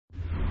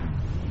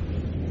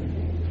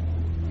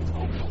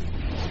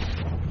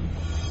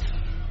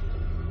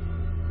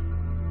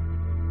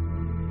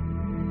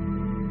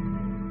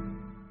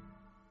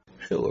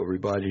Hello,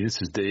 everybody.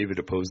 This is David,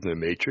 opposing the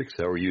Matrix.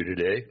 How are you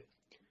today?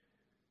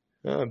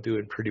 I'm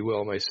doing pretty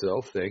well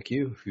myself, thank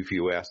you, if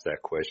you asked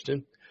that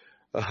question.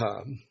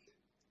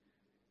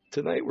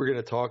 Tonight we're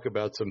going to talk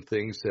about some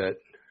things that are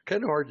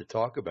kind of hard to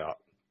talk about.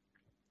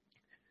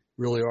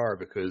 Really are,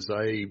 because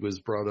I was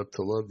brought up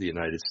to love the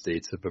United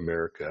States of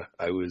America.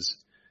 I was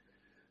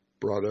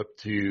brought up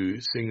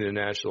to sing the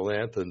national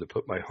anthem, to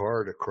put my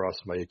heart across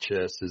my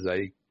chest as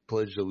I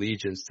pledged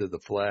allegiance to the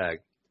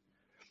flag.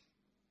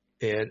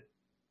 And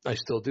I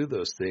still do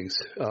those things.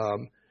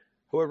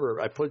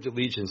 However, I pledge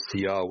allegiance to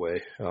Yahweh.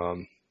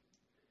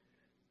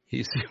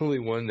 He's the only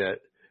one that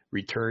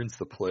returns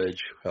the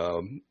pledge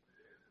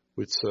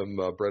with some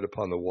bread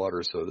upon the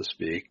water, so to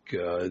speak.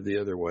 The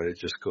other one, it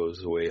just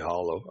goes away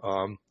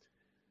hollow.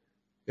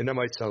 And that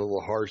might sound a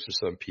little harsh to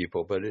some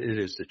people, but it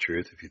is the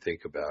truth if you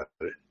think about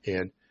it.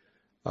 And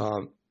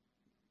I've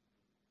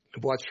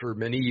watched for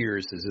many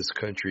years as this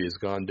country has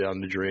gone down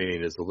the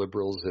drain, as the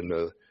liberals and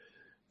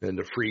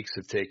the freaks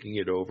have taken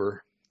it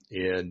over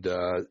and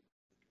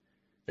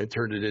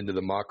turned it into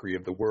the mockery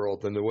of the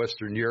world. And the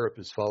Western Europe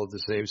has followed the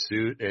same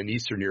suit, and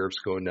Eastern Europe's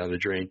going down the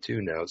drain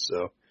too now.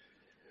 So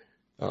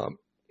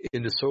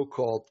in the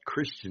so-called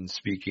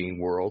Christian-speaking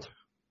world,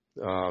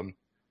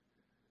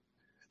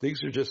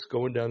 things are just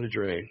going down the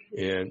drain.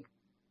 And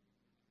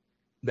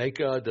thank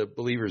God the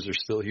believers are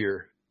still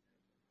here,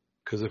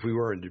 because if we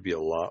weren't, it'd be a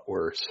lot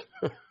worse.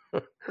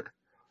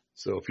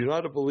 So if you're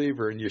not a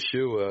believer in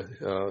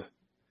Yeshua,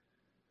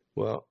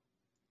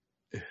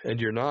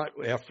 and you're not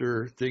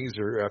after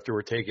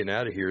we're taken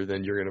out of here,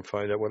 then you're going to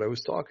find out what I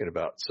was talking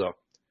about. So,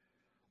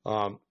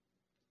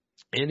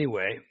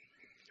 anyway,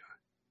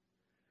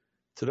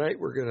 tonight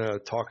we're going to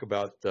talk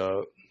about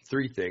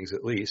three things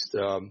at least.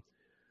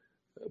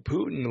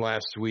 Putin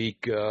last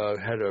week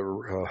had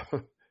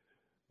a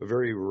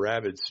very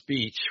rabid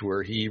speech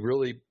where he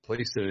really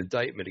placed an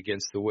indictment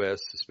against the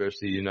West,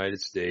 especially the United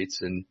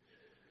States, and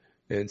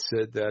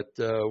said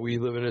that we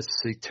live in a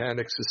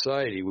satanic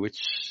society, which,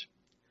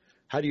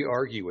 how do you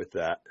argue with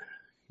that?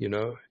 You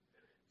know,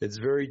 it's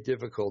very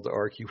difficult to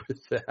argue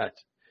with that.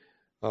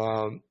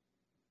 And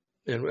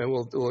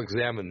we'll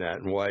examine that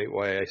and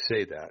why I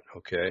say that,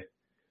 okay?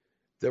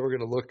 Then we're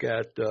going to look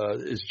at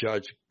is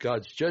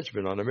God's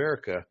judgment on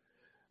America.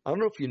 I don't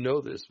know if you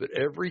know this, but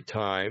every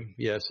time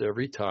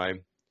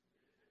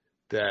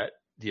that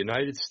the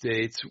United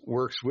States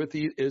works with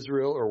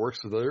Israel or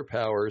works with other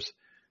powers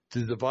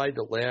to divide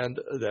the land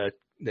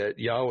that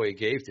Yahweh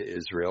gave to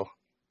Israel,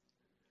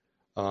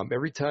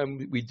 every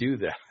time we do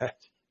that,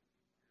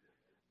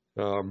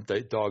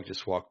 that dog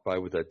just walked by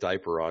with that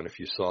diaper on. If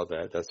you saw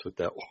that, that's what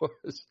that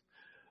was.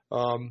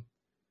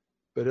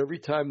 But every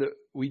time that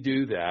we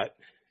do that,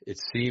 it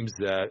seems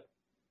that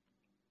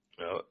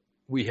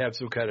we have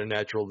some kind of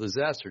natural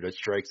disaster that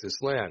strikes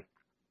this land.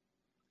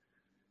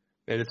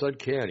 And it's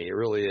uncanny. It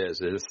really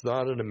is. It's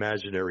not an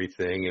imaginary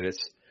thing, and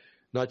it's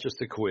not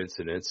just a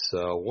coincidence.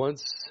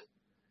 Once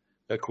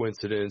a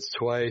coincidence,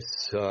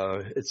 twice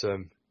it's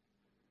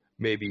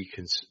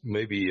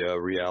maybe a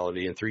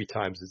reality, and three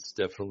times it's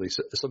definitely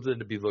something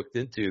to be looked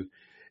into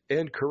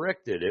and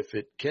corrected if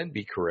it can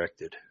be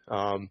corrected.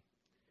 So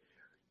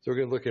we're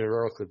going to look at an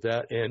article at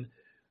that, and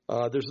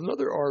there's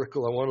another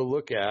article I want to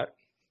look at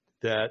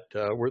that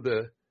where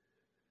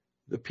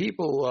the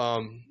people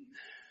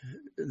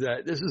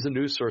that this is a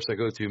news source I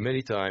go to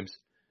many times,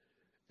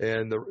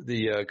 and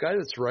the guy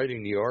that's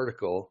writing the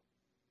article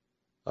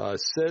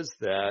says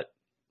that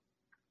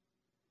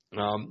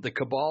the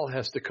Cabal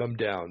has to come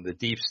down, the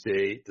deep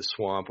state, the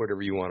swamp,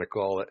 whatever you want to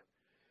call it.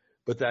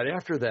 But that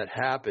after that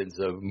happens,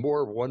 a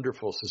more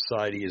wonderful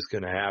society is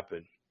going to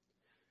happen.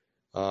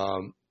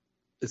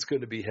 It's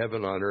going to be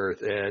heaven on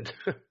earth. And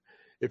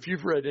if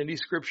you've read any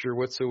scripture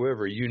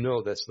whatsoever, you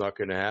know that's not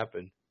going to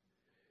happen.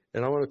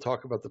 And I want to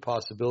talk about the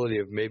possibility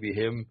of maybe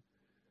him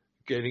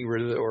getting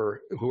rid of or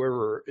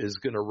whoever is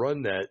going to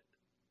run that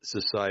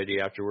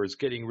society afterwards,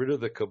 getting rid of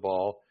the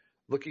Cabal,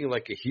 looking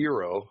like a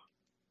hero.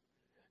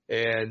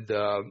 And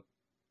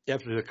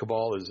after the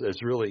Cabal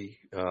has really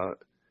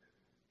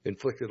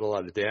inflicted a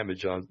lot of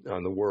damage on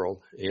the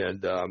world,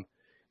 and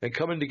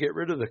coming to get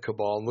rid of the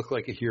Cabal and look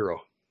like a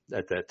hero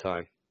at that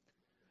time.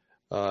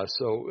 So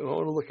I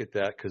want to look at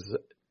that because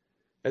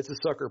that's a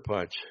sucker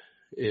punch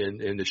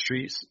in the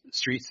street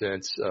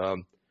sense.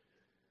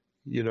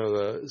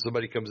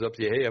 Somebody comes up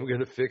to you, hey, I'm going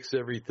to fix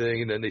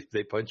everything, and then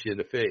they punch you in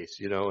the face,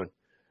 and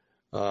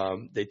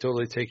they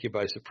totally take you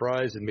by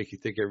surprise and make you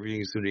think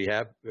everything's going to be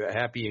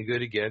happy and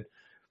good again.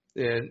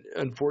 And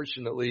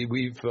unfortunately,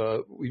 we've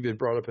been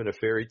brought up in a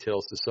fairy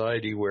tale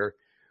society where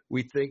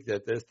we think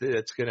that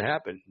that's going to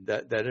happen.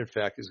 That in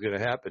fact is going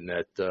to happen.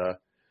 That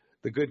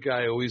the good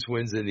guy always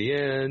wins in the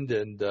end,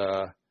 and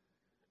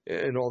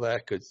all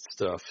that good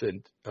stuff.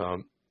 And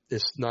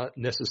it's not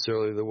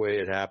necessarily the way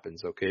it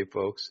happens. Okay,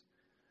 folks.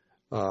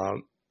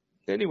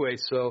 Anyway,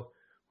 so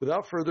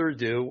without further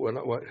ado,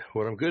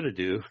 what I'm going to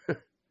do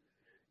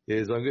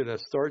is I'm going to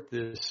start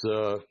this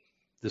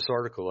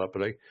article up,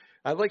 and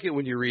I like it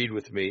when you read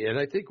with me, and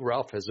I think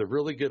Ralph has a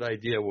really good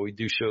idea when we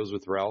do shows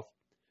with Ralph,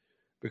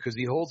 because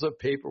he holds up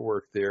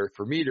paperwork there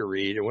for me to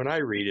read. And when I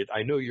read it,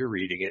 I know you're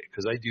reading it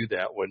because I do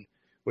that when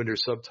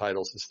there's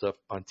subtitles and stuff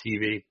on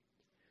TV.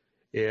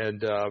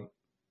 And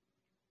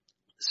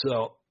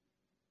so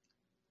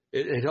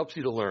it helps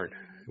you to learn.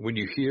 When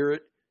you hear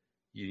it,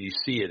 you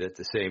see it at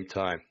the same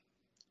time.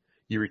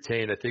 You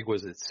retain, I think,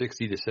 was it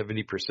 60 to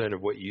 70%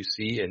 of what you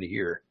see and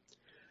hear.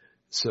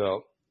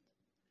 So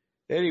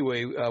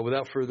anyway,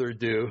 without further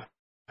ado,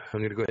 I'm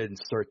going to go ahead and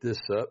start this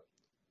up.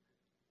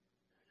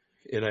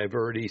 And I've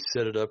already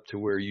set it up to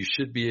where you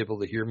should be able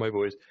to hear my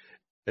voice.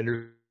 And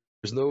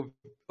there's no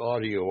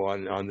audio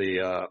on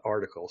the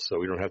article, so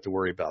we don't have to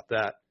worry about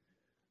that.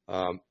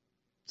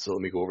 So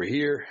let me go over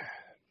here.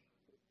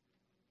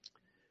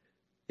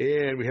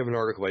 And we have an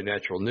article by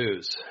Natural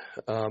News.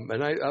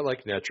 And I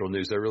like Natural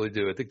News. I really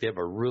do. I think they have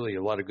a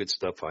lot of good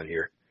stuff on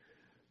here.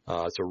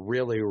 It's a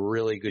really,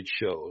 really good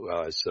show,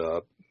 as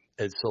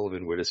Ed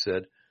Sullivan would have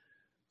said.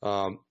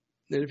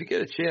 And if you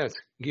get a chance,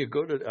 you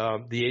go to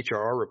the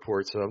HRR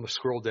reports. I'm going to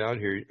scroll down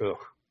here.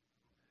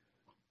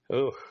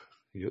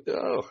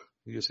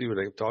 You see what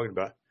I'm talking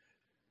about.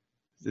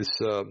 This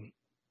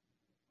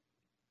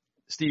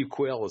Steve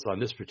Quayle is on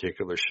this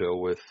particular show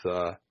with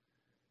the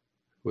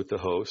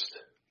host.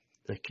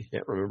 I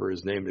can't remember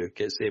his name. It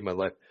can't save my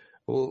life.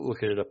 We'll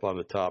look it up on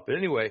the top. But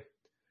anyway,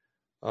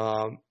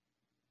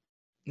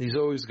 he's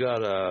always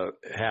got a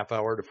half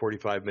hour to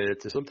 45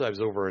 minutes, and sometimes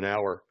over an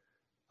hour.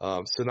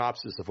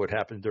 Synopsis of what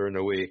happened during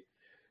the week.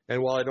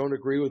 And while I don't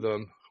agree with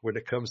him when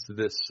it comes to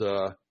this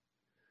third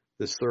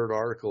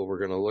article we're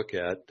going to look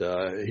at,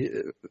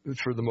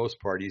 for the most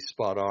part, he's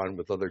spot on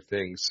with other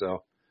things.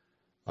 So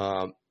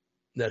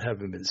that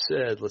having been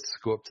said, let's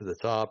go up to the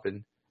top.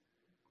 And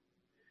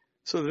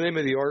so the name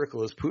of the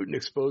article is Putin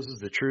Exposes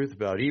the Truth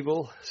About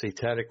Evil,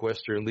 Satanic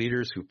Western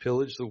Leaders Who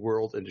Pillage the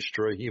World and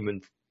Destroy Human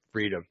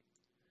Freedom.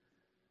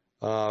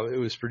 It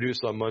was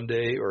produced on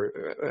Monday,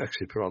 or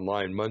actually put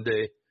online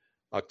Monday,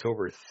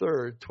 October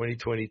 3rd,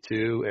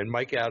 2022, and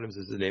Mike Adams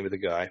is the name of the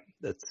guy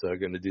that's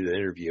going to do the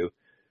interview.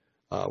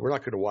 We're not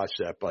going to watch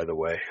that, by the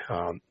way.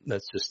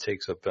 That just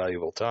takes up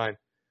valuable time.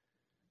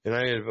 And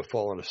I end up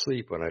falling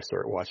asleep when I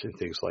start watching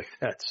things like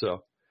that.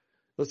 So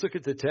let's look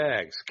at the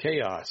tags: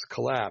 chaos,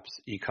 collapse,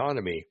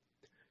 economy,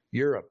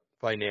 Europe,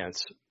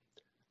 finance,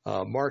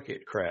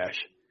 market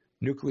crash,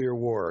 nuclear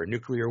war,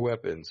 nuclear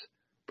weapons,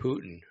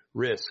 Putin,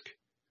 risk,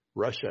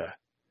 Russia,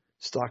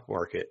 stock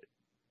market,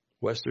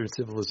 Western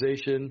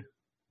civilization,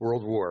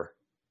 World War.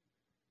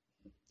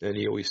 And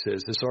he always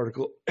says this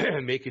article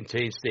may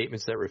contain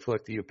statements that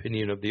reflect the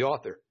opinion of the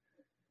author,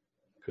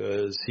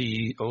 because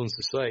he owns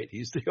the site.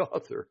 He's the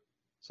author.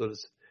 So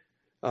this,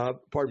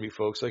 pardon me,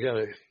 folks. I got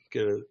to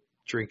get a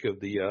drink of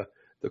the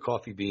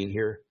coffee bean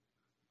here.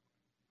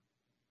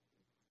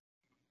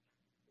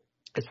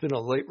 It's been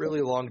a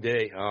really long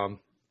day.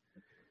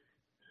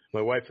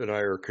 My wife and I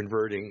are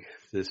converting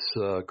this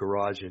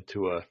garage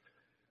into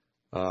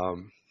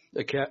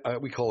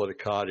we call it a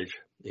cottage,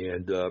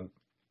 and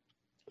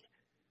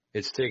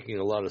it's taking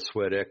a lot of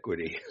sweat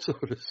equity, so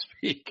to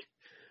speak.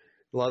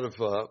 A lot of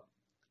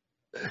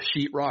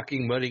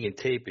sheetrocking, mudding, and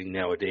taping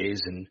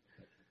nowadays, and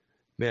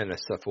man,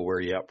 that stuff will wear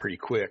you out pretty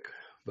quick.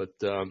 But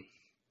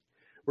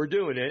we're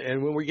doing it,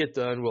 and when we get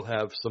done, we'll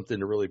have something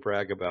to really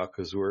brag about,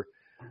 because we're,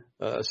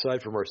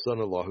 aside from our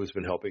son-in-law who's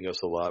been helping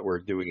us a lot, we're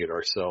doing it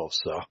ourselves.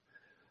 So,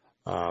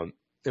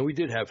 and we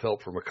did have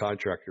help from a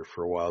contractor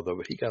for a while, though,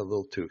 but he got a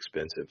little too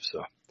expensive.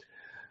 So,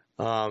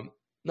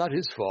 not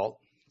his fault.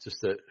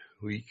 Just that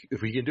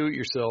if we can do it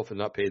yourself and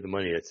not pay the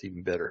money, that's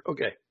even better.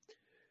 Okay.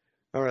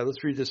 All right,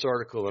 let's read this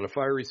article. In a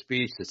fiery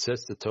speech that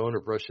sets the tone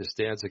of Russia's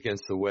stance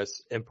against the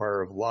West's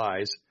empire of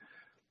lies,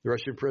 the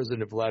Russian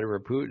President Vladimir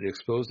Putin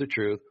exposed the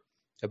truth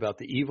about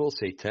the evil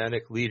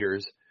satanic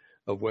leaders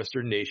of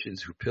Western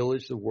nations who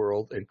pillage the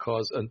world and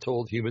cause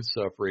untold human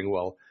suffering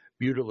while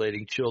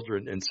mutilating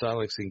children and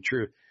silencing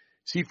truth.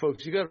 See,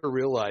 folks, you got to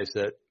realize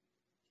that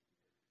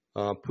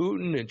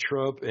Putin and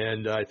Trump,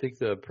 and I think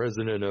the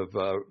president of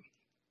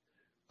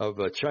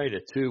China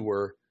too,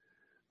 we're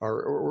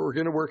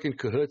going to work in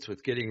cahoots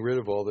with getting rid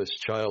of all this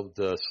child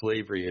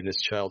slavery and this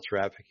child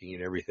trafficking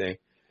and everything.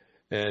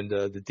 And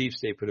the deep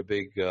state put a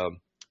big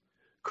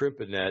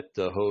crimp in that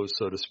hose,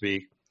 so to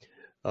speak,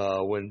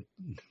 when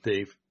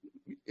they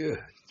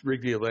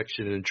rigged the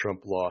election and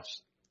Trump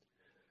lost.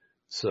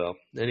 So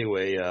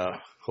anyway,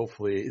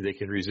 hopefully they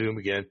can resume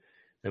again.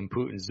 And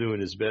Putin's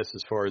doing his best,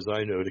 as far as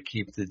I know, to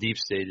keep the deep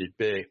state at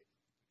bay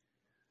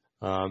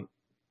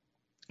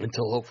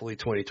until hopefully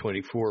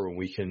 2024, when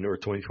we can, or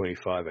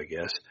 2025, I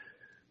guess,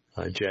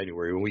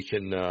 January, when we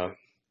can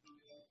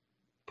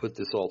put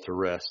this all to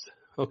rest.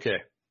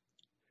 Okay.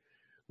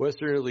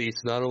 Western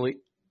elites not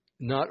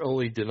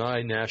only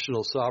deny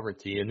national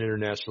sovereignty and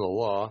international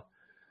law,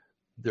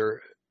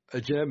 their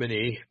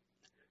hegemony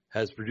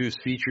has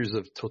produced features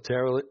of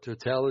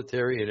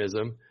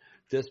totalitarianism,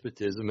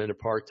 despotism, and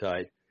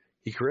apartheid.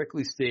 He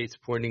correctly states,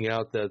 pointing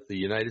out that the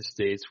United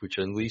States, which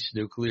unleashed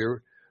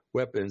nuclear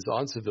weapons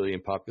on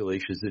civilian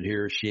populations in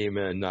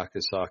Hiroshima and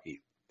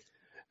Nagasaki.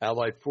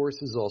 Allied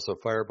forces also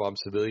firebombed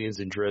civilians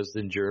in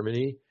Dresden,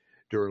 Germany,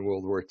 during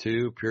World War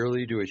II,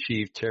 purely to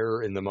achieve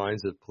terror in the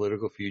minds of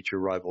political future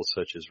rivals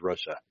such as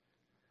Russia.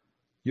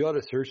 You ought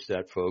to search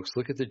that, folks.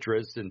 Look at the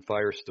Dresden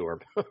firestorm.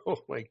 Oh,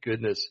 my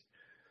goodness.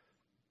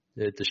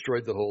 It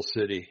destroyed the whole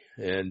city,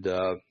 and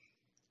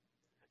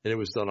it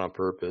was done on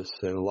purpose.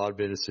 And a lot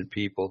of innocent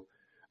people,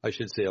 I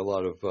should say a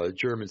lot of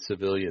German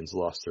civilians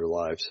lost their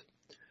lives.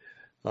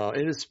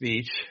 In a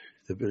speech,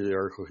 the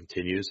article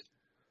continues,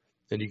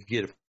 and you can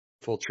get a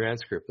full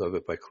transcript of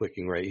it by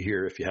clicking right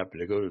here if you happen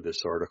to go to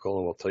this article,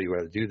 and we'll tell you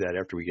how to do that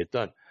after we get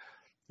done.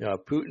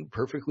 Putin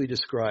perfectly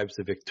describes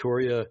the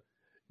Victoria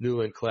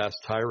Nuland-class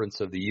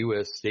tyrants of the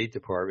U.S. State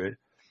Department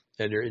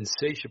and their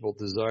insatiable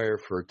desire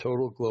for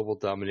total global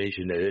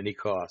domination at any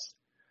cost.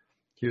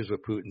 Here's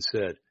what Putin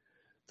said.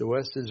 The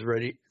West is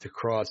ready to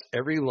cross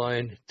every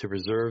line to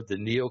preserve the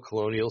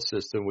neo-colonial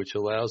system which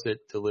allows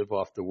it to live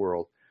off the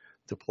world,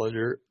 to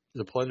plunder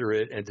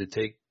it and to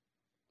take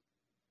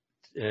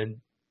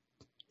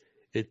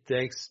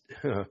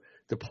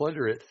to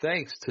plunder it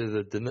thanks to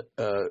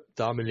the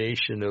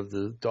domination of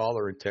the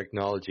dollar and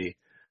technology,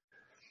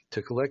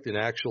 to collect an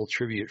actual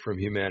tribute from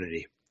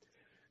humanity,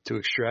 to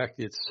extract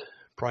its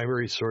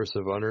primary source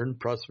of unearned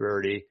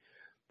prosperity,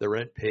 the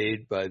rent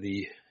paid by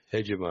the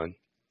hegemon.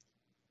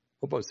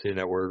 Hope I'm saying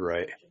that word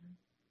right.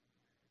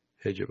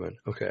 Hegemon.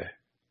 Okay.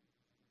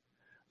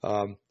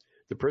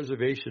 The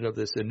preservation of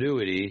this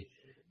annuity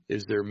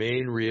is their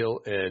main,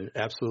 real, and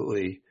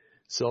absolutely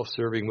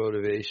self-serving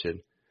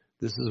motivation.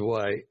 This is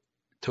why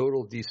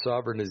total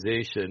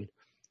desovereignization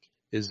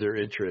is their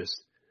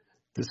interest.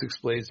 This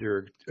explains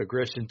their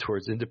aggression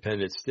towards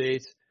independent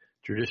states,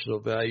 traditional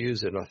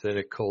values, and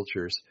authentic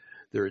cultures.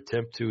 Their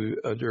attempt to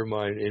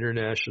undermine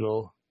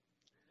international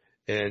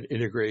and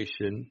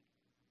integration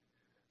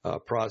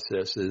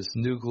processes,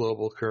 new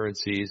global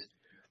currencies,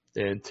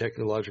 and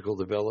technological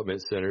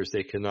development centers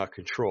they cannot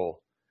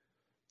control.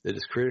 It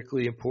is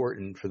critically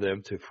important for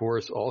them to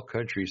force all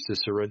countries to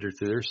surrender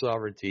to their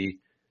sovereignty,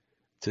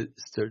 to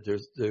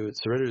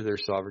surrender their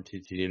sovereignty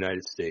to the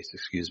United States.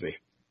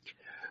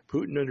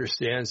 Putin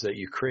understands that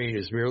Ukraine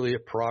is merely a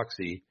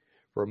proxy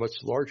for a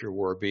much larger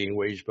war being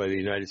waged by the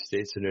United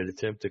States in an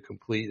attempt to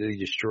completely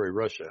destroy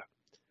Russia.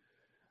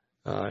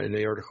 In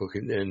the article,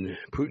 and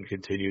Putin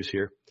continues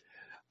here,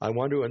 I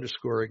want to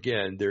underscore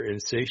again their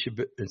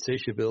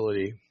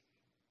insatiability.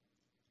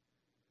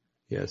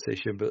 Yeah,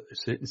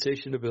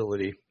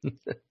 insatiability.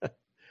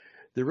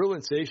 They're real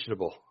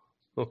insatiable,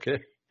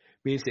 okay?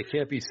 Means they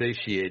can't be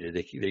satiated.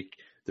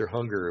 Their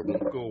hunger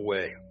won't go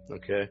away,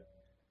 okay?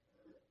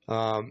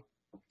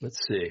 Let's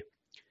see.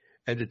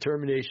 And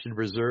determination to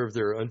preserve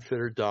their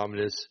unfettered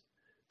dominance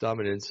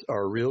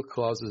are real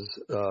causes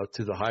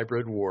to the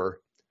hybrid war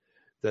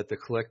that the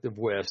collective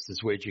West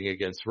is waging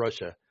against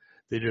Russia.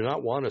 They do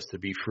not want us to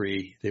be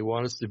free. They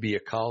want us to be a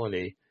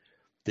colony.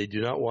 They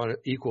do not want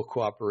equal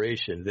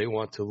cooperation. They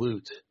want to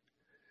loot.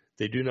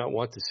 They do not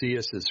want to see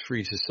us as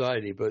free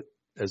society, but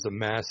as a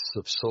mass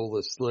of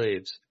soulless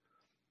slaves.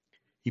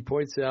 He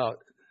points out,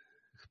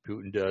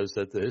 Putin does,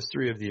 that the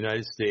history of the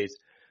United States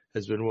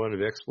has been one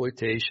of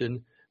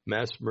exploitation,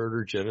 mass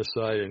murder,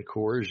 genocide, and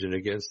coercion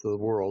against the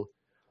world,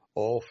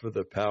 all for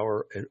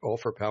power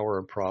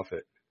and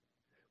profit.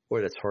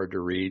 Boy, that's hard to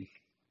read,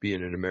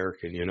 being an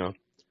American, you know.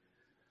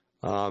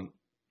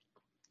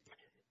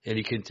 And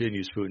he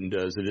continues, Putin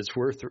does, it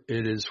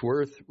is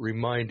worth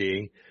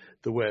reminding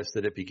the West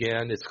that it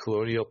began its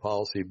colonial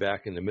policy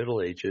back in the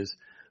Middle Ages,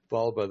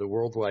 followed by the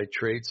worldwide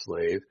trade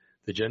slave,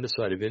 the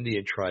genocide of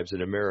Indian tribes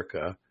in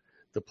America,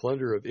 the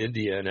plunder of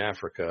India and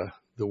Africa,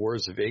 the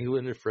wars of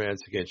England and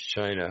France against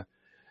China,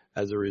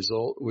 as a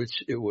result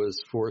which it was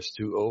forced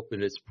to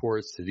open its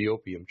ports to the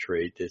opium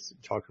trade. It's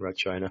talking about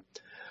China.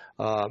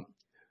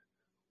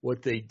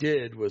 What they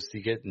did was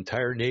to get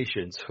entire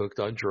nations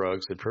hooked on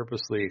drugs and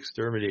purposely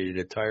exterminated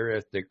entire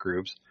ethnic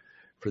groups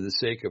for the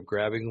sake of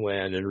grabbing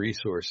land and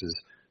resources,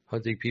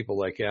 hunting people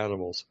like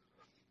animals.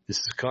 This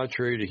is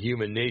contrary to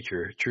human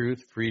nature,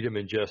 truth, freedom,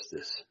 and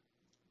justice.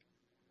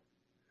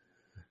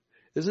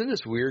 Isn't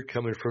this weird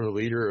coming from the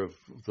leader of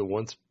the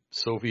once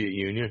Soviet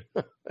Union?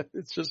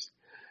 It's just,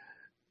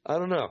 I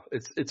don't know.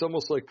 It's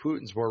almost like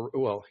Putin's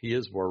he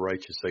is more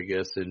righteous, I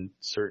guess, in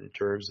certain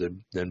terms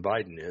than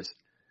Biden is.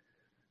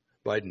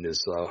 Biden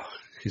is,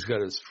 he's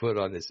got his foot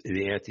on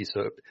the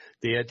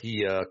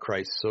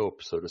anti-Christ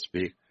soap, so to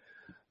speak.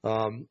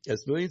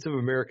 As millions of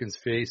Americans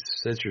face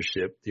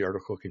censorship, the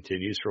article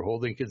continues, for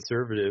holding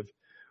conservative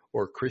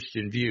or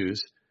Christian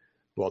views,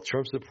 while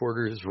Trump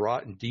supporters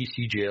rot in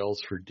D.C.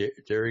 jails for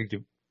daring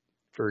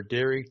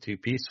to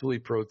peacefully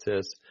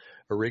protest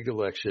a rigged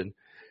election,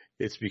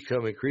 it's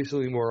become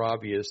increasingly more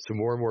obvious to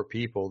more and more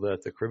people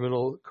that the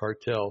criminal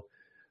cartel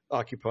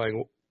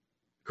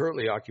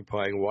currently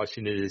occupying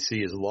Washington,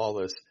 D.C. is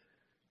lawless,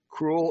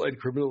 cruel, and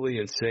criminally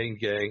insane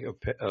gang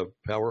of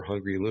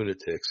power-hungry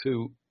lunatics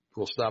who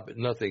will stop at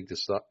nothing to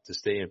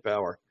stay in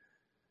power.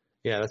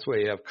 Yeah, that's why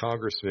you have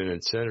congressmen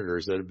and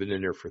senators that have been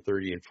in there for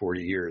 30 and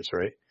 40 years,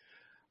 right?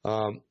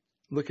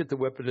 Look at the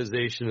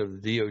weaponization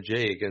of the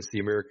DOJ against the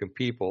American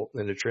people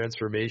and the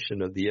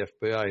transformation of the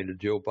FBI into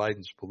Joe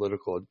Biden's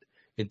political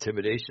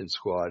intimidation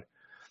squad.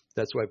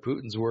 That's why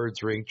Putin's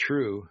words ring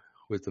true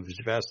with the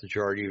vast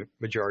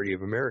majority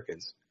of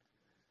Americans.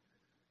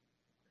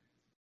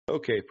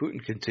 Okay,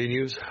 Putin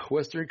continues.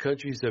 Western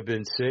countries have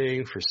been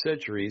saying for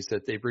centuries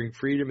that they bring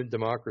freedom and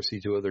democracy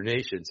to other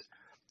nations.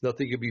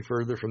 Nothing could be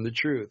further from the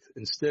truth.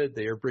 Instead,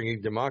 they are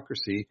bringing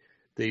democracy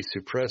they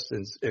suppressed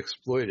and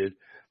exploited.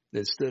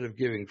 Instead of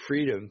giving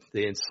freedom,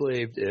 they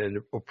enslaved and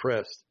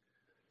oppressed.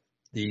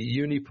 The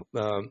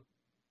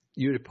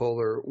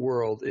unipolar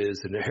world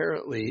is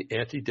inherently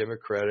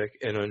anti-democratic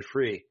and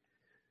unfree.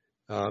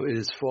 It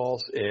is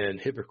false and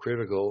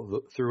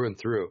hypocritical through and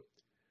through.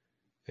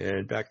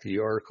 And back to the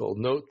article.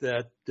 Note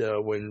that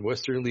when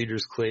Western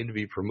leaders claim to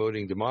be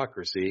promoting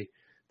democracy,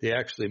 they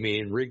actually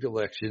mean rigged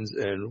elections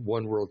and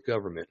one world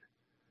government.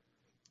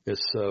 This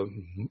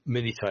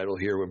mini title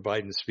here, when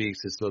Biden speaks,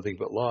 it's nothing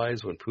but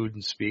lies. When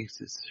Putin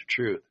speaks, it's the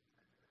truth.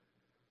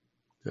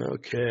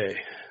 Okay.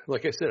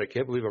 Like I said, I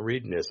can't believe I'm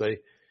reading this.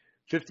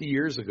 50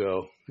 years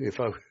ago, if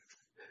I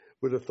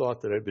would have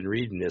thought that I'd been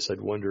reading this, I'd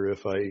wonder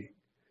if I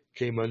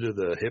came under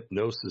the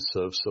hypnosis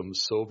of some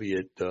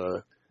Soviet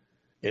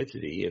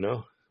entity, you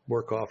know.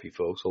 More coffee,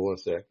 folks. Hold on a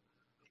sec.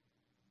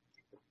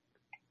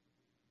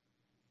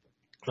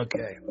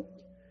 Okay.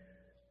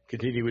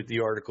 Continue with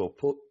the article.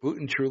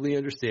 Putin truly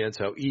understands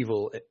how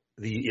evil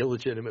the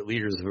illegitimate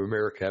leaders of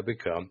America have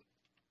become.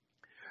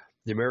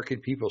 The American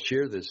people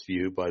share this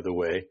view, by the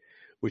way,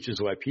 which is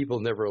why people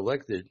never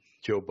elected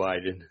Joe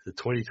Biden. The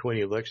 2020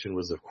 election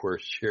was, of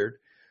course,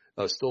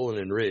 stolen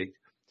and rigged.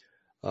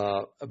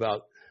 Are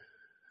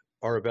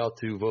about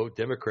to vote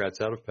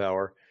Democrats out of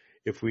power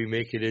if we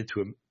make it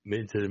into the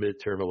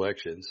midterm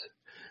elections.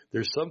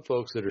 There's some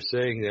folks that are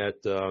saying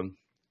that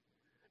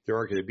there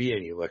aren't going to be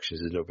any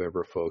elections in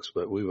November, folks,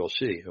 but we will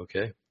see,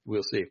 okay?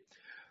 We'll see.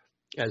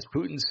 As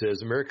Putin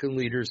says, American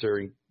leaders are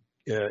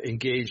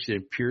engaged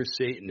in pure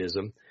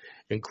Satanism,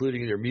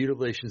 including their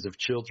mutilations of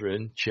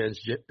children,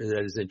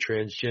 that is in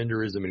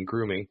transgenderism and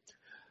grooming,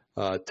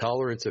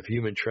 tolerance of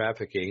human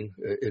trafficking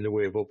in the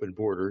way of open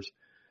borders,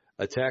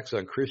 attacks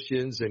on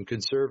Christians and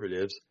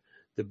conservatives,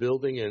 the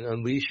building and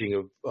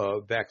unleashing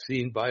of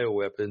vaccine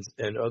bioweapons,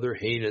 and other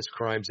heinous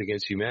crimes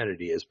against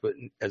humanity, as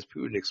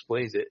Putin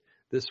explains it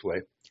this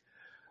way.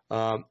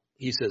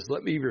 He says,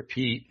 let me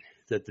repeat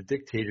that the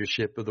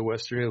dictatorship of the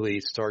Western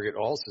elites target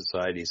all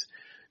societies,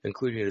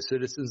 including the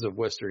citizens of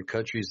Western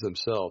countries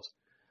themselves.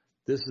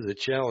 This is a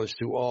challenge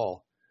to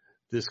all.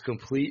 This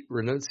complete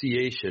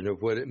renunciation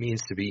of what it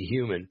means to be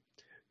human,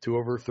 to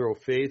overthrow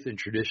faith and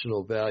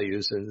traditional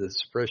values, and the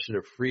suppression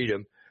of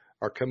freedom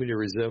are coming to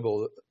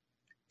resemble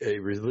a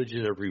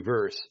religion of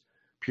reverse,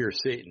 pure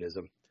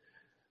Satanism.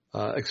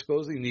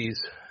 Exposing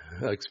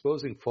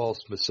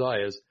false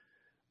messiahs,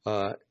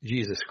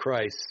 Jesus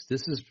Christ.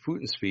 This is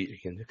Putin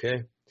speaking,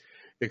 okay?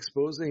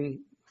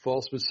 Exposing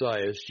false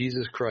messiahs,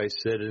 Jesus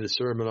Christ said in his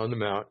Sermon on the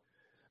Mount,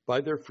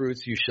 by their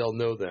fruits you shall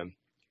know them.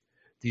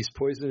 These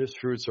poisonous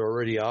fruits are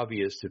already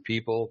obvious to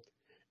people,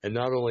 and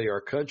not only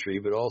our country,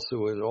 but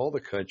also in all the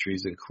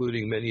countries,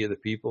 including many of the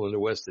people in the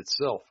West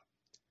itself.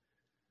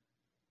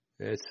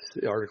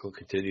 The article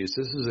continues.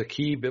 This is a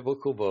key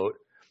biblical vote.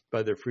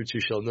 By their fruits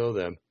you shall know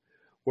them.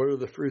 What are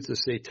the fruits of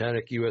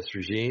satanic U.S.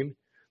 regime?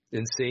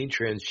 Insane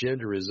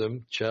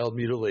transgenderism, child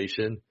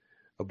mutilation,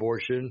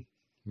 abortion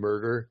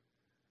murder,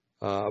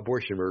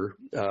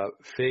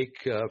 fake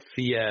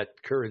fiat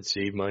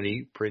currency,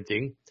 money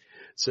printing,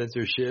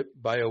 censorship,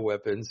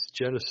 bioweapons,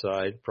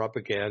 genocide,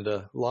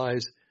 propaganda,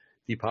 lies,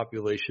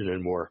 depopulation,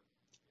 and more.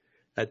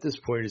 At this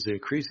point, it is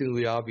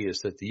increasingly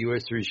obvious that the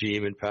U.S.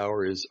 regime in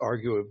power is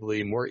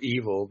arguably more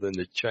evil than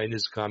the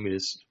China's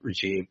communist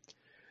regime,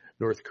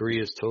 North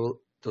Korea's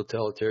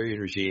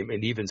totalitarian regime,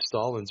 and even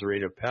Stalin's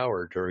reign of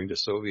power during the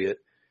Soviet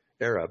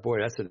era.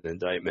 Boy, that's an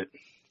indictment.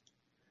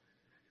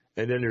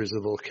 And then there's a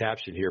little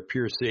caption here,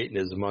 pure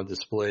Satanism on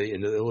display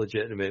in the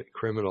illegitimate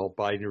criminal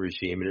Biden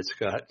regime. And it's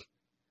got,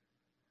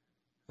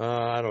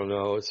 I don't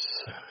know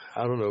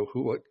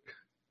what.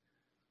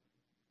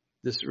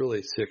 This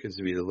really sickens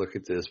me to look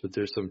at this, but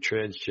there's some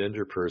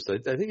transgender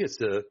person. I think it's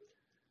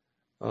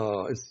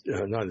it's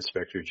not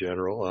Inspector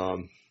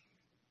General,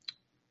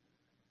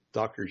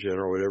 Doctor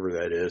General, whatever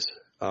that is,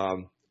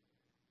 and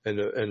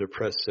the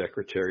press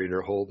secretary, and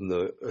they're holding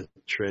a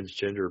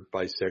transgender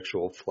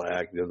bisexual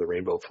flag, the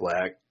rainbow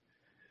flag.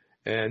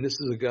 And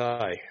this is a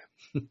guy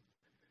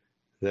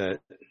that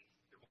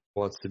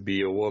wants to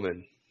be a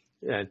woman,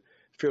 and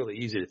it's fairly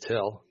easy to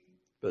tell,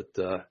 but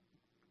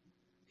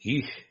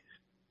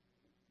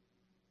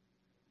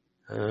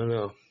I don't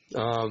know.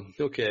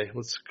 Okay,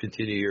 let's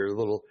continue here. A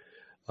little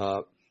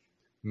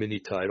mini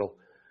title.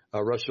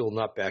 Russia will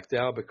not back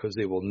down because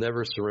they will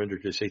never surrender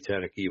to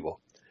satanic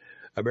evil.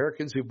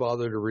 Americans who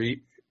bother to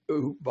read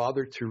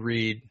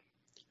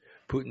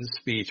Putin's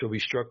speech will be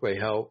struck by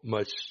how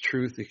much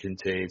truth it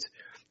contains,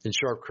 in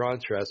sharp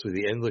contrast with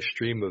the endless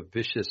stream of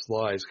vicious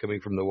lies coming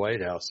from the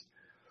White House,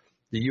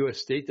 the U.S.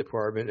 State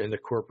Department, and the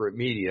corporate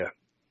media.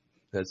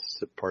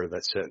 That's part of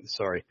that sentence,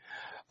 sorry.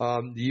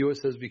 The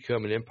U.S. has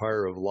become an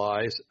empire of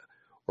lies,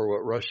 or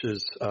what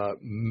Russia's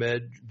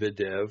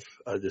Medvedev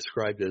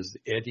described as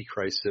the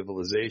Antichrist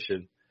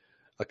civilization.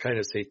 a kind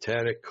of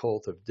satanic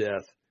cult of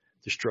death,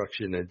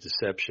 destruction, and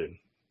deception.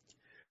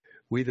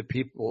 We the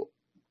people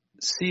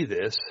see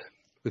this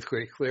with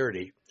great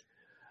clarity.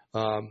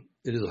 It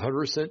is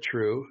 100%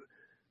 true.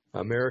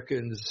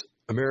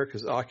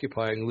 America's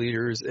occupying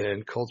leaders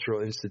and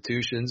cultural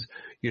institutions,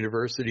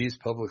 universities,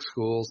 public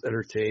schools,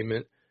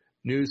 entertainment,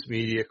 news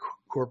media,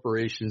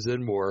 corporations,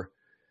 and more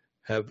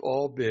have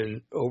all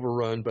been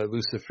overrun by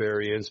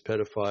Luciferians,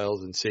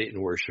 pedophiles, and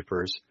Satan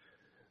worshippers.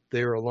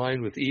 They are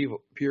aligned with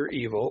evil, pure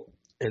evil,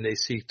 and they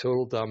seek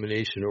total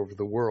domination over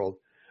the world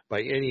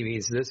by any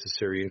means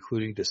necessary,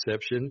 including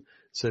deception,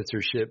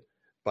 censorship,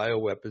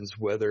 bioweapons,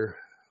 weather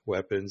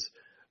weapons,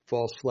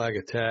 false flag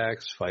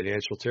attacks,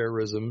 financial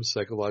terrorism,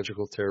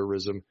 psychological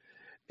terrorism,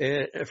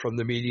 and from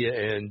the media,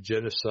 and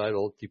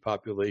genocidal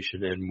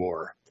depopulation, and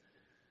more.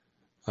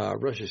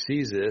 Russia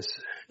sees this,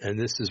 and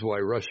this is why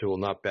Russia will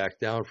not back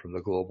down from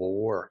this global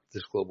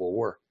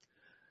war.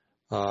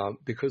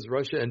 Because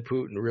Russia and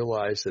Putin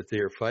realize that they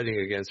are fighting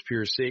against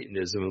pure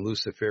Satanism and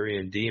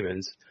Luciferian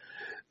demons,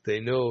 they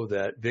know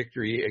that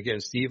victory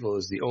against evil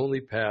is the only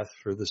path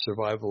for the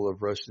survival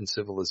of Russian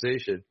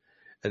civilization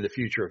and the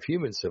future of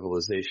human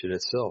civilization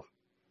itself.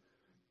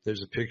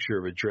 There's a picture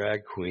of a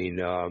drag queen.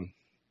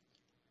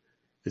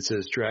 It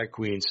says, drag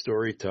queen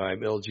story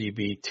time,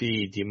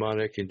 LGBT,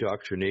 demonic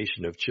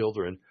indoctrination of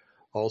children,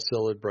 all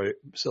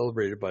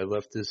celebrated by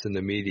leftists in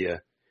the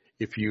media.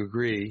 If you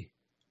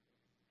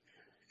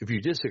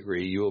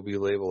disagree, you will be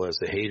labeled as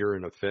a hater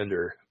and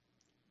offender.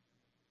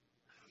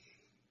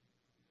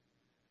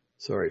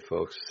 Sorry,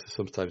 folks.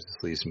 Sometimes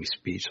this leaves me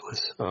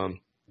speechless.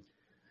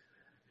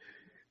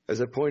 As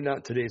I point out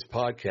in today's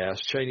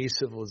podcast, Chinese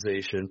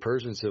civilization,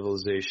 Persian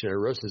civilization,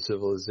 and Russian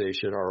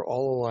civilization are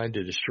all aligned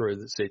to destroy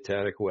the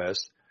Satanic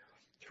West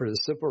for the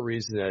simple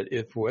reason that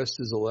if West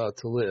is allowed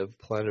to live,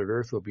 planet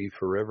Earth will be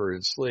forever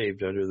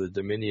enslaved under the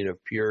dominion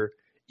of pure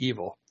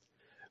evil,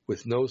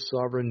 with no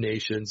sovereign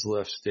nations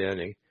left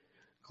standing.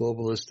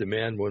 Globalists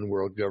demand one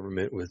world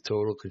government with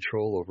total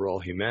control over all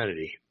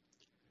humanity.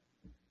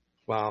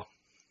 Wow.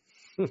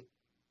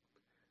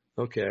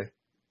 Okay.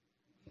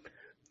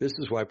 This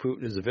is why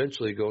Putin is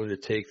eventually going to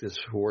take this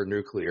war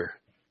nuclear.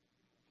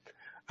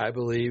 I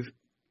believe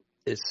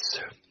it's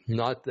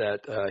not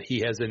that he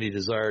has any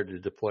desire to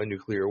deploy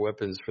nuclear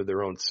weapons for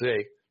their own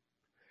sake,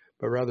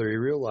 but rather he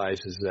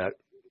realizes that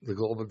the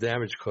global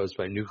damage caused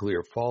by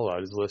nuclear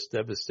fallout is less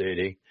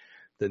devastating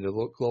than the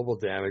global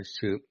damage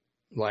to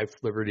life,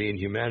 liberty, and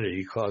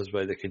humanity caused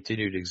by the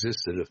continued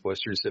existence of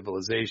Western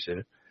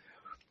civilization,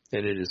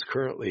 and it is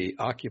currently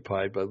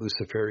occupied by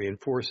Luciferian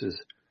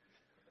forces.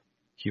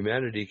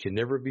 Humanity can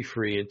never be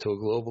free until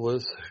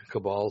globalists,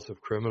 cabals of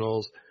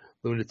criminals,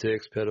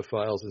 lunatics,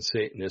 pedophiles, and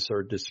Satanists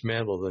are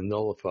dismantled and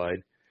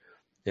nullified.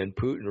 And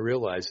Putin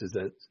realizes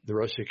that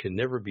Russia can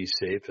never be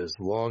safe as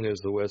long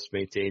as the West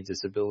maintains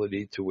its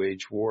ability to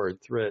wage war and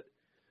threat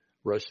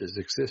Russia's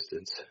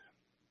existence.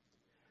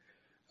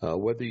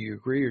 Whether you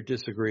agree or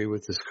disagree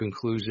with this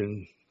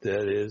conclusion,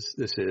 this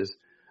is,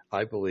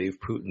 I believe,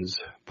 Putin's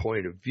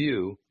point of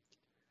view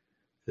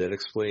that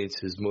explains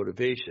his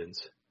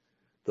motivations.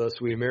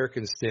 Thus, we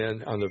Americans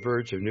stand on the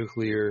verge of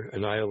nuclear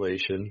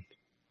annihilation.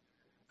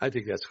 I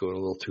think that's going a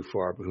little too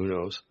far, but who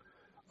knows?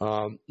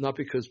 Not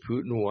because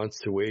Putin wants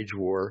to wage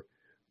war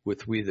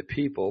with we the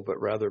people, but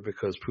rather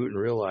because Putin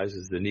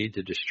realizes the need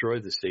to destroy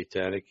the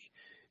satanic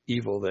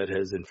evil that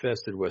has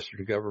infested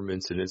Western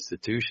governments and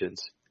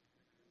institutions.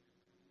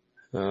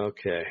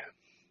 Okay.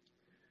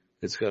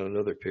 It's got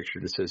another picture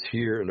that says,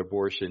 here an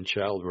abortion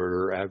child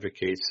murderer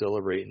advocates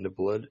celebrating the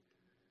blood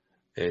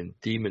and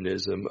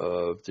demonism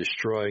of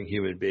destroying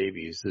human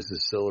babies. This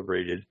is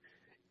celebrated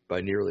by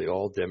nearly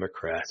all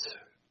Democrats.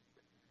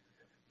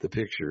 The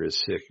picture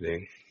is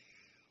sickening.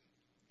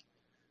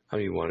 I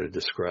don't even want to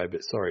describe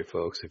it. Sorry,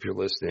 folks, if you're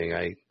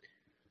listening.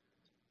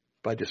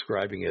 By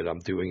describing it, I'm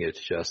doing it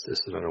justice,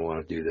 and I don't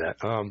want to do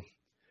that.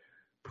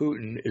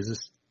 Putin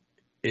is,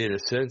 in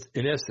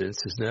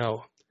essence, is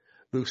now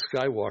Luke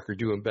Skywalker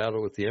doing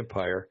battle with the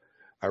Empire.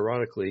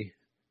 Ironically,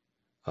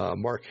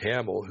 Mark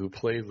Hamill, who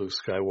played Luke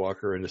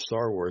Skywalker in the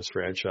Star Wars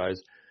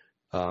franchise,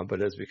 but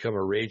has become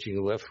a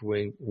raging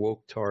left-wing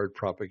woke-tard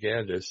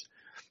propagandist,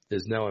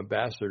 is now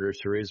ambassador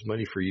to raise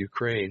money for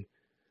Ukraine,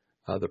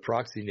 the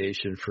proxy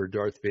nation for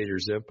Darth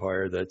Vader's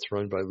empire that's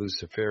run by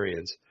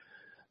Luciferians.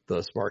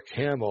 Thus, Mark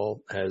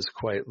Hamill has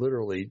quite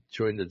literally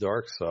joined the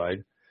dark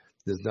side,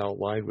 is now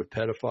aligned with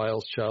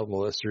pedophiles, child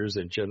molesters,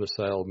 and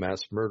genocidal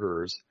mass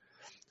murderers.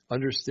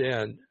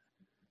 Understand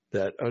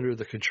that under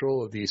the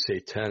control of these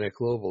satanic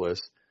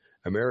globalists,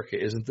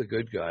 America isn't the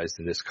good guys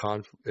in this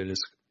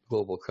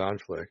global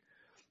conflict.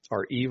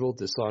 Our evil,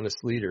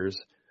 dishonest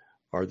leaders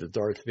are the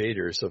Darth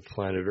Vaders of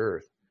planet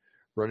Earth,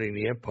 running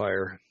the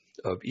empire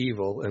of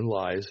evil and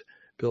lies,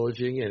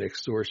 pillaging and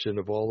extortion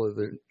of all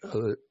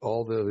the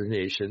other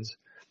nations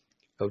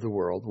of the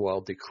world,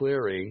 while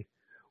declaring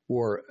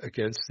war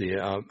against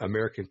the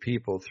American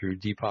people through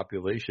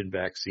depopulation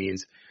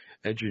vaccines,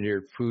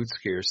 engineered food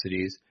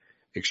scarcities,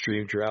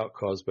 extreme drought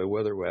caused by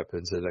weather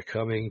weapons, and a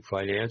coming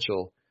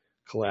financial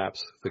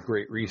collapse, the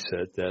Great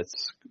Reset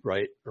that's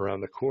right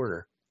around the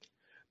corner.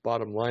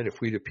 bottom line,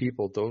 if we the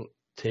people don't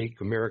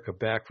take America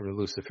back from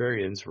the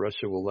Luciferians,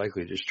 Russia will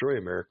likely destroy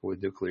America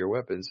with nuclear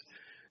weapons,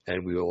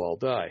 and we will all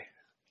die.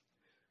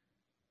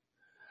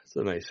 It's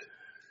a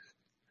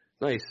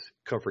nice,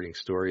 comforting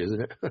story,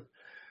 isn't it?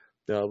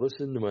 Now,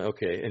 listen to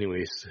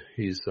anyways,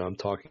 he's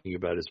talking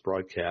about his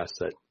broadcast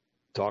that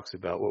talks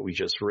about what we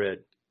just read.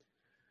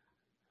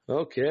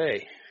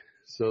 Okay,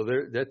 so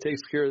that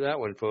takes care of that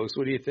one, folks.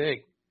 What do you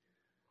think?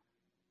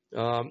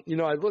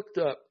 I looked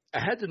up, I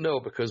had to know,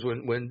 because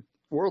when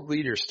world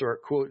leaders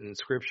start quoting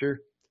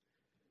scripture,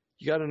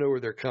 you got to know where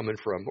they're coming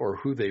from or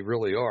who they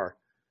really are.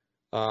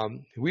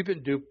 We've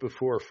been duped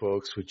before,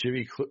 folks, with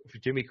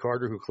Jimmy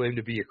Carter, who claimed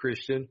to be a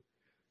Christian.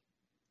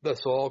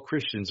 Thus, all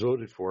Christians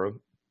voted for him.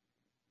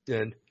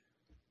 And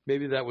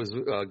maybe that was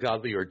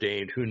godly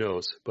ordained. Who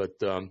knows?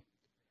 But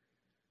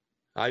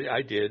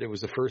I did. It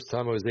was the first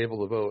time I was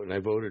able to vote, and I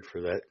voted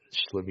for that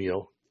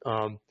schlemiel.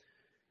 And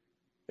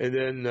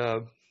then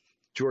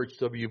George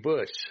W.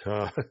 Bush.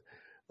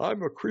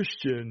 I'm a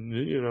Christian,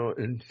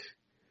 and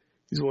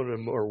he's one of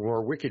the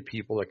more wicked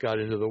people that got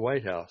into the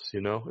White House.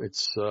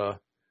 It's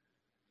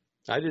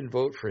I didn't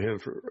vote for him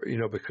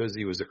because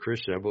he was a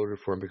Christian. I voted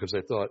for him because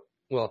I thought,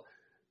 well,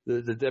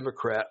 the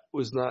Democrat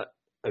was not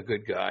a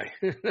good guy.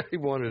 I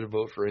wanted to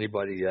vote for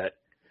anybody that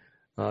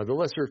the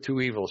lesser of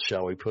two evils,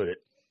 shall we put it.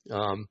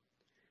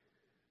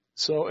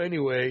 So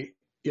anyway,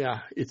 yeah,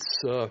 it's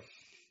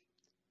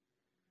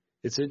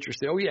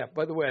interesting. Oh yeah,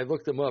 by the way, I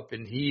looked him up,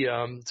 and he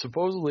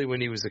supposedly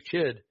when he was a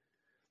kid,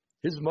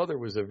 his mother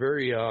was a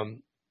very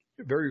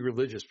very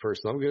religious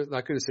person. I'm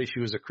not going to say she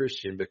was a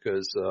Christian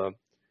because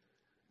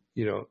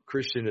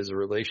Christian is a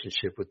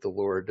relationship with the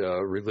Lord.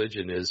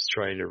 Religion is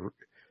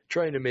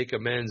trying to make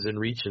amends and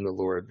reaching the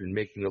Lord and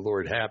making the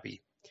Lord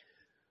happy,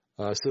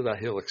 so that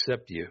He'll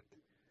accept you.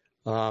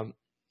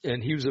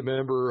 And he was a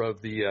member of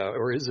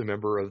is a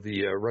member of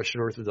the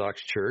Russian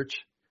Orthodox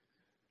Church.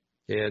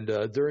 And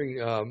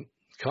during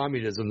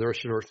communism, the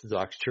Russian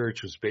Orthodox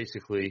Church was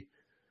basically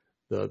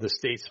the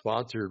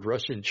state-sponsored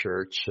Russian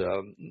church.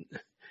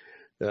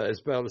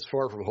 It's about as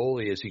far from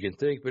holy as you can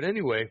think. But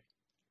anyway,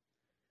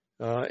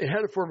 it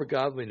had a form of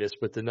godliness,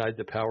 but denied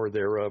the power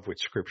thereof,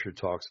 which Scripture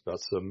talks about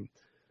some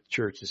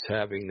churches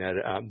having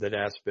that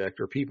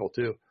aspect, or people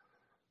too.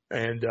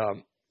 And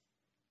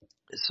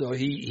so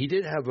he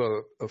did have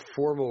a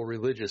formal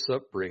religious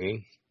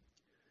upbringing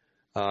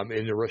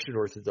in the Russian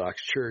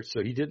Orthodox Church.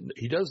 So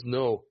he does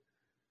know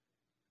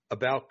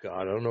about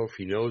God. I don't know if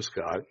he knows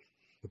God,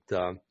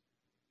 but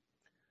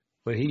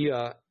when he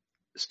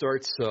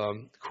starts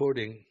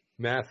quoting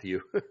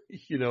Matthew,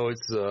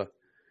 it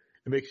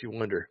makes you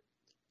wonder.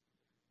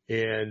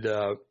 And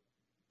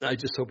I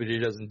just hope he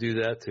doesn't do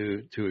that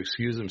to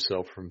excuse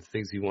himself from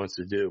things he wants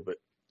to do, but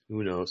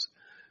who knows.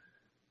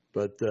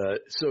 But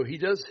so he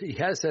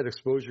has had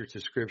exposure to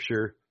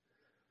Scripture.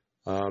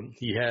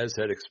 He has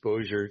had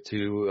exposure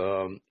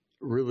to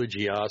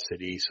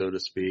religiosity, so to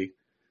speak.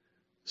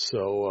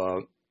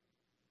 So,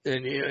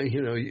 and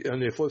on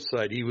the flip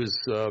side, he was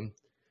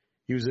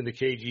in the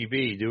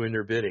KGB doing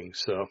their bidding.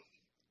 So,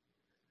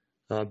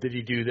 did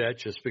he do that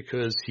just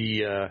because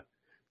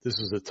this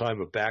was a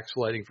time of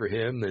backsliding for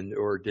him,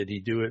 or did he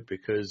do it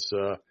because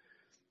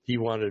he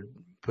wanted to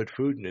put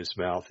food in his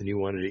mouth and he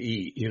wanted to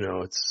eat?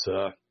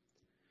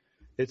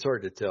 It's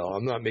hard to tell.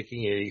 I'm not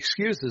making any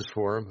excuses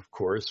for him, of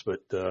course, but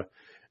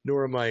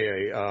nor am I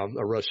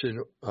a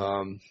Russian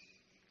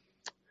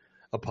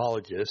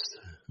apologist.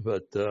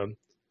 But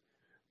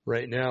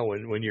right now,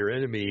 when your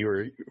enemy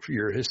or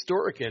your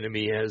historic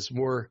enemy has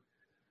more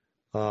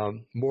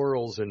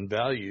morals and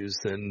values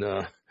than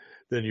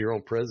your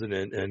own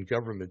president and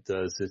government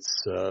does,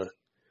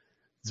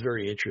 it's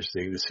very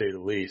interesting to say the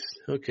least.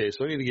 Okay,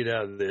 so I'm going to get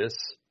out of this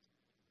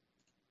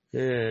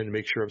and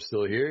make sure I'm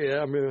still here.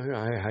 Yeah,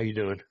 how you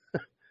doing?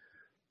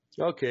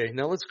 Okay,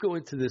 now let's go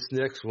into this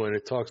next one.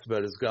 It talks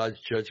about God's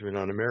judgment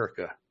on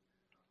America.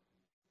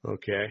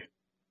 Okay,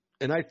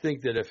 and I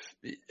think that if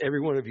every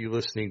one of you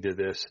listening to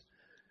this,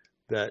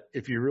 that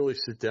if you really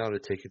sit down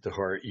and take it to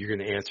heart, you're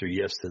going to answer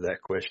yes to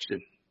that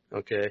question.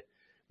 Okay,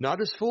 not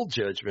his full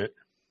judgment,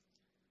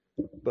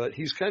 but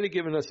he's kind of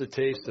given us a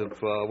taste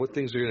of what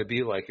things are going to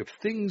be like if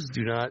things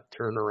do not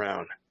turn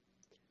around.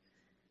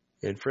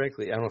 And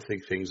frankly, I don't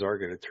think things are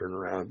going to turn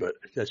around, but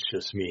that's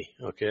just me.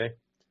 Okay.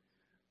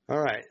 All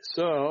right,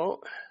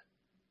 so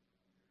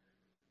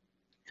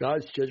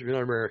God's judgment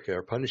on America,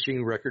 or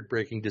punishing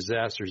record-breaking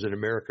disasters in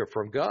America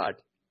from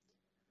God.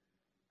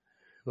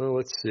 Well,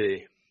 let's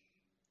see.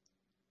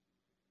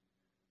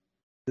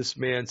 This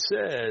man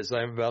says,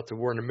 I'm about to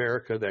warn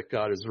America that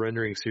God is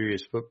rendering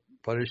serious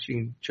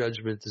punishing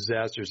judgment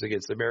disasters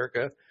against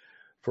America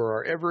for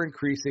our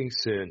ever-increasing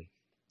sin.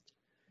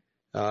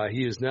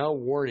 He is now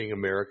warning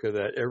America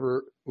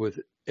that with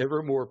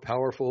ever more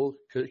powerful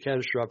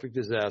catastrophic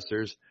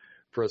disasters,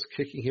 for us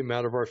kicking him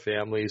out of our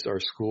families,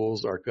 our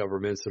schools, our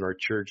governments, and our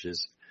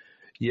churches.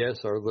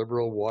 Yes, our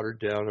liberal,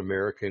 watered-down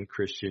American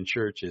Christian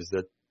churches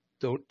that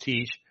don't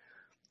teach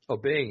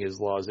obeying his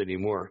laws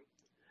anymore.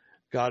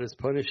 God is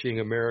punishing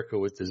America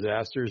with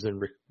disasters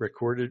and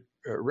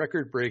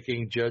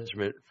record-breaking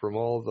judgment from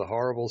all of the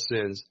horrible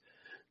sins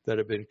that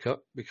have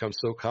become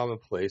so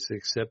commonplace and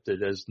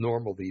accepted as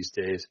normal these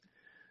days.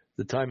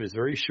 The time is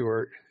very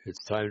short.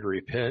 It's time to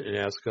repent and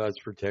ask God's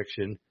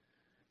protection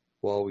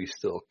while we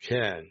still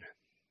can.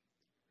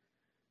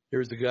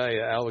 There's the guy,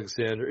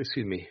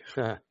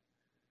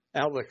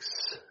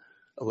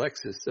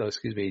 Alexis de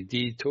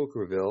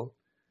Tocqueville.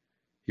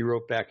 He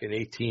wrote back in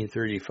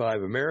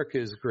 1835, America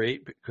is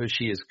great because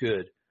she is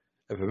good.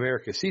 If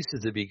America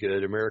ceases to be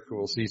good, America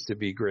will cease to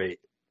be great.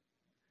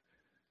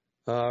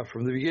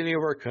 From the beginning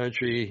of our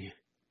country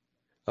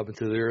up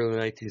until the early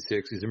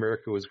 1960s,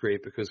 America was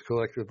great because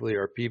collectively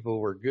our people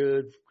were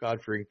good,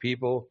 God-fearing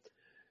people.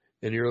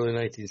 In the early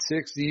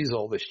 1960s,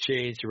 all this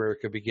changed.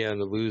 America began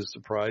to lose the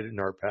pride in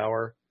our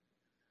power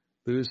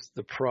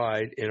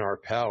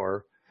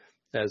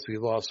as we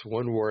lost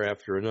one war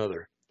after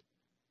another.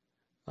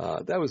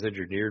 That was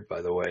engineered,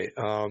 by the way.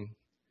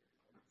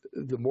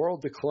 The moral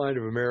decline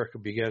of America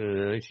began in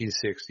the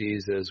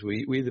 1960s as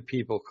we the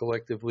people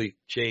collectively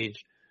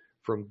changed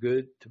from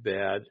good to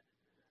bad,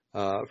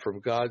 from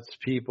God's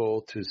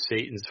people to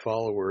Satan's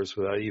followers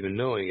without even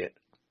knowing it.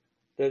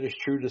 That is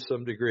true to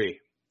some degree.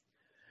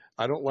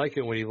 I don't like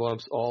it when he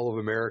lumps all of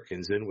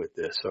Americans in with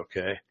this,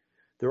 okay?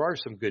 There are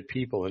some good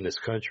people in this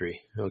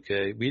country,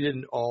 okay? We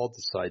didn't all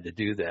decide to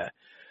do that.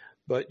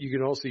 But you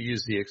can also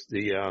use the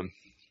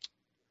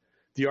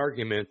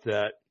argument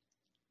that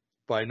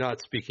by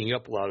not speaking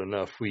up loud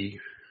enough, we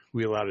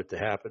allowed it to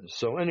happen.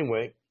 So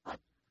anyway,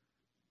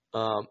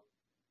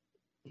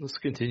 let's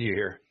continue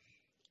here.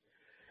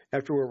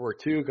 After World War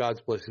II,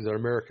 God's blessings on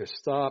America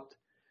stopped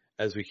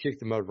as we kicked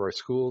them out of our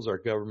schools, our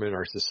government,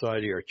 our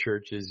society, our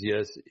churches.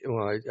 Yes,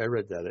 well, I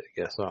read that, I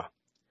guess, huh?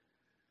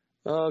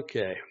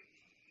 Okay.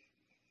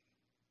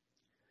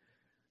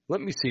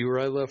 Let me see where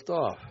I left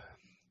off.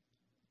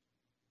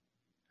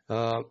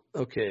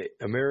 Okay,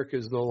 America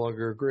is no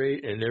longer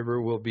great and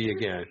never will be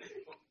again.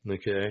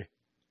 Okay?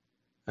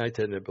 I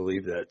tend to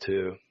believe that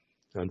too,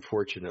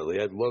 unfortunately.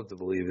 I'd love to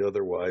believe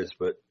otherwise,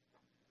 but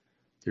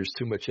there's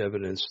too much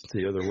evidence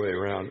the other way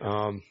around.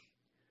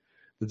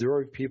 The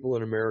majority of people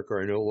in America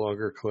are no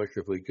longer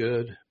collectively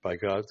good by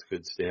God's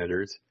good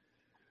standards,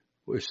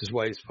 which is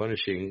why his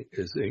punishment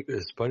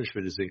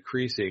is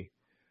increasing.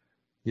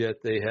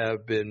 Yet they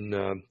have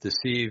been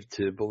deceived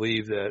to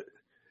believe that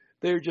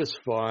they're just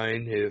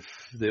fine if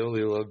they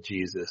only love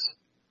Jesus.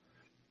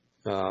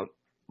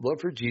 Love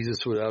for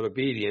Jesus without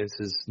obedience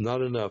is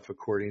not enough,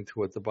 according to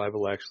what the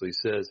Bible actually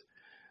says.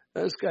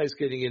 Now, this guy's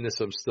getting into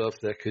some stuff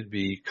that could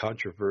be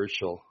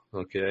controversial,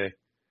 okay?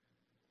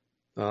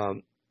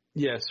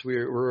 Yes,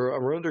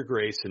 we're under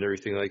grace and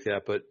everything like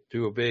that, but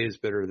to obey is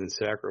better than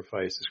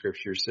sacrifice, the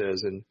scripture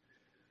says. And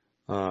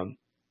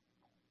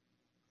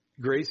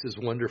grace is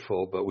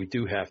wonderful, but we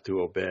do have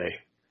to obey.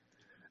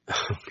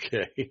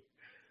 Okay.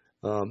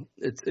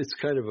 It's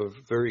kind of a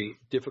very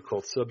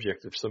difficult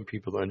subject for some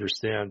people to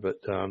understand, but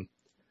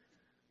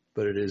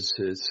it is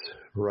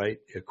right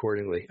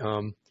accordingly.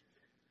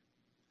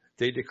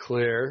 They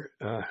declare,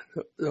 the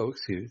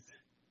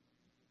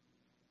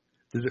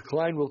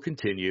decline will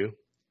continue,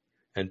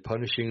 and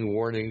punishing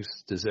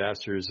warnings,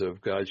 disasters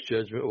of God's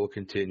judgment will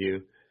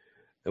continue,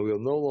 and we will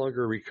no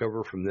longer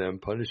recover from them.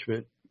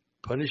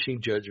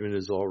 Punishing judgment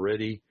is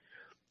already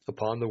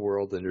upon the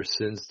world and their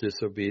sins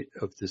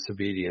of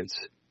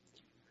disobedience.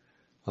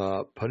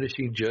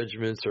 Punishing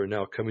judgments are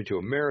now coming to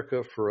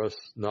America for us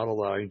not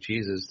allowing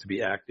Jesus to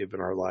be active in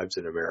our lives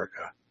in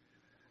America.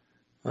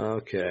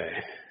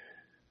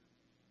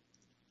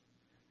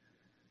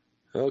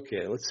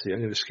 Okay, let's see. I'm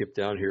going to skip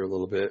down here a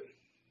little bit.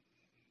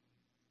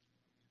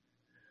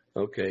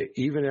 Okay,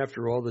 even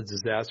after all the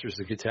disasters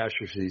and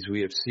catastrophes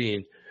we have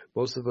seen,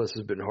 most of us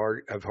have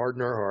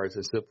hardened our hearts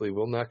and simply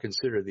will not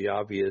consider the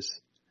obvious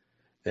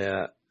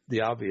and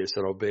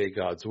obey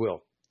God's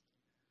will.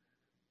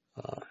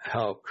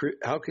 How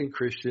can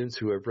Christians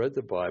who have read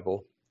the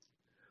Bible,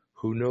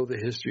 who know the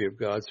history of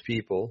God's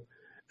people,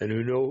 and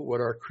who know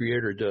what our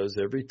Creator does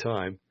every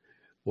time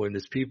when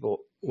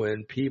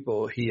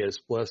people he has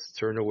blessed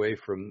turn away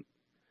from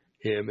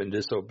him and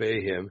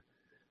disobey him,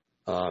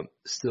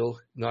 still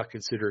not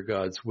consider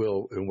God's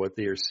will in what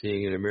they are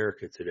seeing in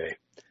America today?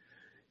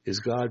 Is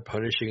God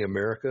punishing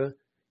America?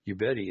 You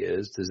bet he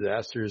is.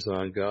 Disasters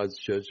on God's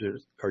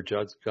judgment are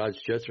God's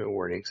judgment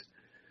warnings.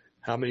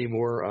 How many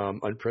more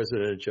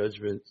unprecedented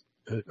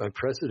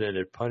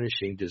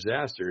punishing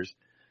disasters?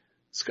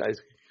 This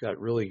guy's got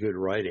really good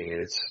writing,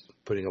 and it's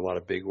putting a lot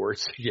of big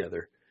words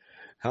together.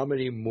 How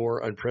many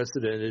more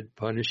unprecedented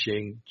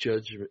punishing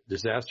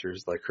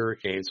disasters like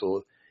hurricanes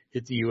will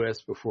hit the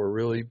U.S. before a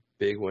really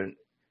big one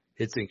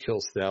hits and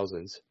kills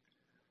thousands?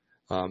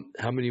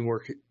 How many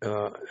more?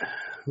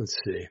 Let's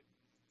see.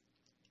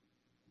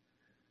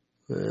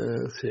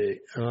 The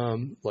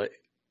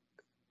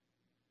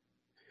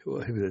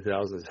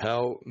thousands.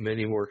 How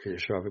many more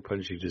catastrophic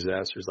punishing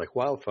disasters like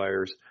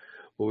wildfires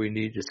will we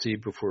need to see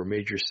before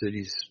major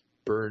cities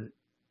burn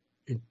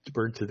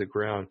to the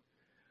ground?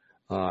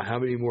 How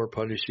many more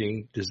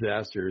punishing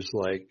disasters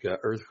like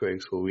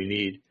earthquakes will we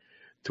need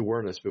to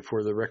warn us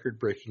before the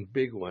record-breaking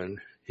big one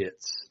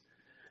hits?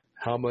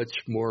 How much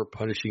more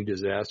punishing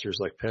disasters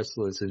like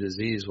pestilence and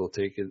disease will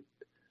take it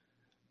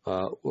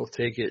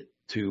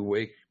to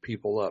wake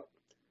people up?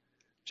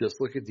 Just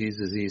look at these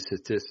disease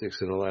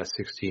statistics in the last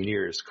 16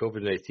 years.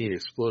 COVID-19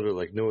 exploded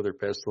like no other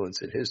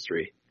pestilence in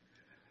history.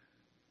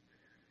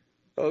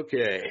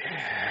 Okay.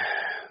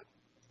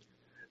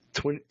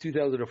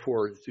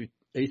 2004,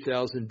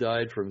 8,000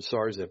 died from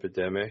SARS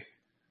epidemic.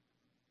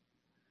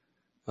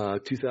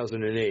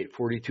 2008,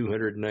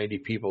 4,290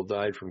 people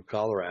died from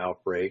cholera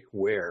outbreak.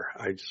 Where?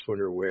 I just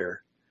wonder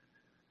where.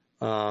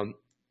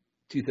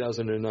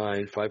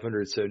 2009,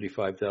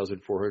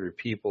 575,400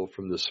 people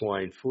from the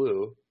swine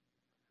flu.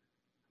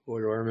 Boy,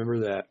 do I remember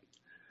that.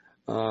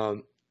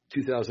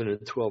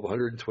 2012,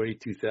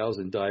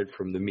 122,000 died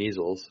from the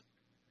measles.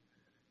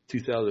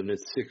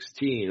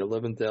 2016,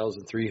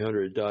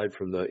 11,300 died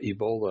from the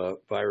Ebola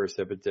virus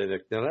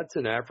epidemic. Now, that's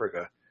in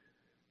Africa.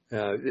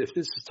 If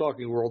this is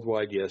talking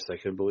worldwide, yes, I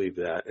can believe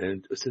that.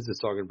 And since it's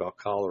talking about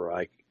cholera,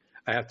 I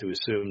have to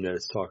assume that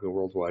it's talking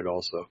worldwide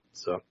also.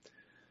 So,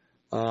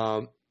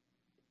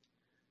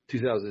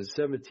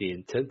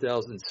 2017,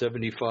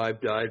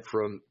 10,075 died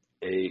from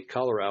a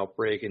cholera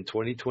outbreak. In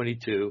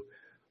 2022,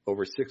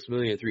 over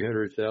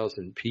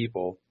 6,300,000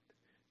 people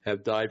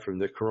have died from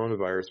the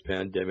coronavirus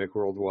pandemic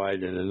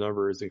worldwide, and the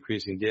number is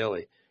increasing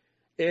daily.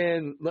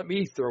 And let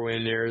me throw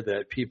in there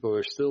that people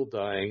are still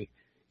dying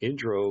in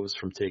droves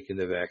from taking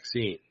the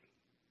vaccine.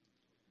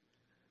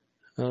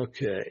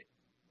 Okay.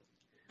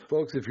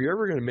 Folks, if you're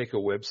ever going to make a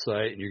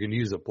website and you're going to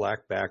use a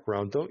black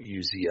background, don't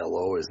use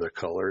yellow as the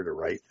color to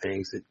write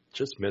things. It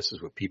just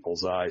messes with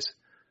people's eyes.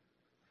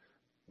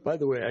 By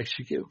the way, I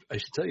should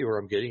tell you where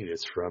I'm getting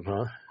this from,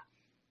 huh?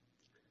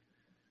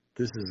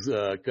 This is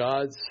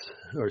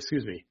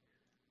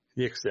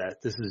nix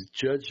that. This is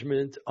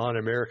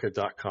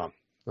judgmentonamerica.com.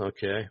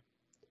 Okay.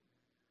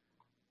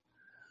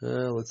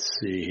 Let's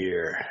see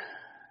here.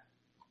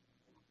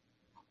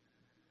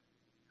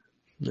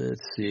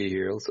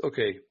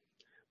 Okay.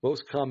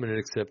 Most common and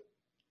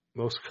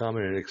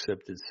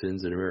accepted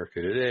sins in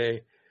America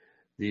today.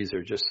 These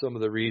are just some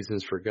of the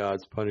reasons for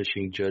God's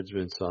punishing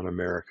judgments on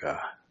America.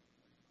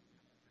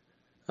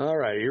 All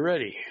right, you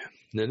ready?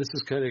 Now, this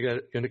is going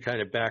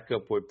to back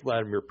up what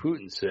Vladimir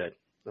Putin said,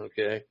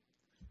 okay?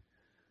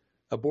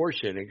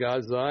 Abortion, in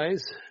God's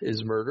eyes,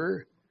 is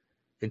murder.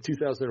 In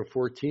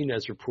 2014,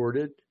 as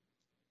reported,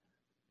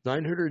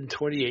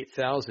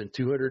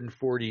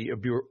 928,240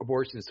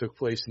 abortions took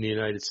place in the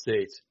United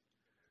States.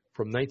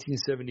 From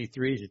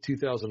 1973 to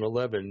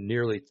 2011,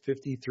 nearly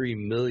 53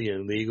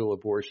 million legal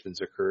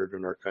abortions occurred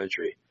in our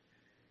country.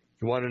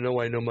 You want to know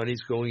why no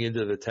money's going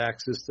into the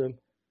tax system?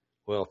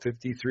 Well,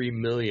 53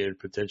 million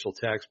potential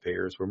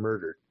taxpayers were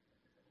murdered.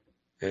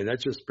 And that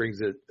just brings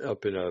it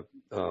up in a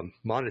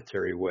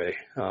monetary way.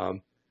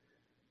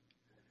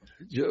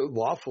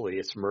 Lawfully,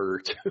 it's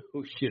murder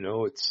too.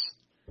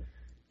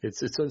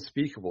 It's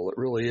unspeakable. It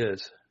really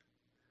is.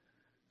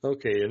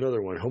 Okay,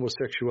 another one,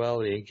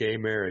 homosexuality and gay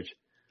marriage.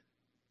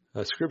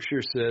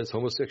 Scripture says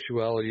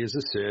homosexuality is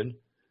a sin.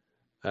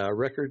 A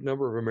record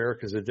number of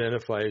Americans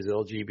identify as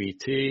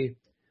LGBT,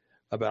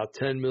 about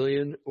 10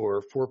 million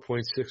or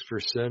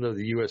 4.6% of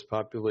the U.S.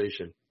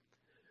 population.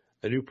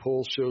 A new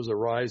poll shows a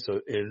rise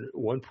in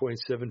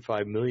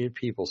 1.75 million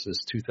people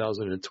since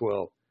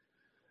 2012.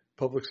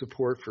 Public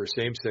support for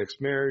same-sex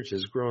marriage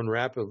has grown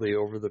rapidly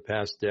over the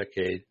past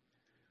decade.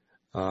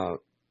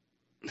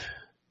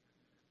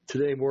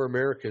 Today, more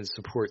Americans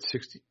support,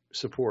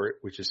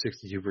 which is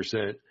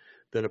 62%,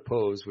 than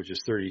oppose, which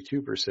is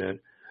 32%,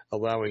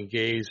 allowing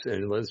gays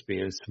and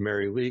lesbians to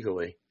marry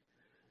legally.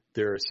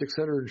 There are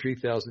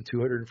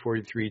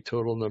 603,243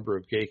 total number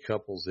of gay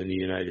couples in the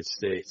United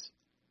States.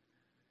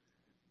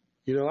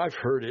 I've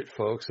heard it,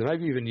 folks, and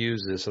I've even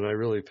used this, and I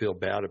really feel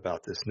bad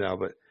about this now,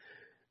 but,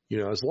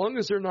 as long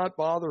as they're not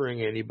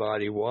bothering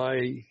anybody,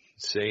 why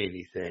say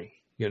anything,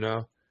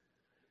 And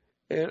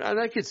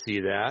I could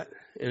see that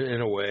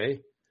in a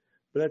way,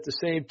 but at the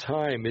same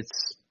time,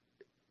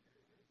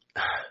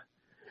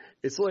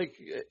 it's like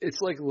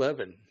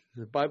leaven.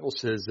 The Bible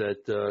says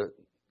that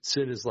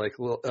sin is like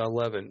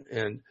leaven,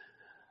 and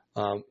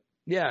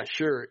yeah,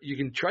 sure, you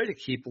can try to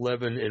keep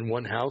leaven in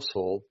one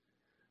household,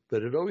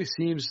 but it always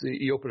seems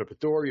that you open up a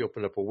door, you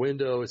open up a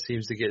window, it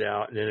seems to get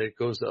out, and then it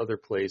goes to other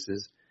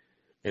places,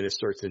 and it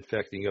starts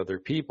infecting other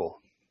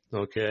people.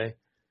 Okay,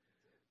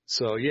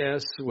 so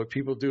yes, what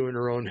people do in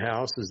their own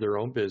house is their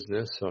own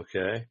business.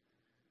 Okay,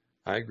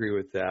 I agree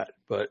with that,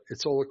 but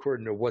it's all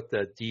according to what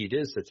that deed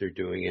is that they're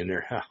doing in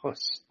their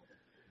house.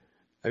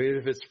 I mean,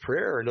 if it's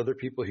prayer and other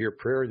people hear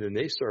prayer and then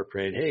they start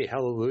praying, hey,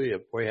 hallelujah,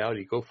 boy,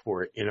 howdy, go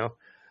for it,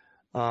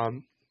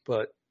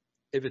 But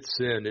if it's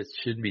sin, it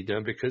shouldn't be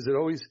done because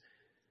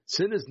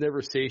sin is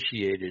never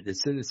satiated.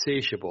 It's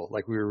insatiable,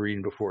 like we were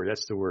reading before.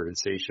 That's the word,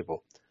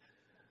 insatiable.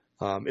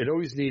 It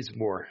always needs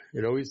more.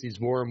 It always needs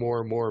more and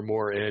more and more and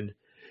more. And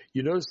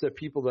you notice that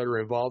people that are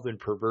involved in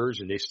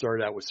perversion, they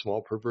start out with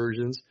small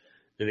perversions,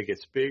 then it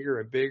gets bigger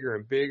and bigger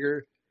and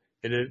bigger.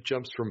 and then it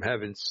jumps from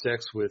having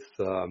sex with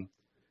the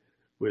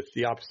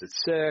opposite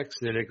sex,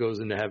 and then it goes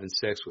into having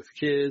sex with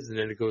kids, and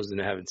then it goes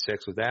into having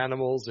sex with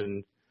animals,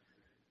 and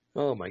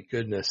oh my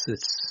goodness,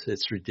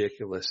 it's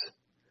ridiculous.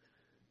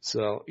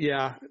 So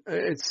yeah,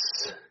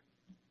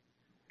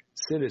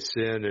 sin is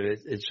sin, and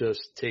it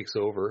just takes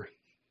over.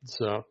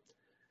 So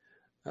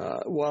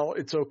while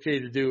it's okay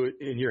to do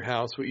it in your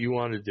house what you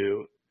want to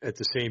do, at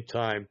the same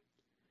time,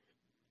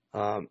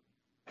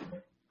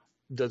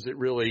 does it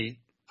really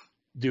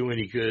do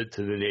any good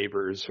to the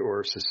neighbors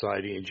or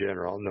society in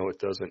general? No, it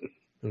doesn't.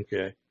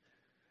 Okay.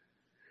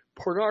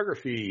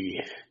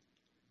 Pornography.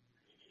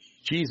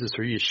 Jesus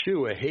or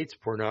Yeshua hates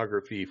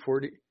pornography.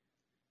 40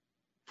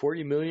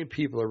 million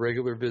people are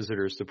regular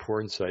visitors to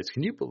porn sites.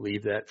 Can you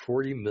believe that?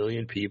 40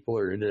 million people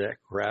are into that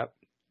crap.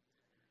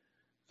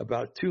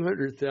 About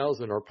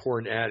 200,000 are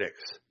porn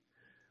addicts.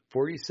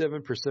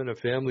 47% of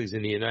families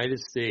in the United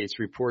States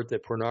report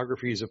that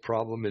pornography is a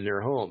problem in their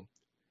home.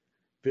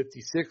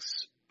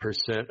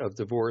 56% of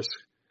divorce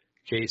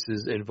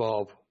cases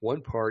involve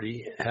one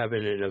party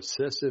having an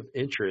obsessive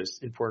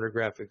interest in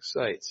pornographic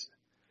sites.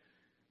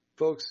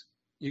 Folks,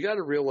 you got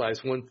to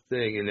realize one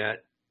thing, in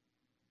that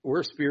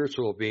we're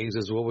spiritual beings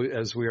as well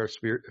as we are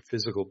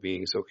physical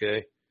beings,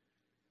 okay?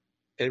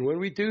 And when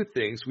we do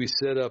things, we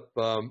set up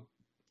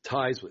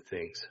ties with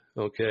things,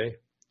 okay?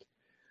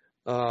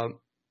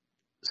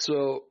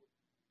 So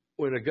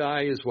when a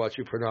guy is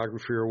watching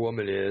pornography, or a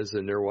woman is,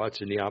 and they're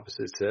watching the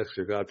opposite sex,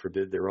 or God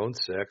forbid their own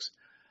sex,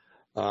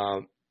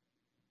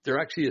 they're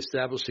actually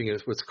establishing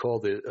what's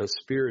called a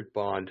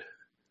spiritual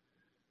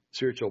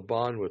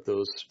bond with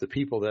the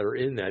people that are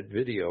in that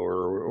video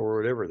or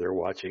whatever they're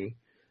watching.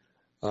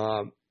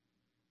 And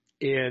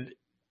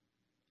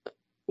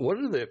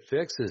one of the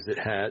effects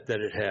that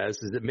it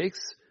has is it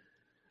makes,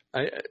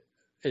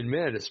 in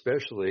men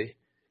especially,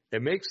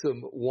 it makes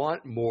them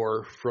want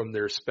more from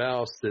their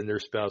spouse than their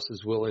spouse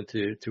is willing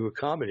to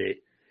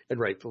accommodate, and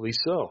rightfully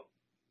so.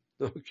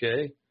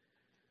 Okay?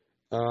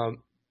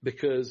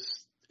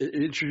 Because it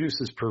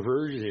introduces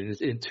perversion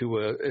into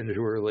a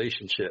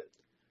relationship.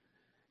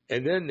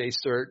 And then they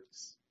start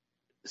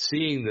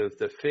seeing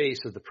the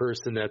face of the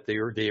person that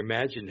they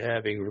imagined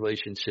having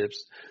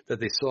relationships that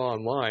they saw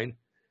online.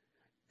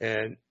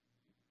 And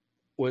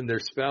when their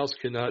spouse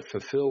cannot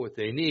fulfill what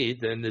they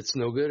need, then it's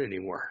no good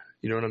anymore.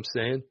 You know what I'm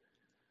saying?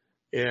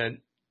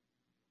 And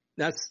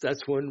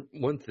that's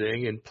one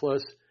thing. And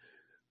plus,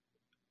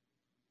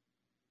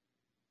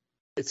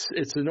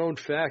 it's a known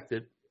fact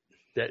that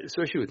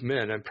especially with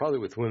men, and probably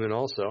with women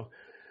also,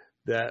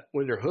 that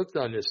when they're hooked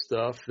on this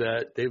stuff,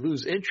 that they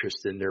lose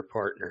interest in their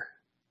partner.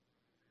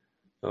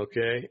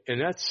 Okay,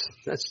 and that's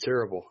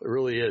terrible. It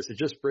really is. It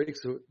just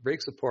breaks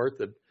apart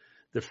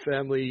the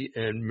family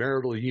and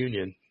marital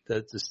union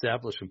that's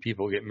established when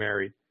people get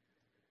married.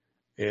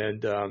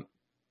 And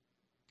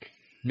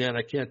man,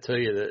 I can't tell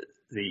you that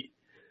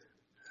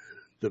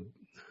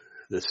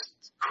the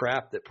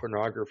crap that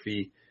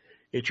pornography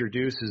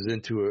introduces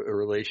into a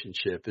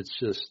relationship. It's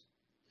just,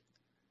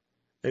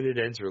 and it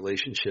ends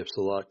relationships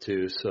a lot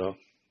too. So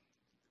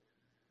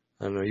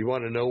I don't know. You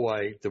want to know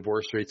why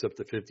divorce rate's up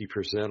to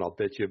 50%? I'll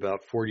bet you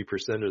about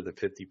 40% of the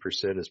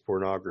 50% is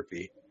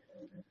pornography.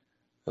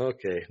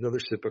 Okay, another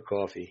sip of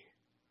coffee.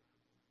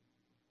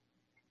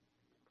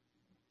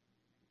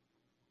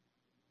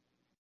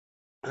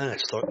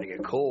 It's starting to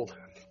get cold.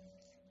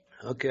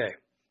 Okay.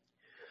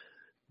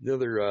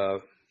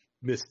 Another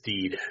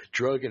misdeed,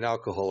 drug and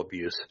alcohol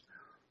abuse.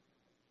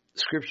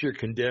 Scripture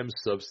condemns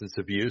substance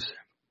abuse.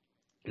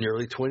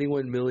 Nearly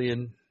 21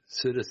 million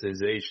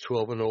citizens aged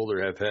 12 and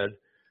older have had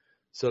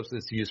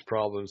substance use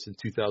problems in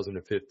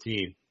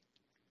 2015.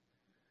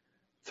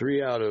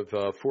 3 out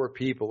of 4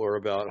 people, or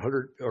about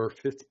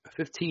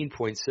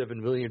 15.7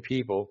 million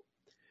people,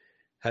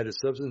 had a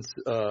substance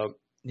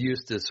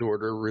use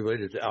disorder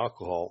related to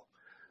alcohol.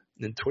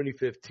 In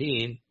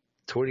 2015,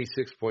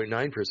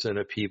 26.9%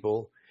 of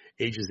people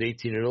ages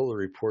 18 and older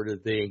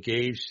reported they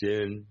engaged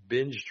in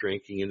binge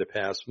drinking in the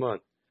past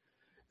month.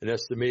 An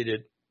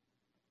estimated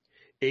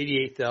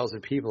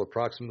 88,000 people,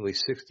 approximately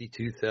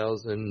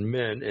 62,000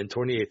 men and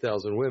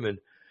 28,000 women,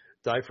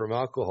 die from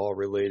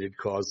alcohol-related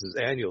causes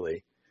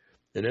annually.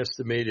 An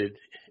estimated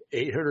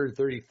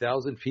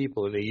 830,000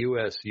 people in the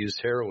U.S.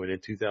 used heroin in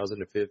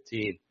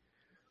 2015.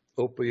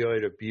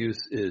 Opioid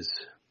abuse is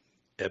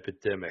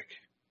epidemic.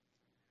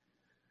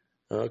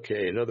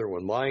 Okay, another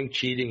one. Lying,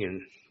 cheating,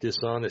 and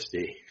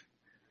dishonesty.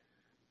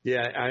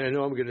 Yeah, I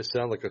know I'm going to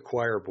sound like a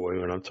choir boy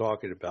when I'm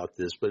talking about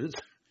this, but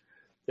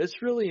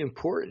it's really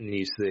important,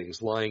 these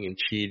things, lying and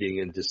cheating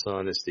and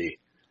dishonesty.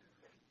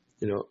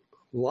 You know,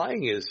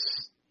 lying is,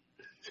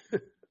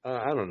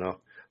 I don't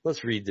know.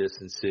 Let's read this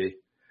and see.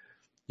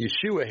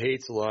 Yeshua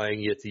hates lying,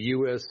 yet the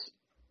U.S.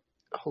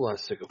 Hold on a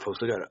second,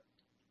 folks.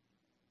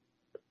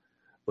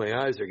 My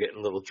eyes are getting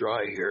a little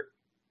dry here.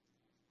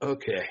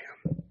 Okay.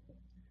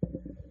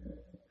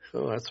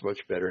 Oh, that's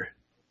much better.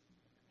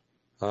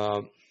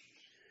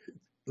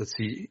 Let's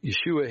see.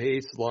 Yeshua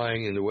hates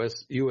lying in the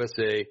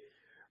USA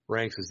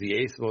ranks as the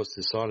 8th most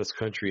dishonest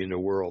country in the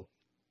world.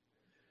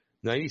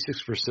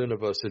 96%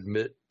 of us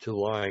admit to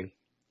lying.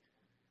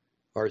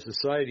 Our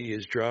society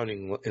is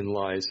drowning in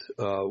lies.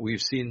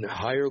 We've seen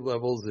higher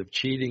levels of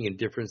cheating in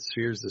different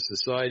spheres of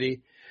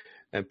society,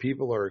 and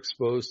people are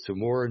exposed to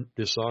more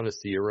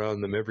dishonesty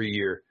around them every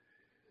year.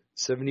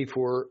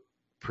 74%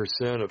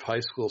 of high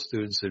school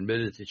students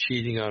admitted to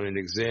cheating on an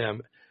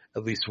exam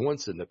at least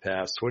once in the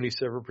past.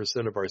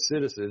 27% of our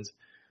citizens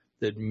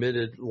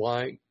admitted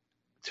lying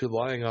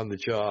on the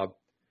job.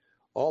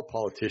 All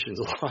politicians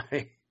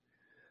lie.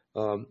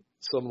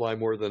 Some lie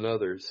more than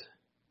others.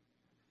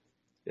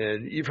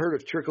 And you've heard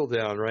of trickle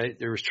down, right?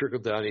 There was trickle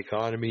down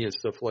economy and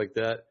stuff like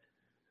that.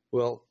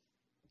 Well,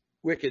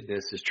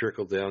 wickedness is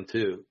trickle down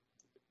too.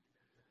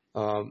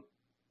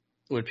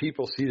 When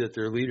people see that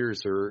their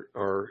leaders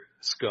are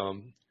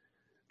scum,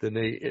 then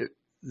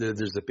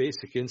there's a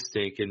basic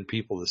instinct in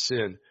people to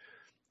sin.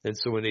 And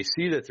so when they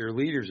see that their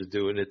leaders are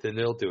doing it, then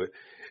they'll do it.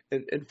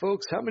 And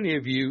folks, how many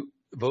of you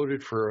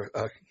voted for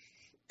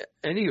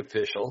any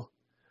official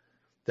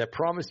that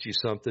promised you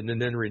something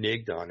and then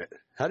reneged on it?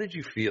 How did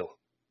you feel?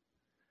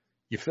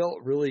 You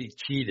felt really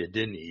cheated,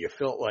 didn't you? You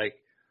felt like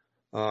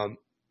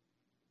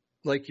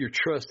your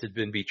trust had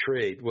been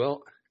betrayed.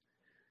 Well,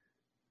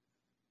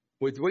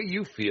 with the way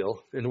you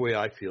feel and the way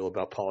I feel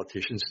about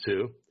politicians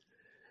too,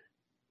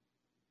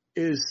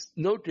 is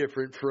no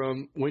different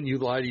from when you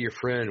lie to your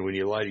friend, when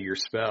you lie to your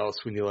spouse,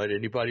 when you lie to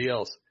anybody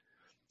else.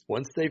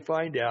 Once they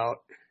find out,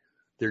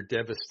 they're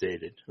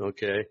devastated,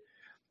 okay?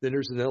 Then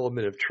there's an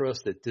element of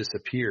trust that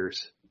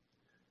disappears,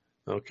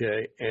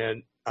 okay?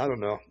 And I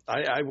don't know.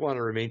 I want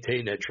to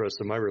maintain that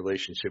trust in my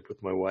relationship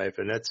with my wife,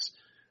 and that's,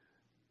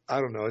 I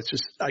don't know. It's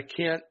just, I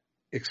can't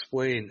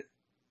explain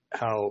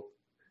how,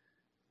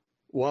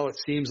 while it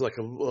seems like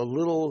a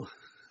little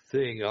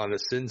thing on a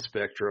sin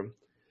spectrum,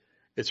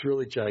 it's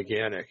really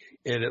gigantic,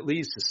 and it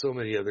leads to so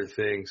many other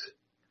things.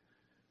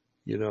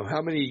 You know,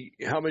 how many,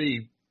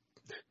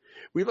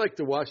 we like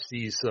to watch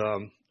these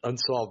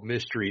unsolved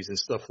mysteries and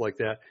stuff like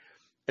that.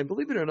 And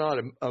believe it or not,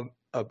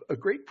 a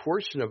great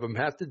portion of them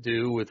have to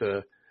do with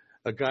a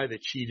guy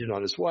that cheated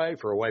on his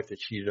wife, or a wife that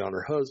cheated on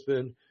her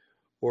husband,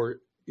 or,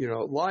 you know,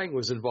 lying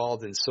was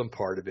involved in some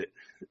part of it,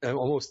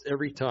 almost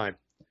every time.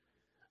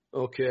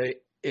 Okay.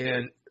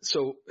 And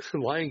so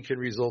lying can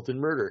result in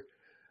murder.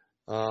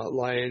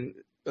 Lying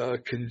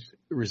can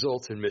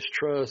result in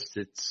mistrust.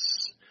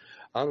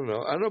 I don't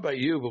know about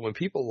you, but when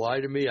people lie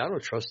to me, I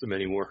don't trust them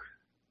anymore.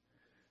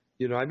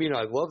 You know, I mean,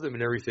 I love them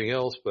and everything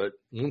else, but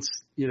once,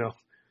 you know,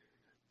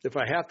 if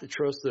I have to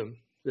trust them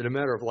in a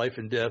matter of life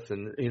and death,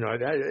 and, you know,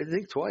 I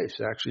think twice,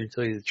 actually, to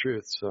tell you the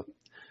truth. So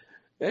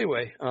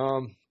anyway,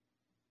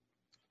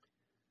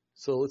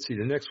 so let's see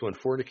the next one,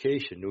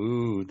 fornication.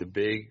 Ooh, the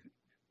big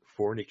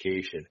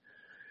fornication.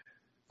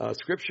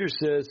 Scripture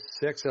says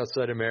sex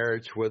outside of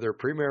marriage, whether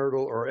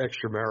premarital or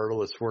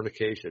extramarital, is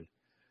fornication.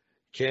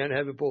 Can't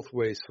have it both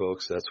ways,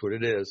 folks. That's what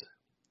it is.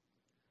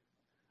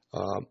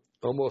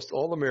 Almost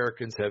all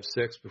Americans have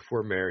sex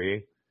before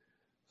marrying.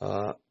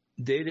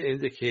 Data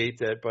indicate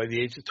that by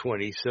the age of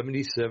 20,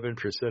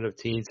 77% of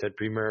teens had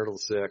premarital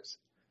sex.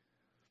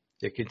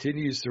 It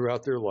continues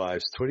throughout their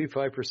lives.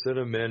 25%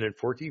 of men and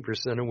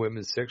 14% of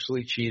women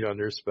sexually cheat on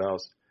their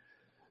spouse.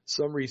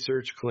 Some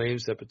research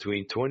claims that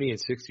between 20 and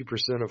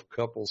 60% of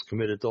couples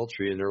commit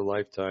adultery in their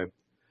lifetime.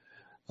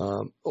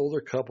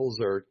 Older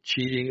couples are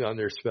cheating on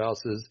their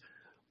spouses,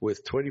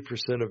 with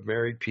 20% of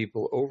married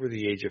people over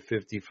the age of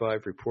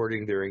 55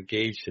 reporting they're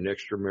engaged in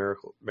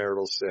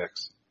extramarital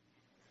sex.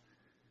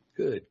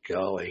 Good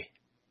golly.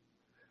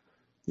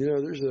 You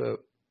know, there's a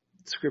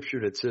scripture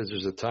that says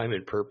there's a time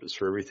and purpose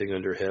for everything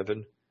under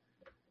heaven.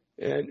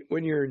 And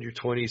when you're in your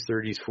 20s,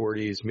 30s,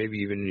 40s, maybe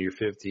even in your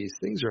 50s,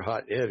 things are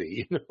hot and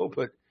heavy, you know,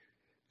 but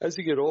as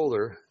you get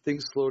older,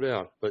 things slow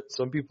down. But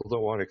some people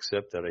don't want to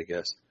accept that, I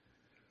guess.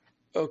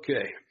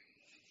 Okay.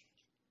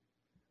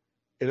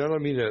 And I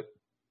don't mean to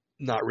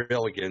not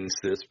rail against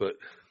this, but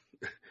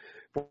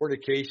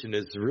fornication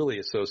is really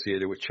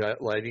associated with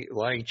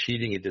lying,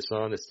 cheating, and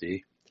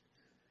dishonesty,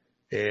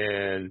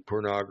 and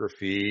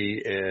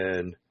pornography,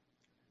 and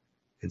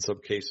in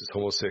some cases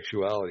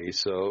homosexuality.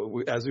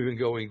 So as we've been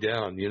going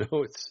down, you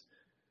know, it's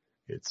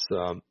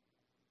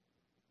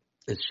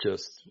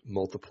just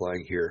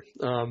multiplying here.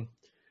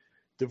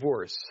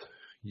 Divorce.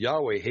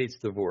 Yahweh hates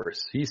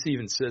divorce. He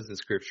even says in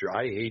Scripture,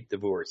 I hate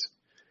divorce.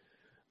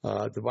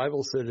 The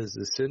Bible said it's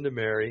a sin to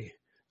marry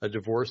a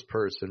divorced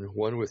person,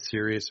 one with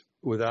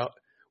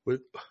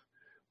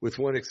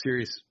one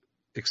serious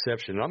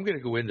exception. And I'm going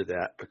to go into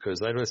that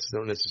because I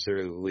don't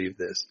necessarily believe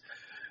this.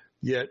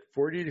 Yet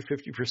 40 to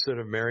 50%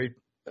 of married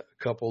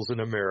couples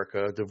in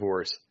America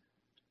divorce.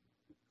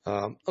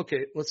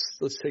 Okay,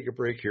 let's take a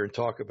break here and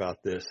talk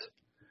about this.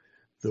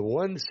 The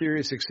one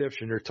serious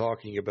exception they're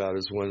talking about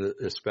is when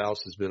the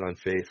spouse has been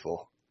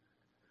unfaithful.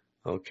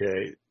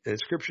 Okay, and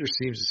Scripture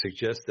seems to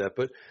suggest that,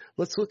 but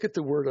let's look at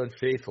the word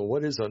unfaithful.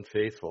 What is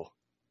unfaithful?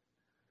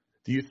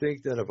 Do you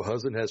think that if a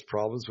husband has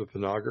problems with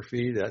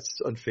pornography, that's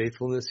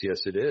unfaithfulness?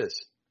 Yes, it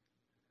is.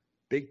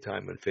 Big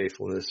time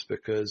unfaithfulness,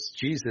 because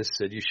Jesus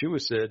said,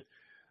 Yeshua said,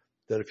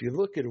 that if you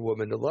look at a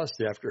woman to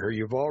lust after her,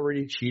 you've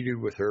already cheated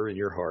with her in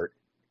your heart.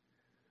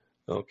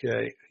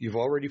 Okay? You've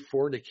already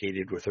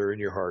fornicated with her in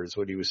your heart, is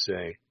what he was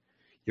saying.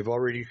 You've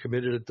already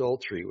committed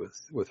adultery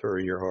with her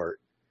in your heart.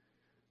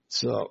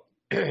 So,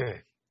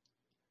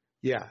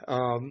 yeah,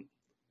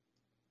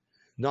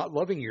 not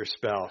loving your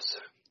spouse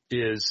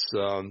is,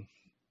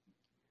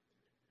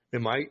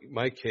 in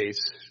my case,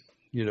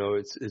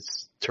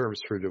 it's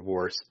terms for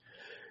divorce.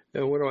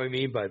 And what do I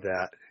mean by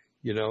that?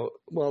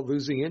 Well,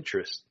 losing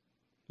interest.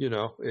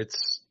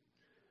 It's,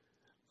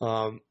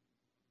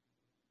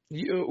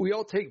 we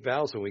all take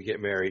vows when we get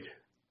married.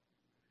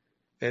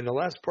 And the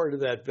last part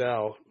of that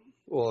vow,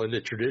 well, in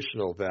the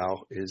traditional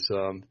vow, is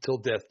till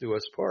death do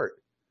us part.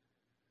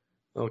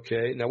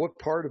 Okay. Now, what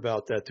part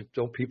about that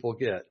don't people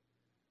get?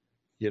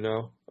 If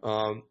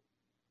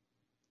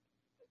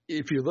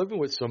you're living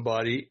with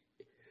somebody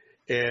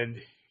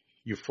and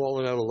you've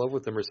fallen out of love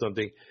with them or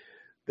something,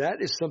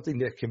 that is something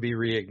that can be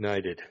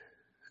reignited.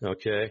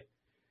 Okay.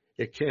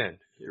 It can.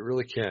 It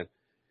really can.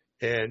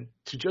 And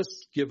to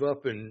just give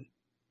up and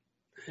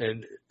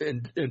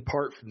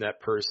part from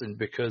that person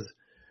because,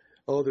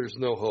 there's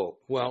no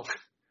hope. Well,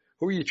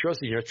 who are you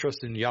trusting? You're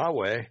trusting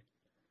Yahweh,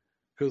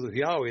 because with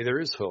Yahweh there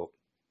is hope.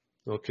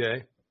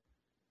 Okay?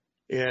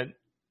 And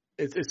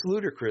it's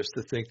ludicrous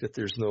to think that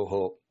there's no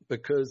hope,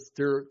 because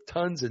there are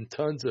tons and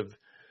tons of,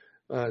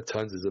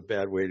 tons is a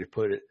bad way to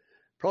put it,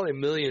 probably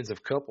millions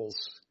of couples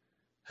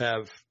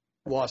have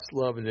lost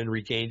love and then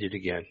regained it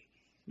again.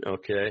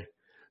 Okay?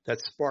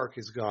 That spark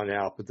has gone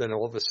out, but then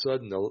all of a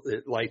sudden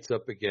it lights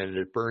up again and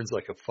it burns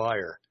like a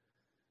fire,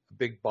 a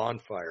big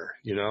bonfire,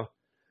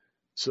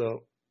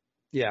 So,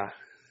 yeah,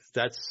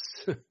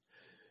 that's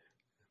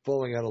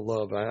falling out of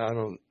love. I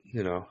don't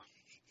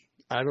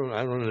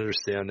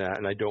understand that,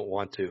 and I don't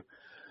want to.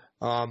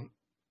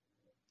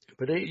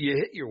 But you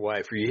hit your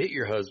wife or you hit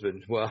your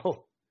husband,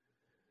 well,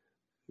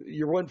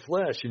 you're one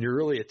flesh and you're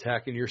really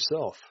attacking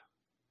yourself.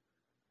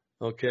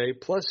 Okay?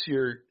 Plus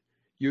you've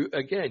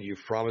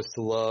promised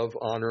to love,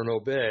 honor, and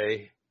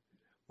obey,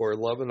 or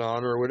love and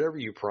honor, or whatever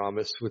you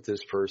promise with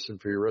this person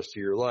for the rest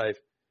of your life.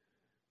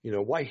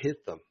 Why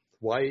hit them?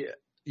 Why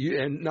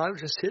and not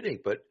just hitting,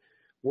 but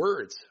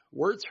words.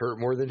 Words hurt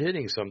more than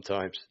hitting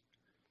sometimes.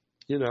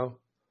 To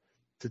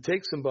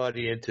take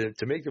somebody and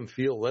to make them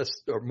feel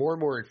less or more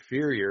and more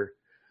inferior,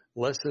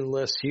 less and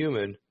less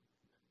human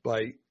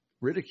by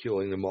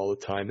ridiculing them all the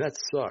time, that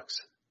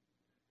sucks.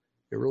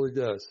 It really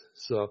does.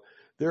 So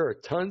there are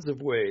tons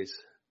of ways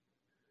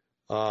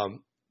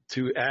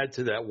to add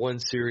to that one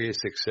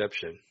serious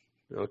exception.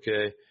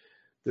 Okay?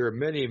 There are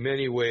many,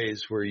 many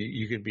ways where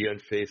you can be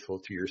unfaithful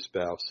to your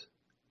spouse.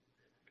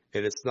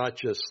 And it's not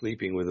just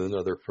sleeping with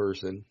another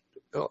person,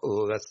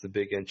 although that's the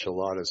big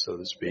enchilada, so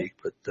to speak.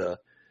 But let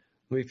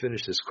me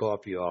finish this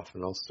coffee off,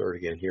 and I'll start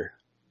again here.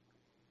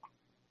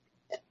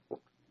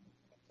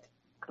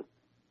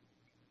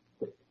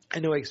 I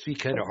know I speak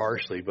kind of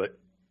harshly, but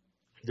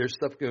there's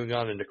stuff going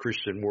on in the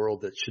Christian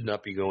world that should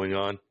not be going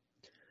on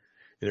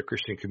in a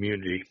Christian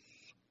community.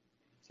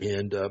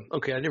 And,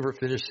 I never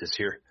finished this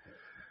here.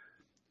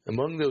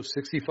 Among those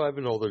 65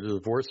 and older, the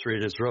divorce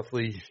rate has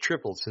roughly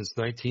tripled since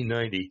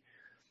 1990.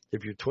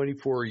 If you're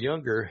 24 or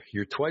younger,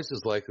 you're twice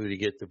as likely to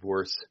get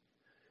divorced.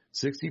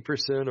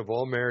 60% of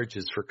all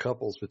marriages for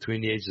couples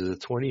between the ages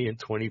of 20 and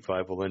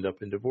 25 will end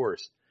up in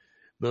divorce.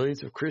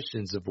 Millions of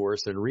Christians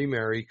divorce and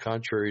remarry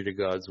contrary to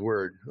God's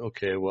word.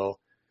 Okay, well,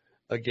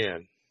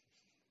 again,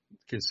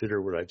 consider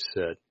what I've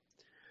said.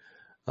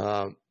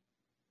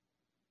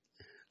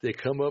 They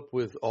come up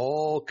with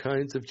all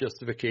kinds of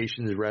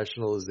justifications and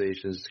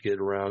rationalizations to get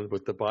around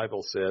what the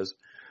Bible says,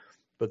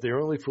 but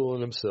they're only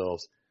fooling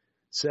themselves.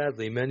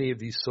 Sadly, many of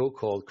these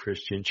so-called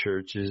Christian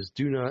churches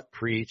do not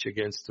preach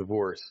against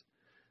divorce.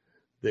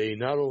 They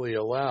not only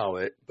allow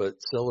it, but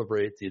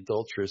celebrate the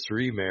adulterous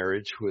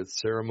remarriage with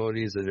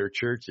ceremonies in their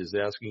churches,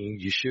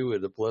 asking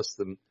Yeshua to bless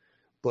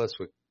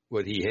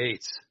what he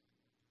hates.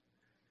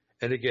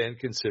 And again,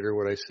 consider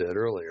what I said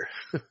earlier.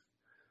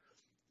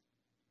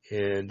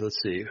 And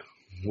let's see,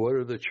 what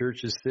are the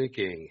churches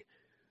thinking?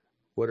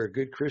 What are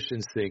good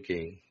Christians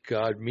thinking?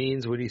 God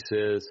means what he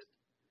says.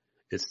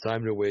 It's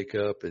time to wake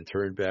up and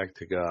turn back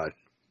to God.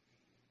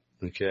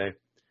 Okay?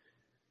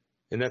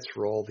 And that's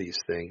for all these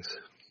things,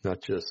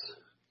 not just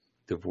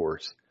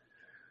divorce.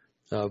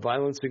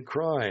 Violence and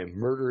crime.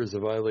 Murder is a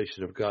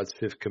violation of God's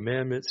fifth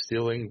commandment.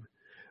 Stealing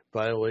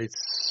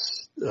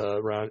violates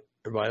the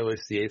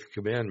eighth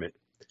commandment.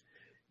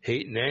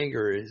 Hate and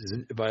anger is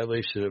a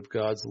violation of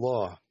God's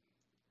law.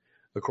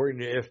 According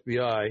to the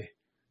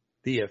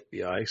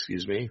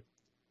FBI,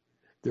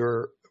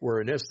 there were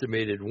an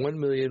estimated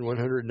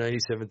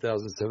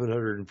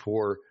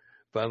 1,197,704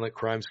 violent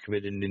crimes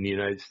committed in the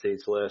United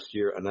States last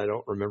year, and I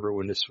don't remember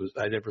when this was.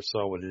 I never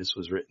saw when this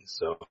was written,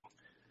 so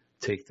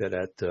take that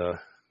at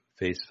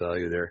face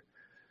value there.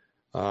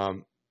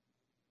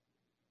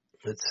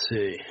 Let's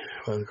see.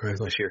 Violent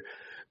crimes last year.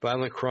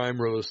 Violent crime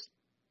rose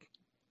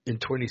in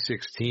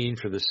 2016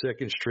 for the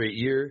second straight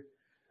year.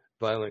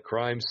 Violent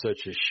crimes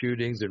such as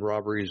shootings and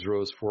robberies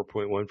rose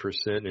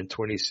 4.1% in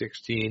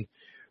 2016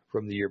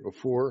 from the year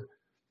before,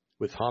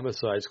 with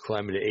homicides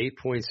climbing to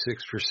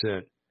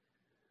 8.6%.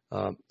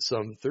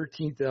 Some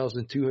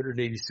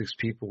 13,286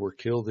 people were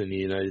killed in the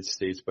United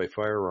States by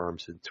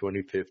firearms in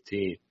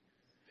 2015,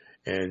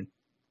 and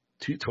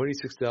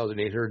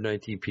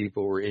 26,819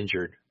 people were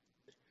injured.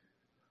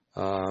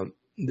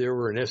 There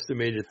were an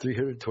estimated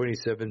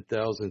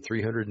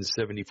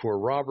 327,374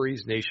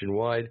 robberies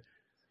nationwide.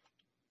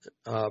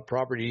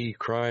 Property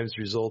crimes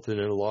resulted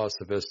in a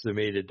loss of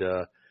estimated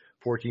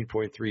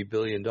 $14.3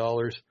 billion.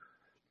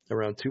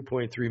 Around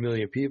 2.3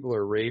 million people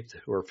are raped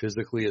or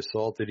physically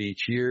assaulted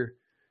each year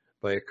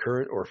by a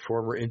current or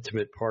former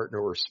intimate partner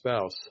or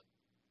spouse.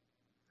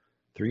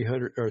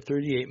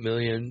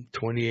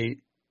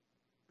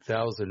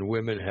 38,028,000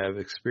 women have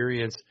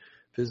experienced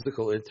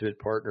physical intimate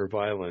partner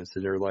violence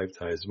in their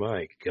lifetimes.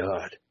 My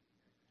God.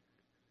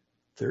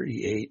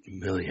 38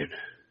 million.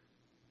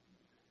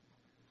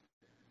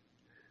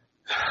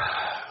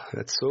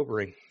 That's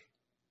sobering.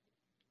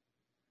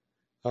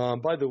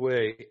 By the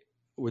way,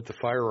 with the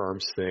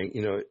firearms thing,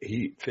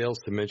 he fails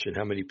to mention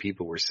how many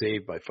people were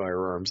saved by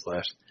firearms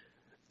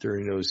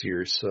during those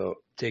years. So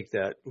take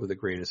that with a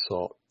grain of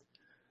salt.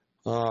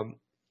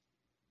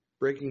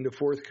 Breaking the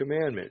fourth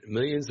commandment.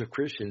 Millions of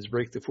Christians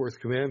break the fourth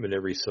commandment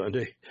every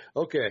Sunday.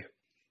 Okay.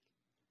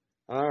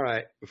 All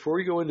right. Before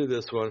we go into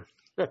this one,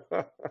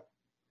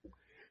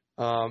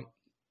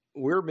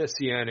 we're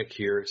Messianic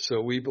here, so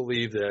we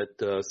believe that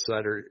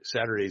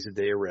Saturday is a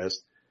day of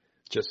rest,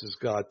 just as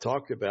God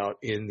talked about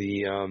in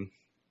the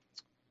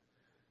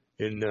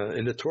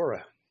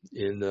Torah,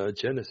 in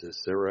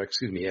Genesis,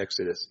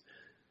 Exodus,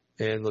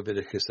 and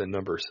Leviticus and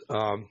Numbers.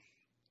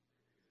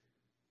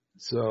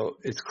 So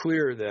it's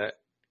clear that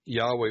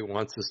Yahweh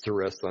wants us to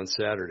rest on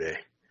Saturday.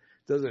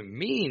 Doesn't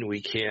mean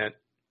we can't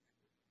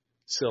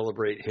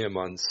celebrate Him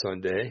on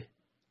Sunday,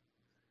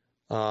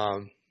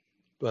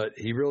 but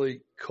He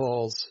really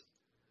calls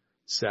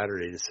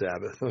Saturday the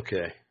Sabbath.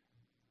 Okay.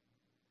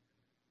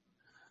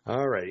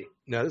 All right.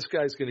 Now this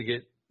guy's going to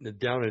get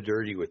down and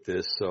dirty with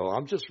this, so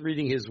I'm just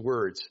reading his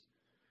words.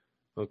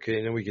 Okay,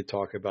 and then we can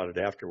talk about it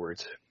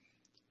afterwards.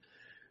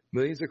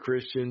 Millions of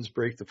Christians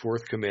break the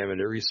fourth commandment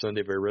every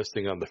Sunday by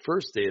resting on the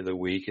first day of the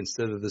week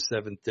instead of the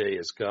seventh day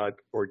as God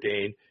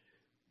ordained,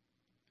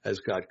 as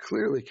God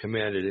clearly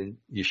commanded and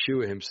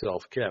Yeshua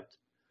himself kept.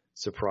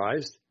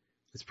 Surprised?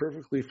 It's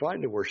perfectly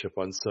fine to worship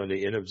on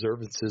Sunday in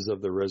observances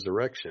of the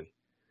resurrection.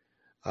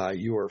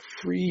 You are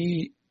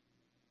free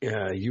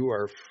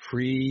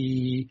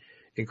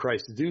in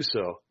Christ to do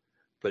so,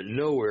 but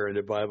nowhere in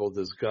the Bible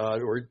does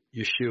God or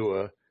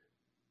Yeshua,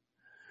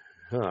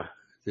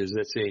 there's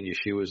that saying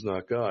Yeshua is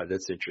not God.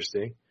 That's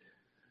interesting.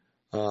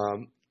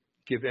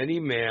 Give any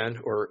man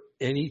or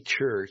any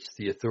church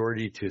the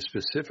authority to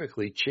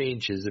specifically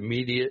change his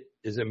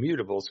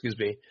immutable,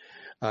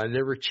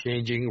 never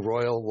changing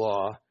royal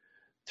law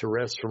to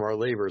rest from our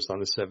labors on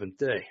the seventh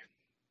day.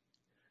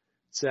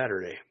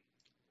 Saturday.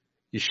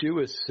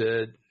 Yeshua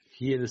said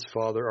he and his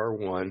Father are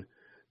one.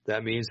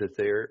 That means that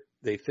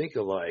they think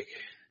alike.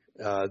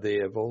 They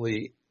have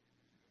only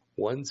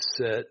one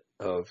set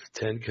of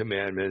 10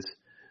 commandments,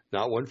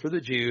 not one for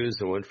the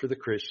Jews and one for the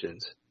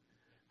Christians.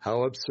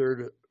 How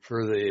absurd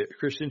for the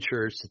Christian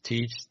church to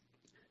teach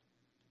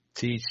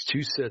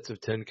two sets of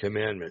 10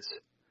 commandments.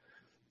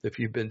 If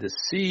you've been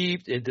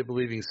deceived into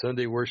believing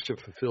Sunday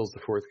worship fulfills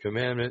the fourth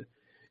commandment,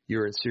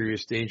 you're in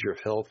serious danger of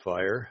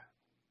hellfire.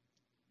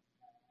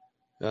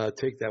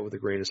 Take that with a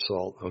grain of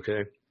salt,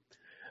 okay?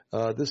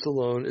 This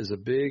alone is a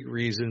big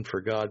reason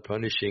for God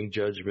punishing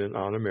judgment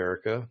on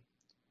America.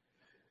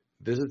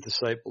 Visit the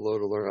site below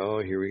to learn. Oh,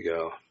 here we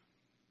go.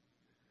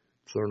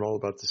 To learn all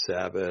about the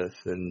Sabbath.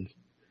 And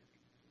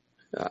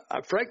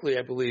frankly,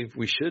 I believe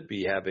we should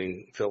be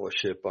having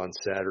fellowship on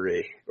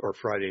Saturday or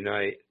Friday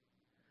night,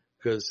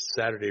 because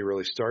Saturday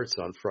really starts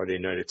on Friday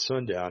night at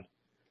sundown.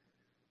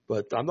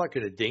 But I'm not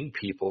going to ding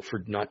people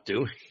for not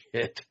doing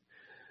it.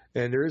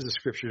 And there is a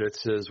scripture that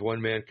says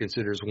one man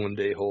considers one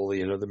day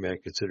holy, another man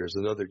considers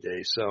another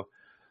day. So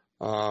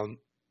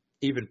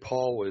even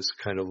Paul was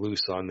kind of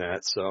loose on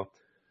that. So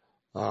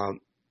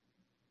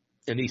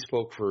and he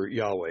spoke for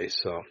Yahweh.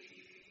 So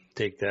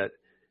take that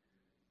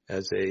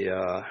as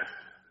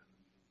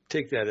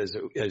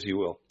as you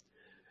will.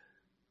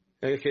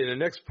 Okay, the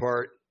next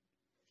part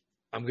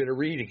I'm going to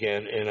read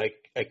again, and I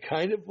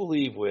kind of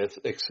believe with,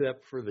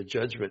 except for the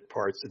judgment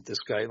parts that this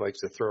guy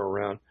likes to throw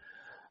around.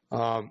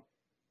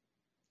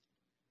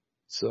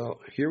 So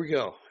here we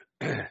go.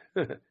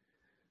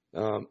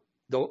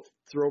 Don't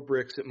throw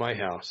bricks at my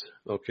house,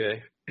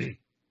 okay?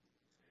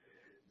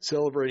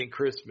 Celebrating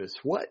Christmas.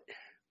 What?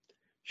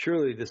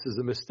 Surely this is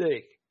a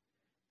mistake.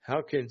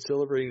 How can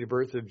celebrating the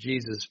birth of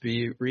Jesus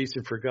be a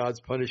reason for God's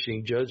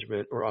punishing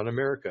judgment or on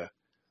America?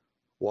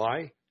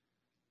 Why?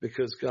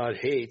 Because God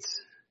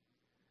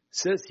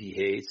says he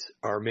hates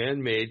our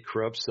man-made,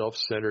 corrupt,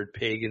 self-centered,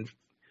 pagan,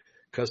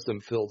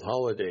 custom-filled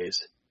holidays.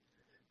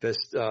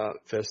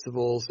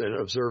 Festivals and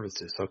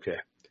observances. Okay.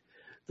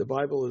 The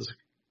Bible is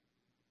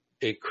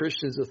a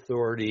Christian's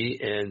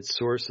authority and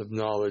source of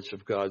knowledge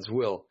of God's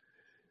will.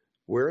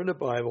 Where in the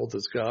Bible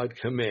does God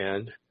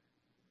command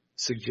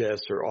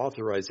suggest or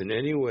authorize in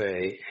any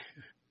way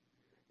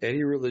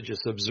any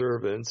religious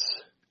observance,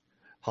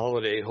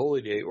 holiday,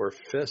 holy day, or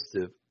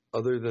festive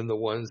other than the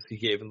ones he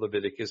gave in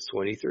Leviticus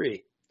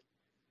 23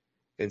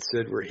 and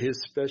said were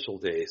his special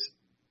days.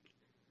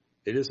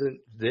 It isn't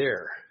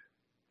there.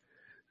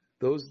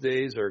 Those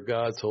days are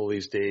God's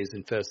holiest days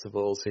and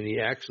festivals, and he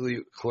actually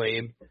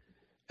claimed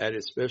at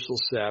his special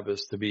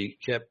Sabbaths to be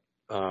kept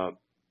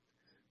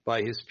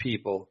by his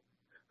people.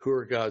 Who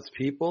are God's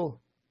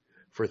people?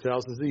 For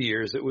thousands of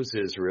years it was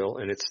Israel,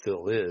 and it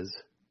still is.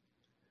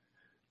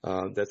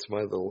 That's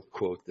my little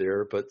quote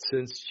there. But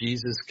since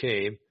Jesus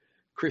came,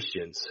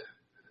 Christians.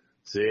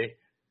 See?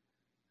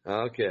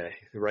 Okay.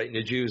 Writing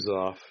the Jews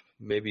off.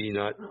 Maybe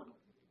not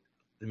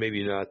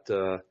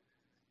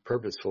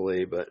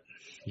purposefully, but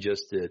he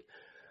just did.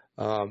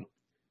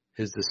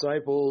 His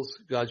disciples,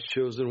 God's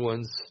chosen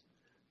ones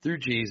through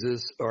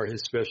Jesus, are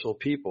his special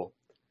people.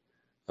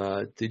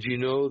 Did you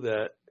know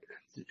that?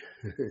 Do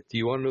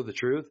you want to know the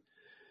truth?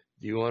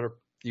 Do you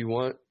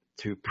want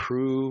to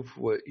prove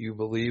what you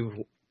believe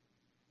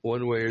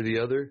one way or the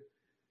other?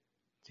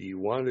 Do you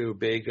want to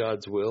obey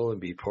God's will and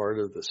be part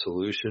of the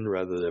solution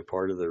rather than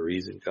part of the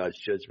reason God's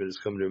judgment is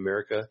coming to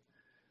America?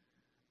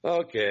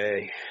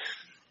 Okay.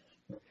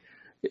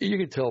 You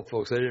can tell,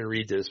 folks, I didn't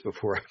read this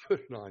before I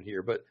put it on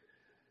here, but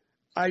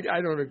I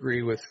don't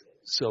agree with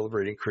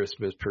celebrating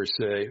Christmas per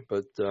se,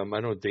 but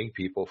I don't ding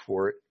people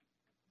for it.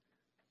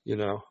 You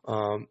know,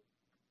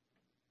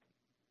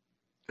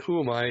 who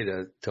am I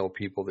to tell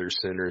people they're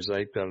sinners?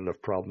 I've got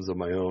enough problems of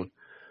my own.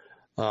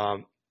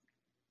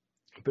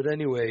 But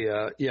anyway,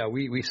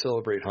 we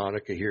celebrate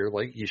Hanukkah here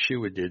like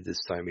Yeshua did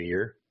this time of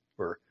year,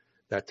 or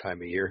that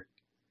time of year.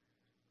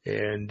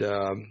 And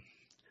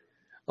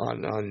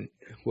on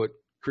what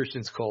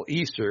Christians call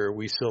Easter,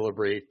 we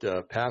celebrate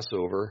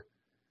Passover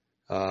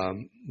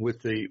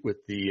with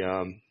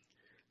the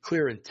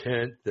clear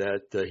intent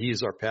that he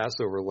is our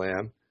Passover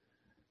lamb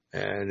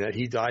and that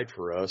he died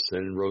for us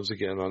and rose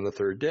again on the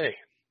third day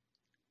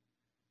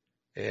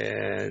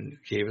and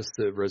gave us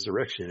the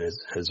resurrection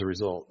as a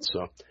result.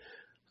 So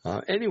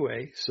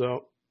anyway,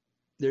 so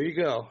there you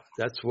go.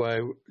 That's why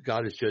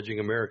God is judging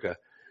America.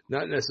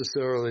 Not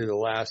necessarily the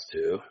last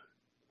two,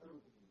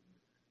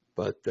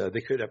 but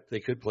they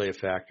could play a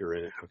factor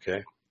in it.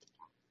 Okay.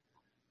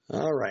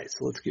 All right.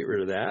 So let's get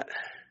rid of that.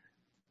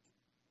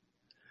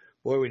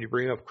 Boy, when you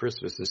bring up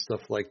Christmas and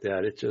stuff like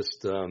that, it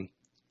just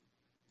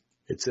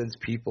it sends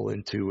people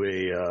into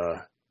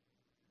a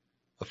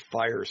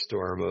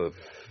firestorm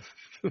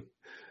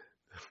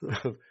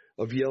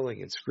of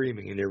yelling and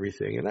screaming and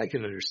everything. And I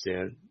can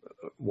understand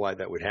why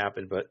that would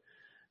happen, but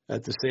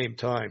at the same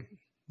time,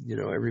 you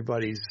know,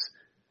 everybody's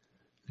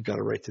got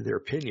a right to their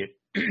opinion.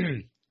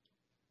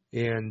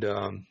 And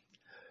no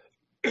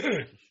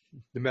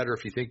matter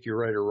if you think you're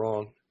right or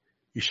wrong,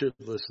 you should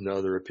listen to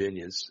other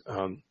opinions.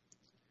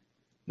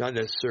 Not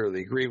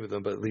necessarily agree with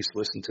them, but at least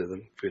listen to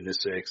them, for goodness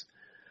sakes.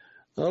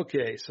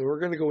 Okay, so we're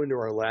going to go into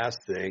our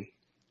last thing.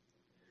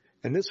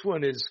 And this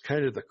one is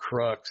kind of the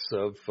crux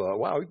of,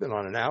 wow, we've been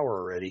on an hour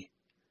already.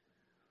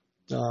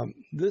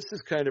 This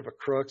is kind of a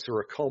crux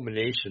or a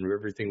culmination of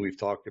everything we've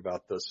talked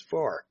about thus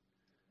far.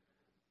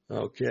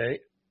 Okay.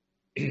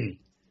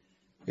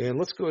 And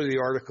let's go to the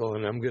article,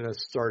 and I'm going to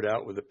start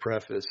out with a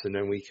preface, and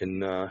then we can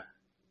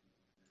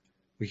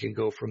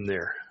go from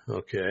there.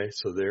 Okay,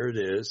 so there it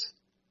is.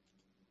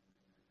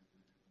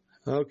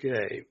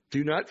 Okay,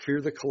 do not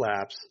fear the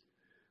collapse,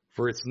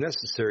 for it's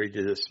necessary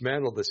to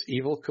dismantle this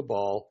evil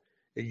cabal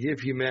and give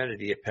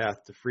humanity a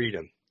path to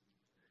freedom.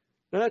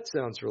 Now that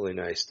sounds really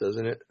nice,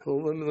 doesn't it?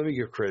 Well, let me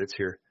give credits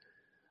here.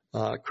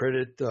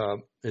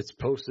 It's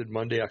posted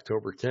Monday,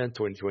 October 10th,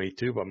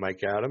 2022 by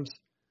Mike Adams.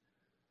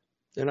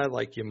 And I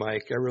like you,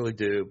 Mike. I really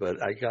do.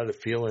 But I got a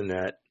feeling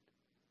that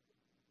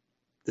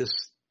this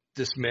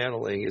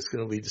dismantling is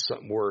going to lead to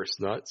something worse,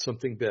 not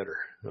something better.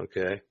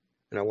 Okay.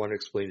 And I want to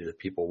explain to the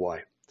people why.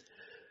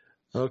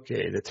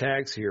 Okay. The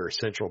tags here are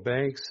central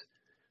banks,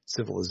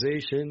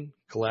 civilization,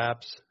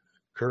 collapse,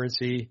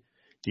 currency,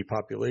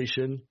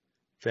 depopulation,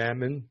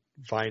 famine,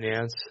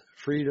 finance,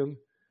 freedom,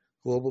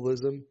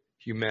 globalism,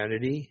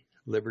 humanity,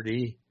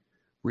 liberty,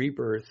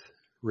 rebirth,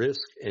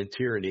 risk, and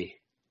tyranny.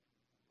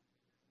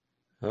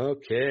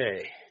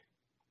 Okay.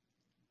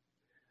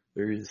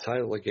 There is the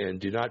title again.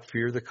 Do not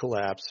fear the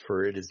collapse,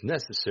 for it is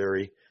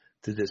necessary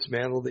to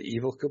dismantle the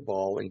evil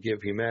cabal and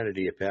give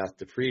humanity a path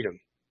to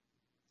freedom.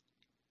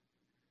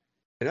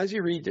 And as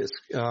you read this,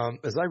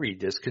 as I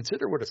read this,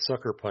 consider what a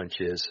sucker punch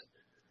is.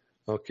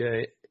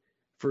 Okay.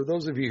 For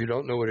those of you who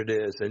don't know what it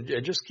is, and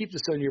just keep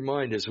this on your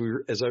mind as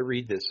I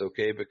read this,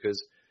 okay?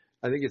 Because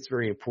I think it's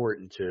very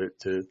important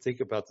to think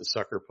about the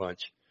sucker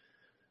punch.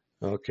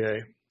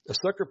 Okay. A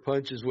sucker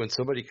punch is when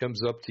somebody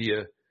comes up to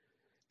you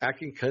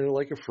acting kind of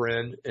like a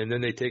friend, and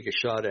then they take a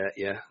shot at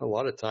you. A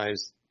lot of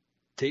times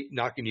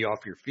knocking you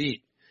off your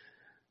feet.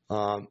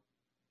 And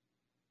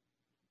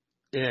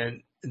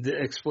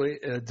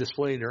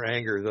displaying their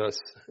anger thus.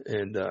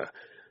 And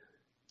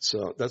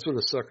so that's what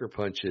a sucker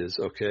punch is,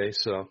 okay?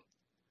 So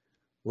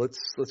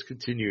let's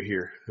continue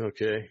here,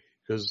 okay?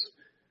 Because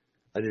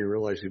I didn't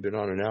realize we've been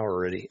on an hour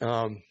already.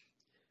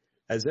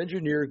 As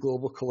engineered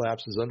global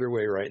collapse is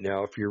underway right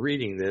now, if you're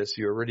reading this,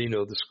 you already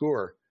know the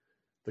score.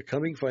 The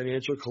coming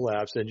financial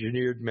collapse,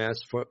 engineered mass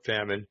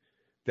famine,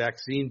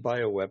 vaccine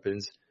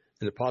bioweapons,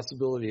 and the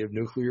possibility of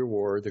nuclear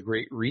war, the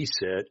Great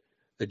Reset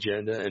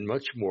agenda, and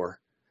much more.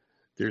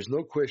 There's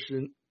no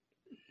question.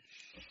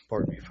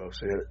 Pardon me, folks.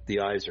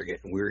 The eyes are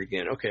getting weird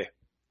again. Okay.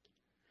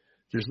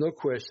 There's no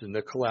question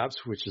the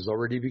collapse, which has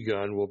already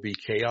begun, will be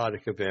a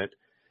chaotic event,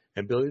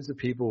 and billions of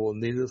people will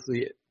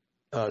needlessly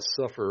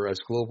suffer as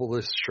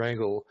globalists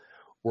strangle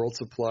world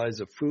supplies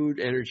of food,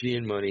 energy,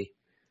 and money.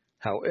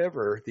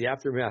 However, the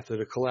aftermath of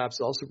the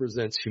collapse also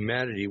presents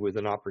humanity with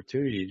an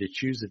opportunity to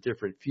choose a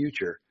different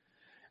future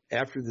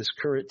after this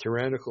current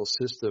tyrannical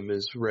system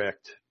is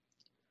wrecked.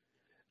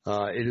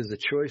 It is a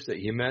choice that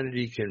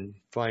humanity can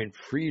find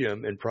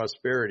freedom and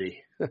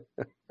prosperity.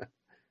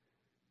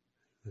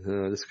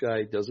 This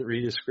guy doesn't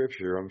read his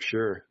scripture, I'm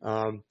sure.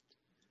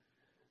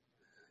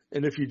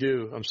 And if you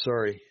do, I'm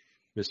sorry,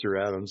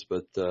 Mr. Adams,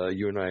 but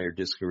you and I are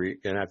going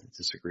to have to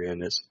disagree on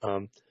this.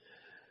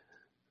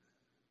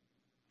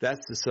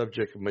 That's the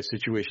subject of my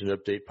Situation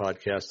Update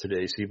podcast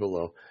today. See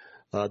below.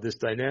 This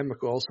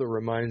dynamic also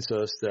reminds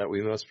us that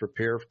we must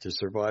prepare to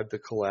survive the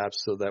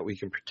collapse so that we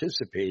can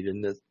participate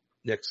in the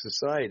next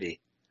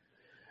society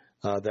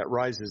that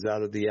rises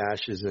out of the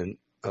ashes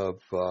of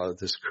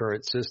this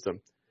current system.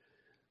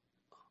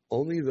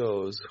 Only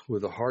those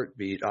with a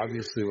heartbeat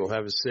obviously will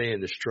have a say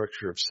in the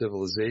structure of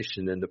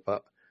civilization in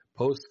the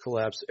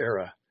post-collapse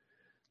era.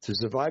 To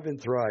survive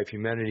and thrive,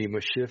 humanity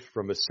must shift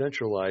from a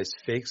centralized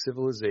fake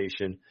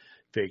civilization,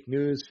 fake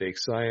news, fake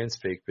science,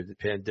 fake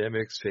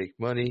pandemics, fake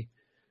money,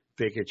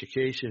 fake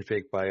education,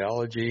 fake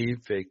biology,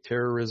 fake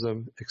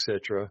terrorism,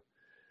 etc.,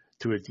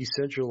 to a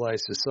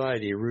decentralized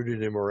society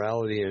rooted in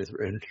morality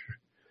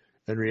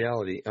and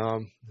reality. I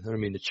don't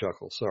mean to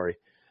chuckle, sorry.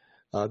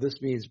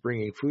 This means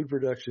bringing food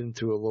production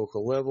to a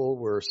local level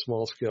where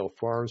small-scale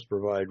farms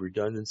provide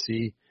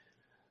redundancy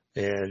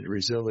and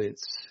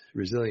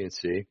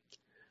resiliency.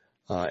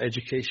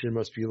 Education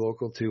must be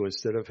local too,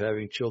 instead of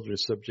having children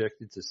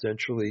subjected to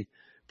centrally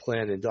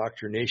planned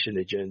indoctrination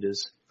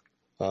agendas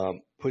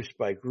pushed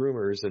by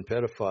groomers and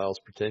pedophiles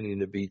pretending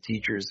to be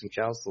teachers and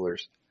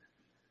counselors.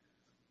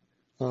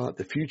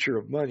 The future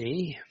of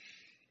money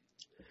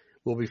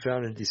will be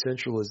found in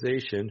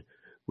decentralization,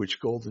 which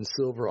gold and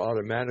silver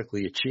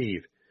automatically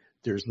achieve.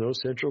 There's no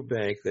central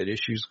bank that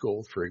issues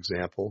gold, for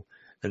example,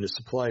 and the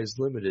supply is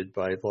limited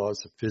by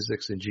laws of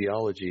physics and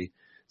geology,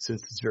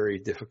 since it's very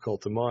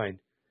difficult to mine.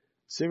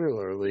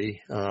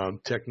 Similarly,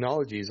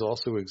 technologies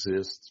also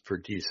exist for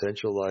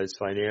decentralized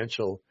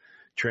financial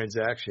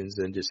transactions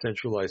and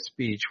decentralized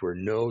speech where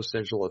no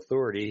central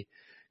authority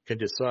can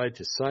decide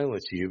to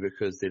silence you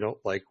because they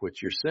don't like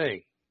what you're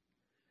saying.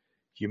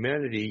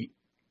 Humanity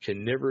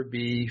can never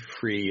be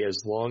free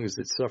as long as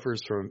it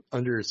suffers from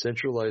under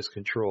centralized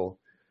control.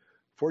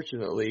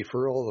 Fortunately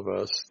for all of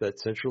us, that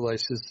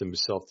centralized system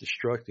is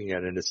self-destructing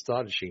at an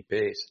astonishing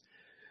pace.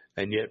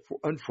 And yet,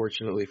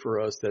 unfortunately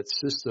for us, that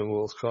system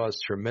will cause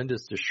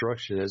tremendous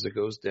destruction as it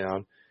goes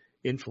down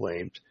in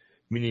flames,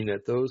 meaning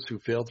that those who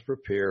fail to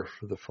prepare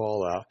for the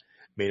fallout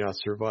may not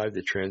survive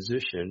the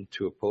transition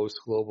to a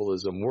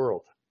post-globalism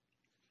world.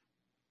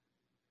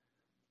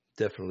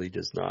 Definitely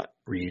does not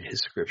read his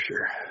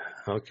scripture.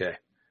 Okay.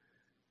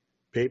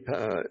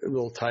 PayPal, a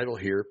little title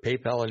here.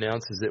 PayPal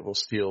announces it will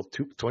steal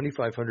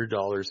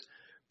 $2,500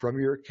 from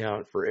your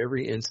account for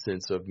every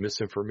instance of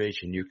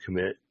misinformation you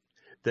commit.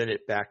 Then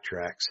it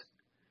backtracks.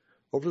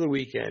 Over the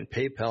weekend,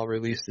 PayPal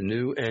released a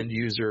new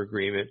end-user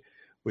agreement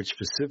which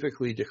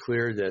specifically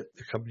declared that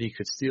the company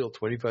could steal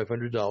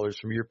 $2,500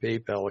 from your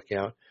PayPal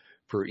account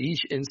for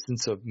each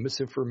instance of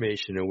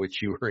misinformation in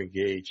which you were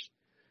engaged.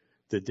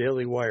 The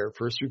Daily Wire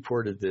first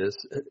reported this,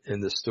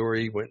 and the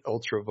story went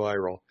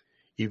ultra-viral,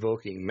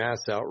 evoking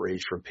mass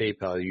outrage from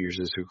PayPal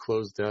users who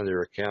closed down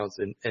their accounts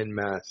en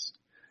masse.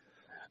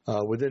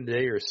 Within a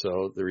day or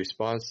so, the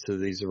response to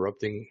the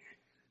erupting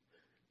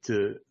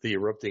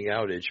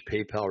outage,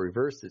 PayPal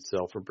reversed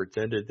itself and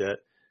pretended that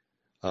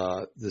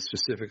the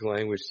specific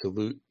language to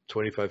loot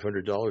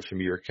 $2,500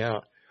 from your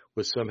account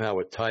was somehow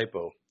a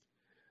typo.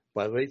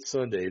 By late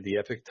Sunday, the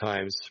Epoch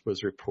Times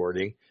was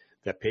reporting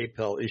that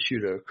PayPal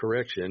issued a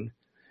correction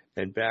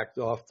and backed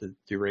off the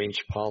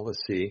deranged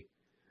policy.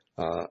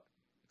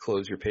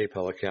 Close your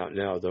PayPal account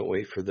now. Don't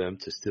wait for them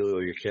to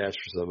steal your cash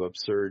for some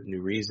absurd new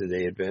reason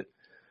they invent.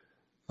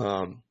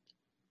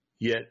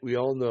 Yet we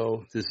all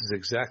know this is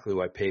exactly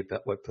what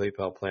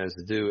PayPal plans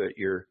to do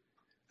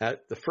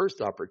at the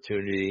first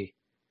opportunity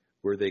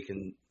where they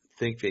can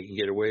think they can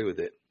get away with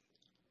it.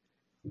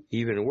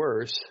 Even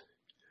worse,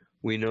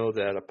 we know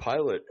that a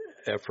pilot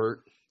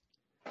effort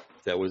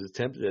that was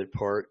attempted at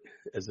part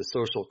as a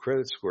social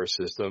credit score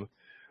system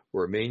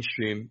where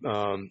mainstream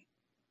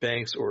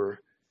banks or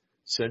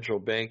central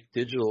bank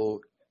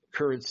digital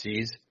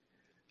currencies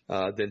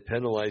then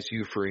penalize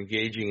you for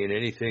engaging in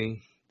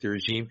anything the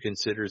regime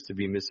considers to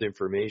be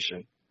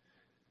misinformation.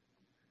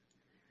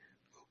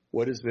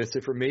 What is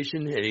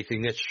misinformation?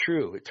 Anything that's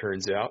true, it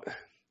turns out.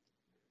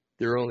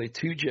 There are only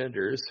two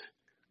genders.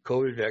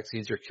 COVID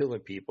vaccines are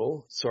killing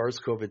people.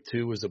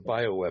 SARS-CoV-2 was a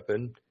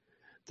bioweapon.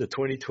 The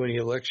 2020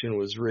 election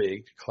was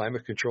rigged.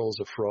 Climate control is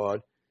a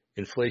fraud.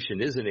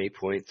 Inflation is an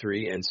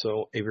 8.3 and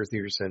so 8%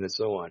 and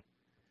so on.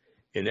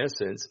 In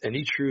essence,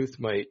 any truth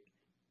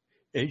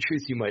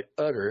you might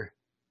utter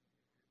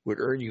would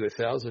earn you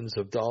thousands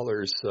of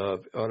dollars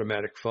of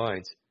automatic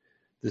fines.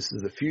 This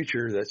is the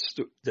future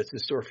that's in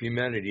store for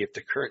humanity if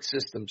the current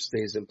system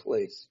stays in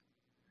place.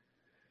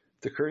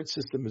 The current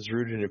system is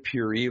rooted in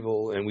pure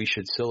evil, and we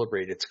should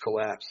celebrate its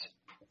collapse.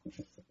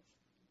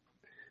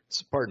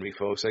 So, pardon me,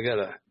 folks. I got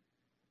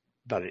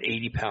about an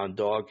 80-pound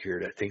dog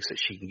here that thinks that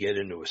she can get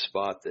into a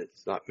spot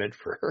that's not meant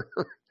for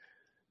her.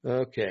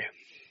 Okay.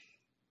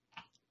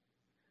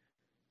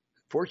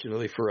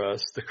 Fortunately for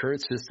us, the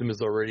current system is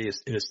already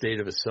in a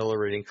state of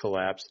accelerating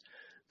collapse.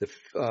 The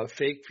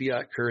fake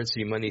fiat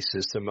currency money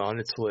system on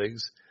its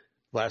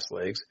last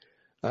legs,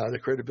 the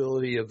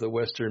credibility of the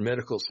Western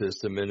medical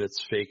system and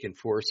its fake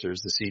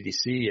enforcers, the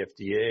CDC,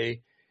 FDA,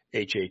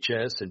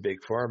 HHS, and Big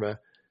Pharma,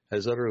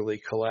 has utterly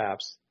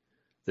collapsed.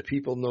 The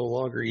people no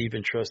longer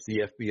even trust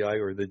the FBI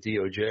or the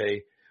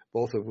DOJ,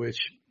 both of which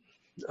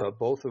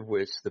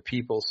the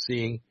people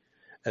seeing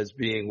as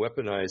being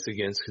weaponized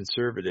against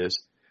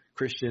conservatives,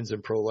 Christians,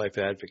 and pro-life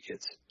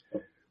advocates.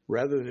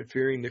 Rather than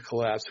fearing the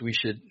collapse, we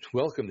should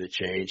welcome the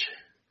change.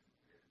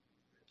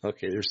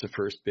 Okay, there's the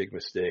first big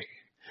mistake.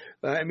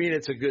 I mean,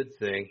 it's a good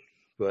thing,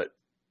 but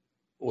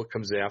what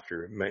comes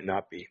after might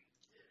not be.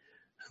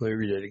 Let me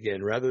read it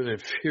again. Rather than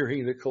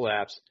fearing the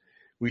collapse,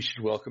 we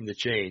should welcome the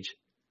change.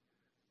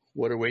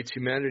 What awaits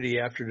humanity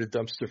after the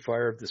dumpster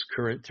fire of this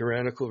current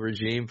tyrannical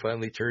regime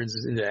finally turns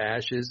into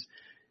ashes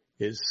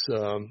is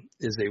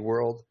a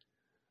world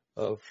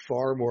of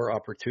far more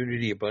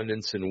opportunity,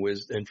 abundance, and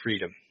wisdom and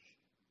freedom.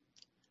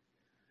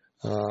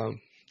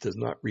 Does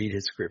not read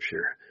his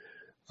scripture.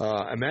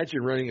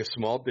 Imagine running a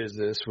small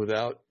business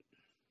without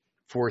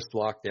forced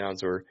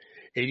lockdowns or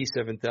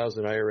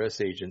 87,000 IRS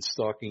agents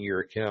stalking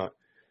your account.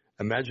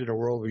 Imagine a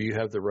world where you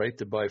have the right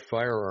to buy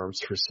firearms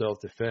for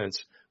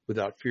self-defense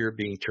without fear of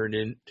being turned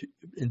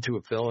into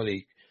a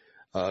felony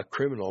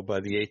criminal by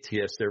the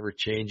ATF's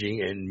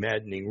ever-changing and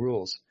maddening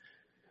rules.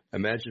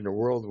 Imagine a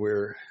world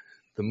where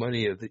the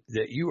money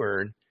that you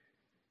earn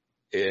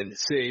and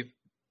save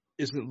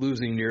isn't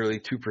losing nearly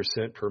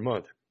 2% per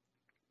month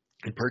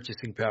in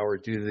purchasing power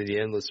due to the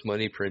endless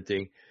money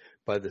printing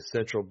by the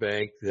central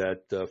bank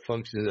that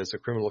functions as a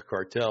criminal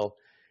cartel,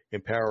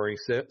 empowering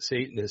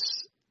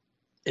Satanists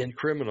and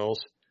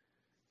criminals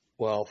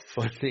while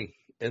funding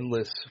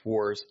endless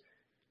wars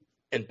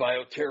and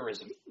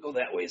bioterrorism. Go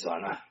that way,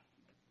 Zana.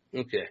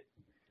 Okay.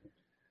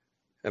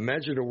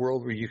 Imagine a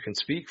world where you can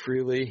speak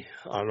freely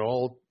on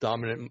all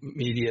dominant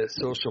media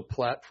social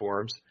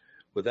platforms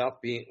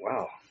without being,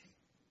 wow.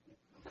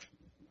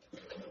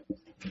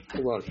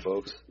 Hold on,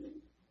 folks.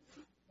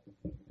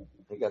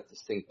 I got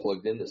this thing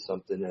plugged into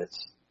something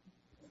that's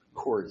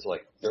cord is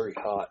like very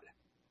hot.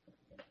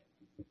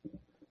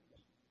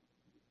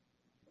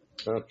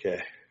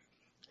 Okay.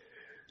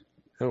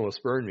 That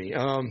almost burned me.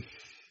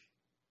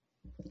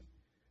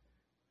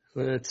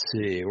 Let's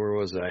see. Where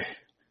was I?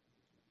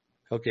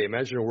 Okay.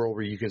 Imagine a world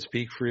where you can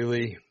speak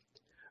freely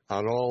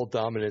on all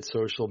dominant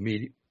social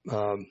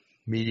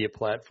media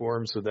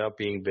platforms without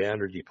being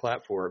banned or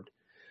deplatformed.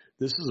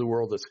 This is a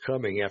world that's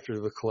coming after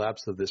the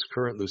collapse of this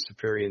current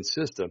Luciferian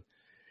system,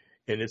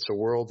 and it's a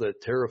world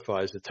that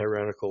terrifies the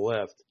tyrannical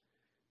left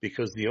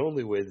because the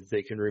only way that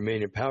they can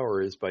remain in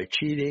power is by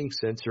cheating,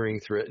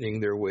 censoring, threatening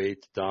their way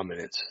to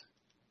dominance.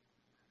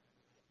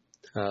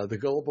 The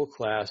gullible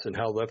class and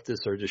how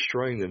leftists are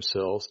destroying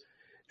themselves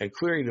and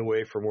clearing the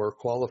way for more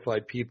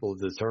qualified people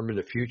to determine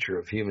the future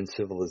of human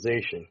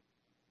civilization.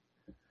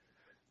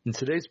 In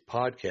today's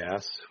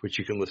podcast, which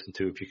you can listen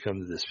to if you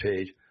come to this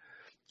page,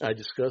 I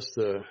discussed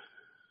the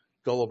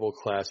gullible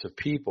class of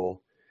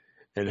people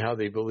and how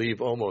they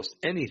believe almost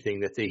anything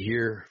that they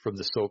hear from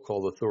the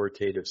so-called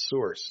authoritative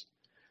source.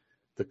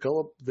 The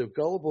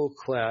gullible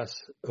class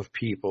of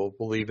people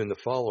believe in the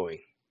following: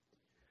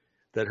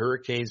 that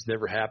hurricanes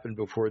never happened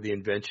before the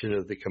invention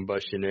of the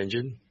combustion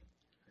engine,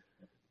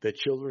 that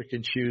children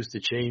can choose to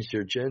change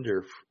their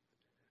gender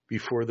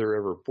before they're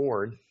ever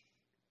born,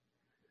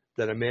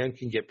 that a man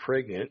can get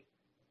pregnant,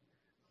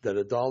 that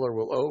a dollar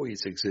will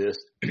always exist,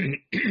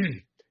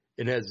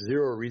 and has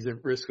zero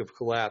risk of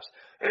collapse.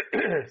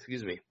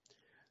 Excuse me.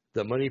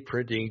 The money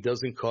printing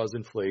doesn't cause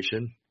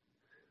inflation.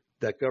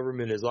 That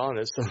government is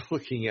honest on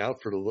looking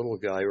out for the little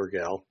guy or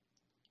gal.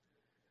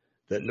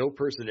 That no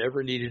person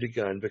ever needed a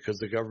gun because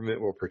the government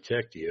will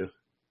protect you.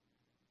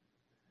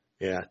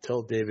 Yeah,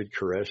 tell David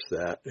Koresh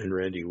that and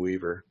Randy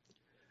Weaver.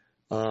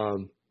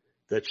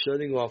 That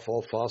shutting off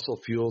all fossil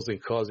fuels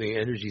and causing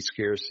energy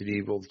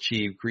scarcity will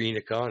achieve green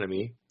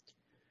economy.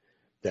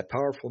 That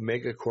powerful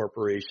mega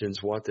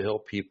corporations want to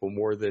help people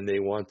more than they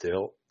want to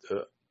help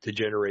to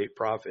generate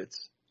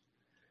profits.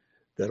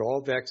 That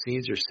all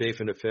vaccines are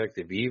safe and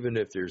effective, even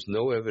if there's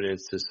no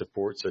evidence to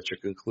support such a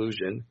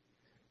conclusion.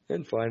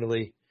 And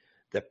finally,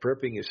 that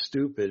prepping is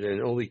stupid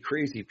and only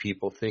crazy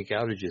people think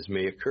outages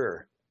may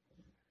occur.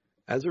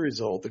 As a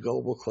result, the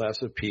global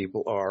class of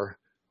people are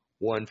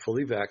 1,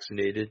 fully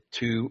vaccinated,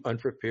 2,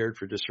 unprepared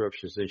for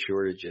disruptions and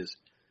shortages.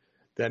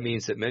 That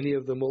means that many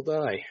of them will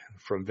die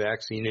from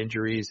vaccine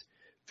injuries,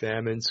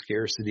 famine,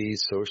 scarcity,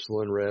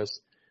 social unrest,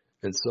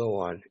 and so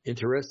on.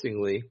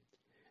 Interestingly,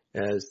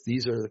 as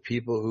these are the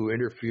people who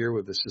interfere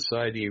with a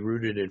society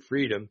rooted in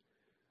freedom,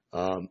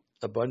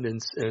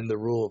 abundance, and the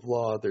rule of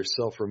law, their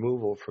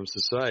self-removal from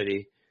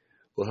society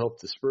will help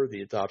to spur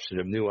the adoption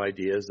of new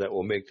ideas that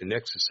will make the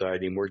next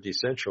society more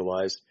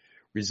decentralized,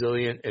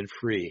 resilient, and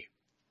free.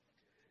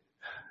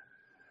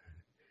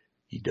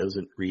 He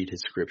doesn't read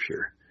his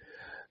scripture.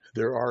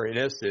 There are, in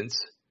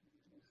essence,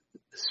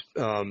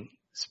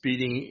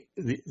 speeding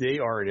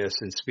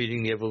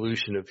the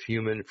evolution of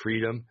human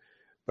freedom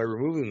by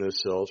removing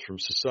themselves from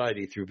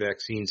society through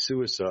vaccine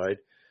suicide,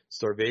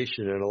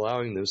 starvation, and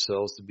allowing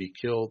themselves to be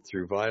killed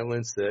through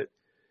violence that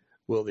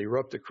will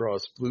erupt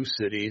across blue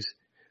cities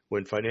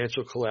when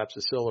financial collapse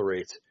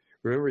accelerates.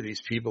 Remember,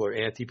 these people are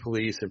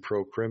anti-police and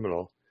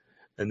pro-criminal,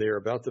 and they are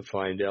about to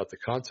find out the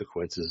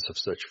consequences of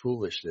such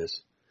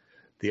foolishness.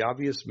 The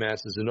obvious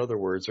masses, in other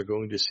words, are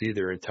going to see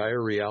their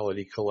entire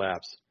reality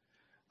collapse.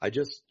 I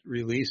just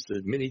released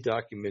a mini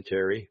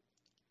documentary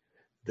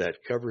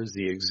that covers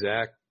the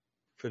exact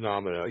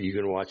phenomena. You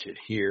can watch it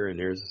here, and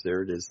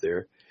there it is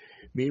there.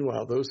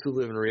 Meanwhile, those who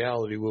live in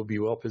reality will be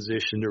well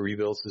positioned to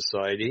rebuild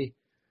society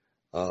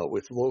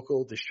with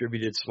local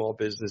distributed small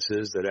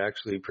businesses that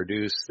actually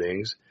produce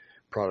things,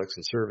 products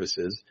and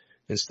services,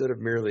 instead of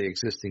merely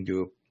existing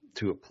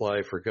to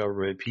apply for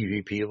government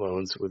PPP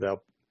loans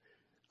without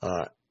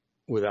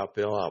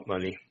bailout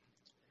money.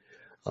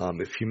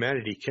 If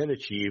humanity can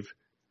achieve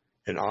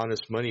an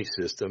honest money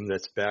system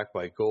that's backed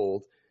by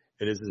gold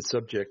and isn't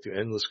subject to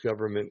endless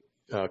government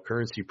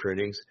currency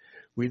printings,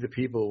 we the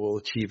people will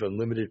achieve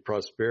unlimited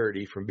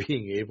prosperity from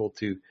being able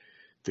to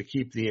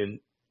keep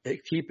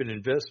and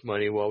invest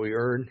money while we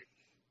earn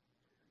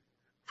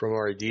from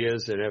our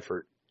ideas and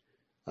effort.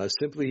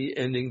 Simply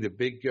ending the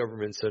big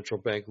government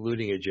central bank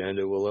looting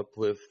agenda will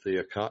uplift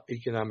the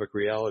economic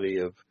reality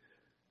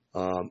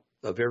of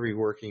every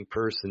working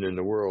person in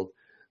the world,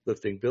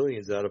 lifting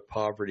billions out of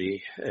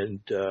poverty and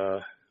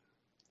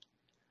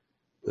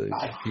the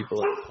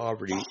people out of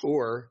poverty,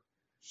 or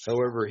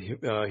however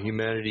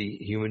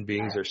human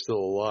beings are still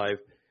alive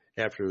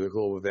after the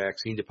global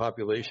vaccine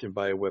depopulation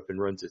bioweapon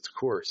runs its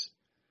course.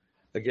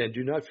 Again,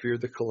 do not fear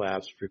the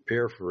collapse,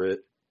 prepare for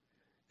it,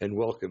 and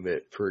welcome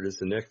it, for it is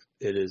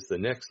the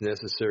next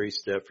necessary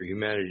step for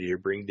humanity to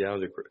bring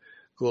down the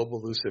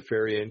global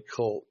Luciferian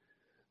cult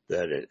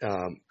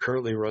that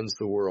currently runs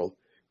the world,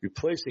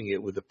 replacing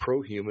it with a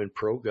pro-human,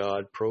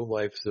 pro-God,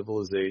 pro-life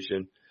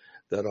civilization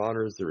that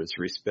honors its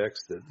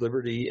respects the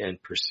liberty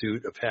and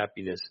pursuit of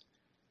happiness.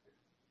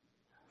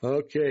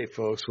 Okay,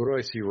 folks, what do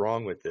I see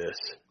wrong with this?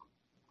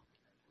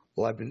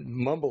 Well, I've been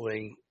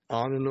mumbling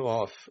on and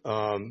off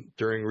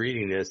during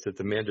reading this that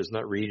the man does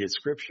not read his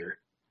scripture.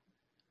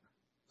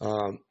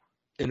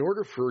 In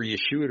order for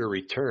Yeshua to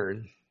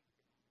return,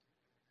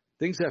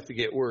 things have to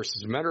get worse.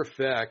 As a matter of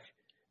fact,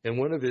 in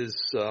one of his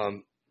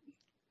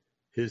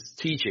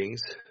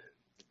teachings,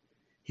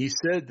 he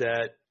said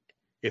that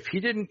if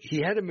he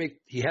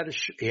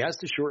has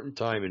to shorten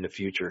time in the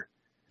future,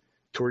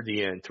 towards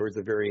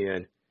the very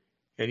end.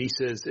 And he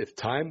says, if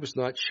time was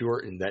not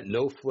shortened, that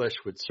no flesh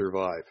would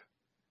survive.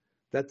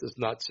 That does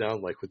not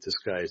sound like what this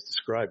guy is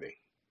describing.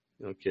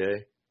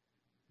 Okay.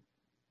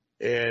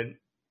 And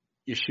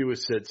Yeshua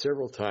said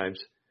several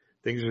times,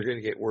 things are going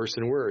to get worse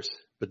and worse,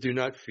 but do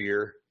not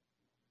fear,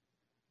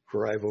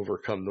 for I've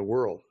overcome the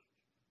world.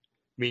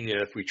 Meaning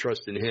that if we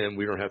trust in him,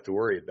 we don't have to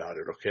worry about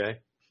it, okay?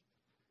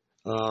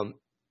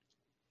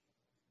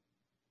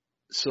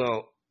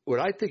 So what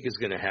I think is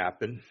going to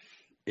happen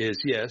is,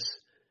 yes,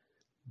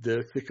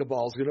 the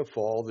Cabal is going to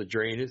fall, the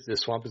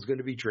swamp is going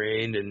to be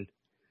drained, and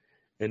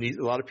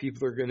a lot of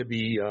people are going to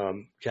be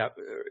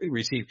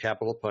receive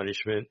capital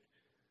punishment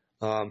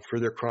for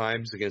their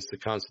crimes against the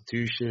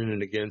Constitution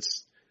and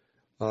against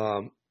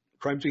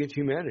crimes against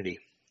humanity,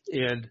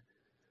 and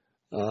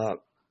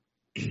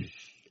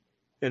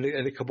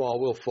the Cabal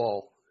will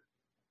fall.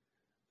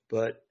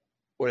 But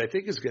what I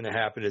think is going to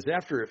happen is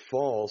after it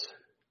falls,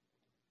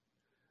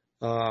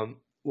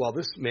 while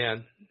this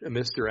man,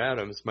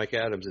 Mike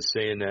Adams, is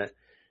saying that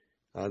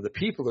the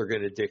people are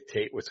going to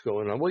dictate what's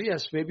going on. Well,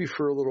 yes, maybe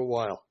for a little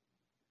while.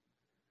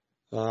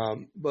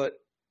 But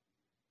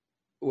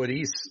what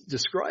he's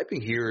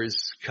describing here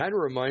kind of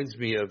reminds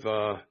me of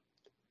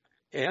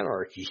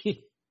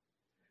anarchy,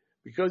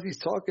 because he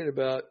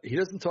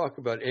doesn't talk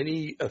about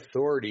any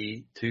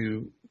authority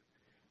to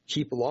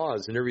keep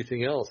laws and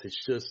everything else.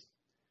 It's just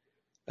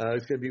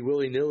it's going to be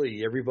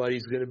willy-nilly.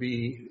 Everybody's going to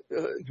be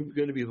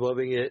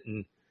loving it,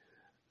 and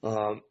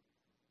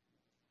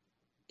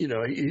he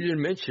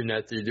didn't mention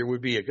that there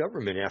would be a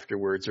government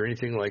afterwards or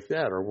anything like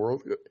that,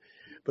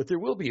 but there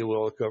will be a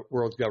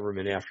world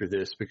government after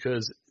this,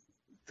 because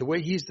the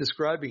way he's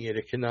describing it,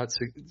 it cannot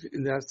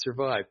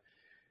survive.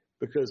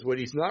 Because what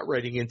he's not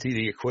writing into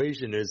the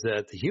equation is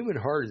that the human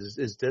heart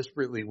is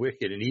desperately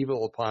wicked and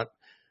evil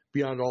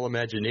beyond all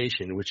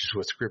imagination, which is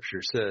what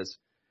Scripture says.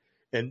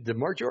 And the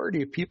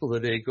majority of people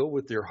today go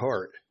with their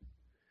heart.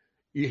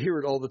 You hear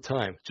it all the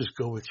time. Just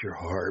go with your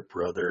heart,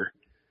 brother.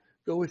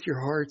 Go with your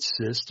heart,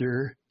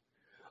 sister.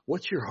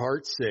 What's your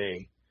heart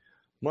saying?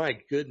 My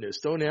goodness,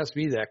 don't ask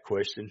me that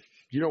question.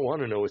 You don't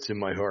want to know what's in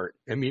my heart.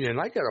 I mean, and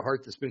I got a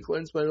heart that's been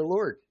cleansed by the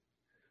Lord,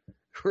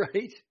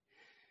 right?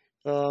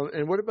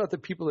 And what about the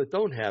people that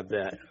don't have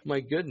that? My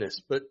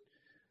goodness. But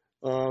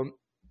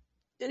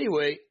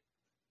anyway,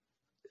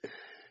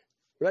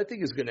 what I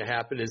think is going to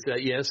happen is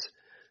that, yes,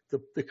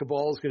 the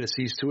cabal is going to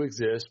cease to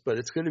exist, but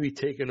it's going to be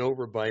taken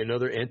over by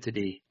another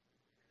entity.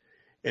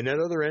 And that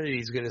other entity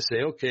is going to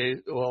say, okay,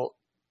 well,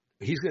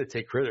 he's going to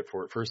take credit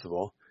for it, first of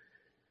all.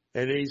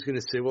 And then he's going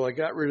to say, well, I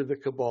got rid of the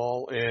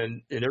cabal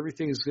and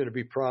everything is going to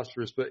be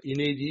prosperous, but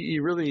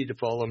you really need to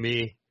follow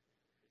me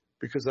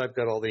because I've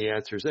got all the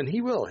answers. And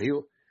he will.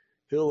 He'll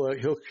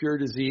cure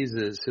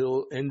diseases.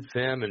 He'll end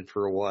famine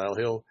for a while.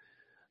 He'll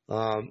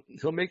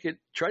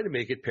try to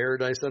make it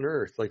paradise on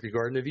earth, like the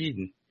Garden of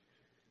Eden.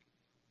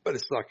 But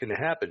it's not going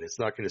to happen. It's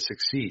not going to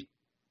succeed.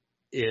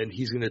 And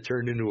he's going to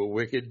turn into a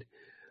wicked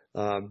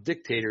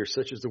dictator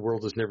such as the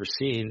world has never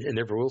seen and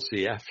never will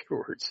see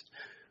afterwards.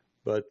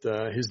 But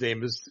his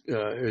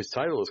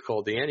title is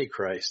called the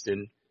Antichrist,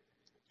 and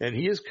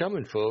he is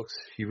coming, folks.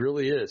 He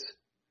really is.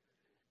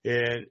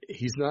 And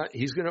he's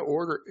going to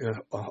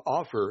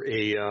offer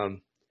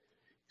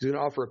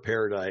a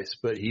paradise,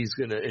 but he's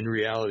going to in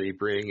reality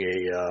bring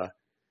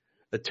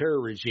a terror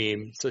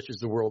regime such as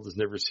the world has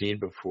never seen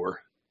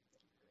before.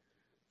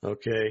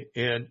 Okay,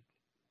 and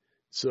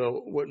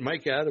so what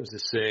Mike Adams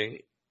is saying,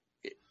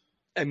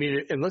 I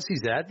mean, unless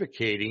he's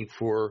advocating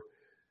for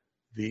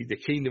the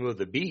kingdom of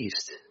the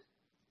beast,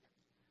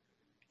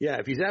 yeah,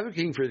 if he's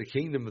advocating for the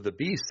kingdom of the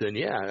beast, then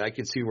yeah, I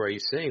can see why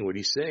he's saying what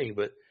he's saying.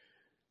 But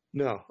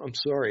no, I'm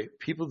sorry,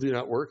 people do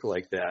not work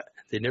like that.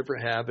 They never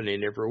have, and they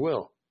never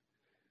will.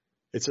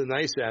 It's a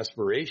nice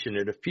aspiration,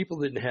 and if people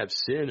didn't have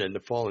sin and the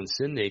fallen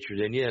sin nature,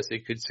 then yes, they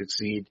could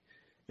succeed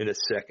in a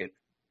second.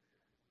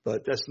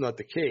 But that's not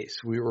the case.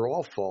 We were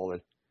all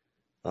fallen.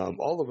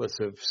 All of us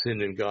have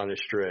sinned and gone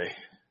astray.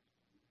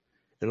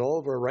 And all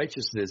of our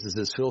righteousness is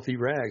as filthy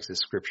rags, as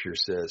Scripture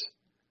says.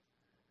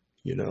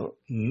 You know,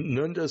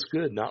 none does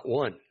good, not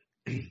one.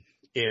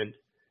 And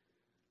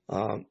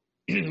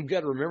you've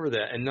got to remember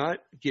that and not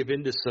give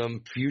in to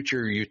some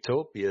future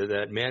utopia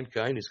that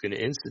mankind is going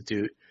to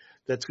institute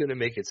that's going to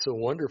make it so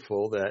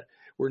wonderful that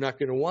we're not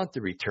going to want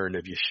the return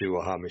of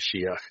Yeshua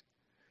HaMashiach.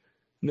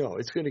 No,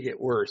 it's going to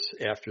get worse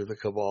after the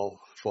cabal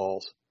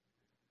falls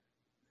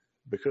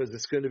because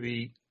it's going to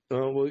be,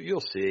 well,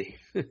 you'll see.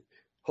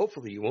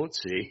 Hopefully you won't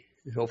see.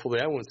 Hopefully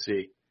I won't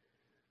see.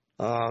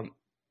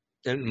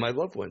 And my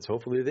loved ones,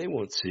 hopefully they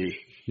won't see,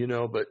 you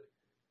know, but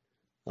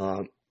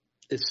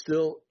it's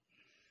still,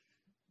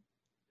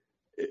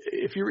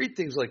 if you read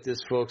things like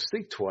this, folks,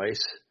 think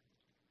twice.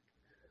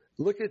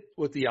 Look at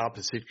what the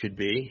opposite could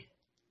be,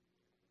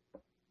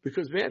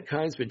 because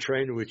mankind's been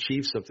trying to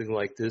achieve something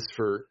like this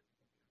for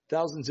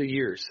thousands of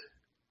years,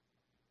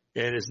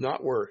 and it's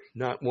not worked,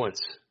 not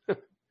once.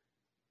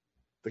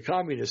 The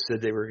communists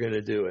said they were going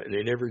to do it, and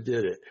they never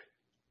did it.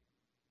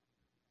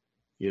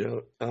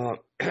 You know,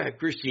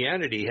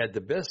 Christianity had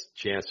the best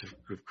chance of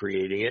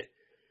creating it,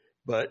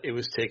 but it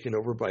was taken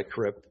over by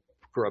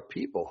corrupt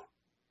people.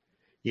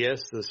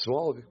 Yes, the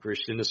small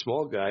Christian, the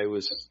small guy,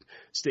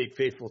 stayed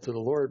faithful to the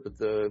Lord, but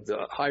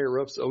the higher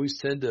ups always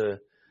tend to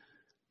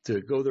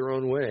go their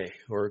own way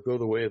or go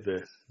the way of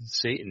the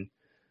Satan.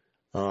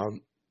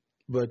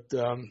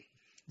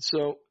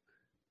 So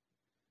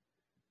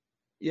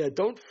yeah,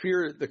 don't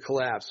fear the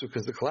collapse,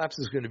 because the collapse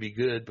is going to be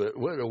good, but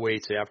what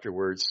awaits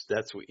afterwards,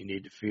 that's what you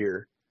need to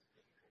fear.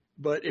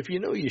 But if you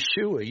know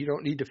Yeshua, you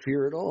don't need to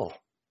fear at all.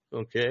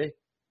 Okay?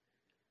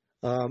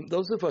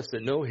 Those of us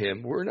that know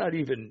him, we're not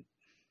even,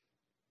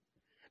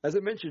 as I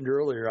mentioned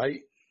earlier,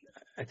 I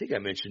think I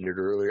mentioned it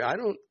earlier, I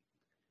don't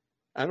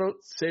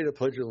say the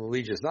Pledge of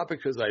Allegiance, not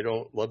because I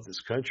don't love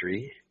this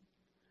country,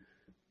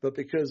 but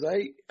because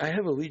I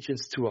have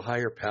allegiance to a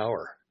higher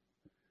power.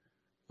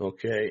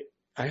 Okay?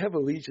 I have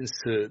allegiance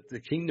to the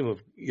kingdom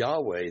of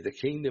Yahweh, the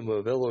kingdom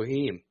of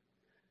Elohim.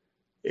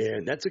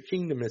 And that's a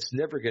kingdom that's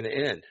never going to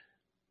end.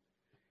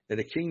 And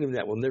a kingdom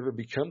that will never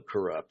become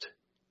corrupt.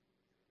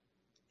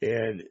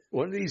 And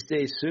one of these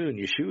days soon,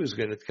 Yeshua is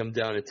going to come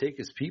down and take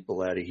his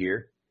people out of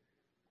here.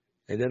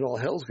 And then all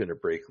hell's going to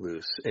break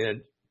loose.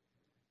 And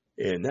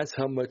that's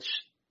how much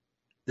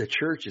the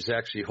church is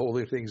actually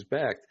holding things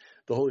back.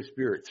 The Holy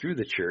Spirit, through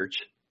the church,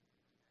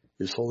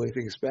 is holding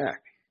things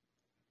back.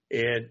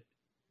 And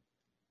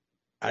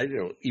I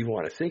don't even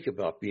want to think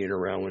about being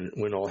around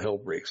when all hell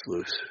breaks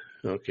loose,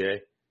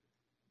 okay?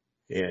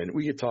 And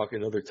we could talk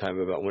another time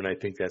about when I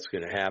think that's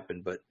going to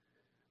happen, but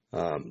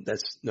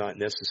that's not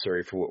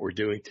necessary for what we're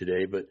doing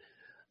today. But,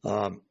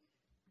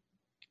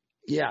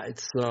 yeah,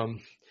 it's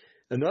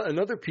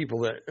another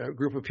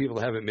group of people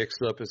that have it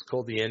mixed up is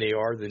called the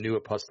NAR, the New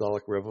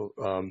Apostolic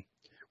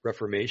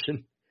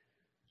Reformation.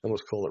 I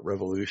almost call it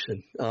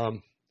revolution.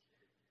 And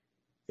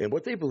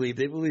what they believe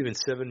in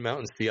seven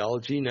mountains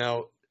theology.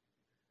 Now,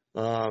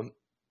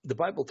 The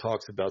Bible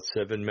talks about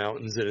 7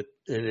 mountains, and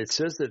it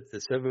says that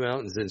the 7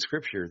 mountains in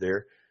Scripture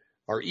there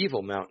are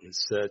evil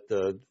mountains, that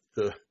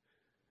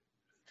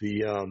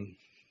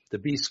the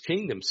beast's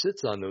kingdom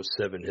sits on those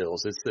 7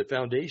 hills. It's the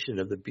foundation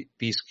of the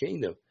beast's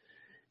kingdom,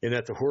 and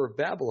that the whore of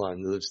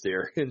Babylon lives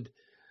there. And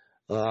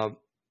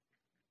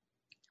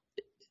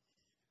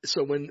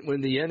so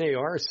when the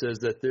NAR says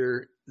that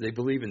they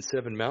believe in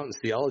 7 mountains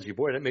theology,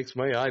 boy, that makes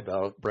my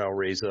eyebrow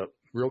raise up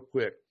real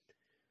quick.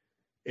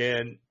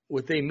 And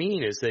what they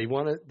mean is they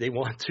want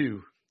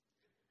to.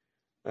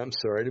 I'm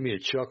sorry, I didn't mean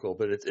to chuckle,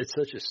 but it's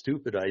such a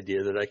stupid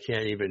idea that I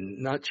can't even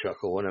not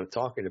chuckle when I'm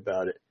talking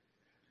about it,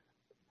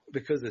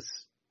 because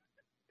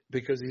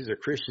these are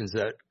Christians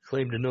that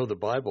claim to know the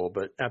Bible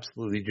but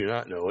absolutely do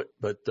not know it.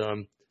 But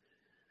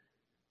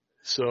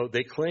so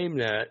they claim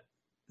that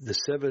the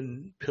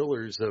 7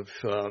 pillars of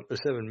the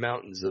 7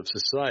 mountains of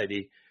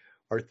society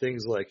are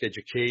things like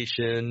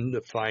education,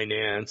 the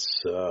finance,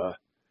 the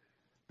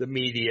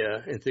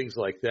media, and things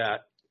like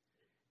that,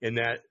 and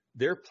that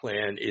their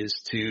plan is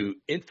to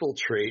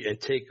infiltrate and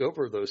take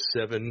over those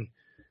 7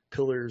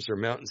 pillars or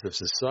mountains of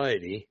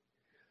society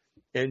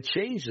and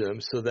change them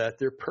so that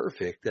they're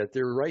perfect, that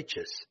they're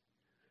righteous.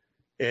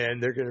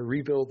 And they're going to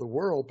rebuild the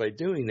world by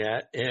doing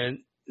that. And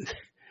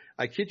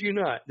I kid you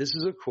not, this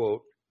is a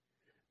quote,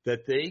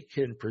 that they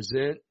can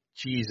present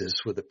Jesus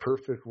with a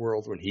perfect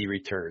world when he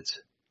returns.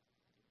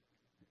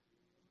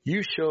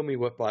 You show me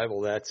what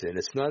Bible that's in.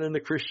 It's not in the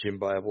Christian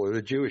Bible or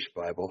the Jewish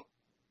Bible.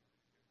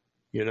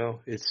 You know,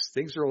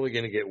 things are only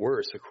going to get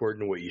worse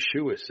according to what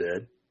Yeshua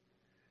said.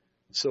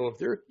 So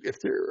if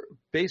they're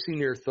basing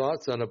their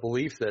thoughts on a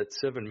belief that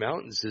 7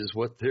 mountains is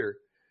what they're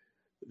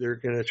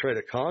going to try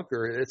to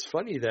conquer, it's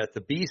funny that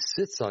the beast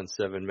sits on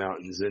 7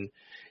 mountains, and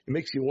it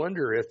makes you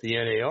wonder if the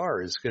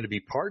NAR is going to be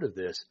part of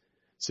this,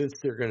 since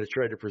they're going to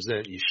try to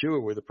present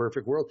Yeshua with a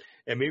perfect world.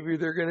 And maybe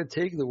they're going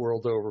to take the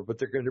world over, but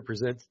they're going to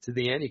present it to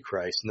the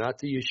Antichrist, not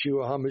to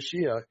Yeshua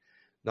HaMashiach,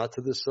 not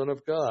to the Son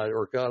of God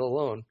or God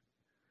alone.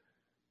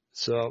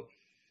 So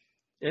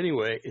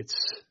anyway,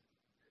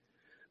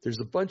 there's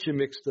a bunch of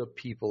mixed up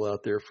people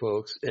out there,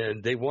 folks,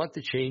 and they want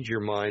to change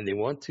your mind. They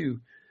want to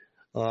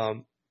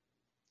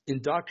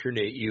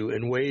indoctrinate you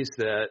in ways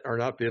that are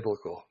not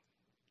biblical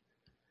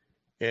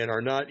and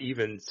are not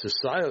even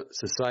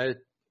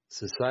societally,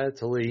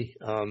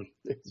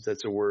 if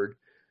that's a word,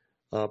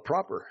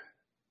 proper.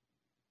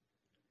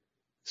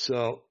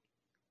 So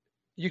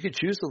you could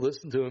choose to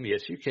listen to them.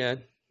 Yes, you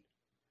can.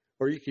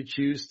 Or you could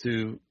choose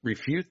to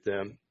refute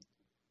them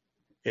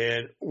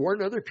and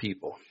warn other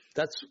people.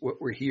 That's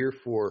what we're here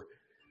for,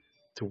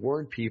 to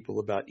warn people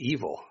about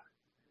evil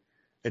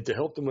and to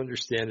help them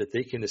understand that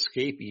they can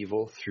escape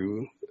evil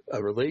through a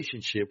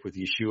relationship with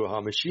Yeshua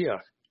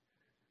HaMashiach.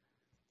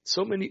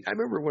 I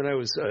remember when I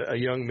was a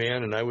young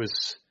man and I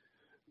was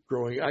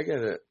growing, I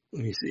gotta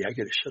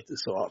shut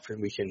this off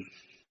and we can,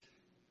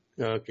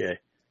 okay.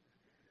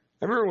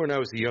 I remember when I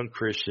was a young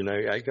Christian,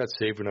 I got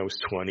saved when I was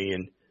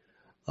 20,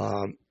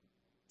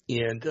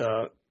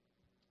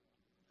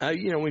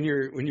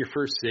 when you're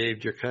first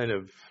saved, you're kind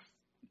of,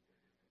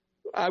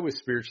 I was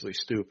spiritually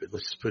stupid.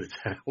 Let's just put it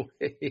that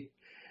way.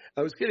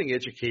 I was getting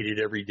educated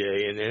every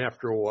day, and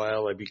after a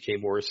while, I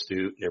became more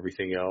astute and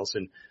everything else,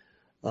 and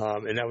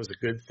that was a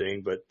good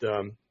thing. But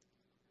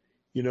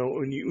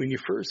when you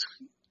first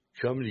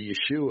come to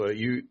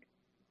Yeshua,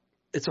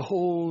 it's a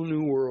whole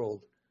new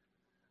world,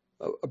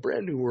 a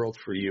brand new world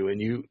for you,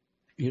 and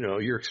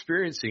you're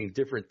experiencing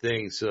different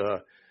things.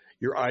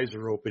 Your eyes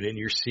are open and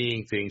you're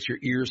seeing things. Your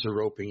ears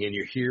are open and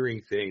you're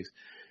hearing things.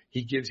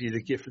 He gives you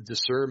the gift of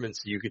discernment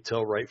so you could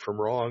tell right from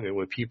wrong and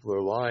when people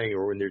are lying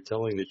or when they're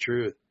telling the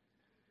truth.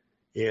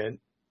 And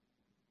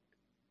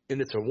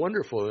it's a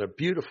wonderful and a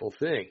beautiful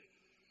thing.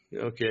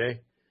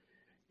 Okay.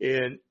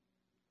 And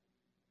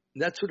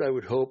that's what I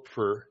would hope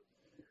for,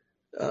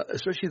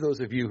 especially those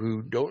of you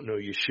who don't know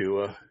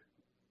Yeshua,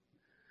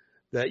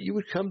 that you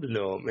would come to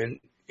know him.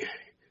 And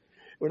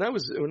when I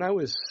was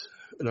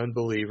an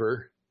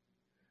unbeliever,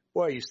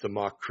 I used to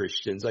mock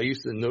Christians. I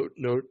used to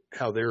note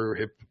how they were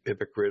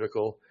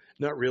hypocritical,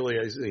 not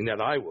realizing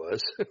that I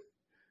was,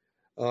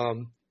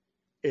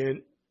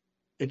 and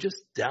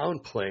just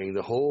downplaying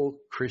the whole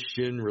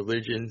Christian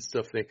religion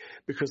stuff thing,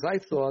 because I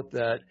thought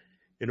that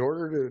in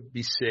order to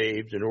be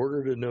saved, in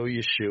order to know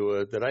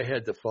Yeshua, that I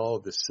had to follow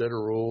this set of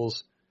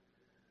rules,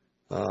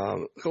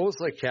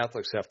 almost like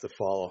Catholics have to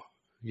follow.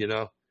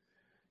 You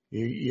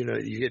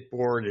get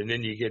born and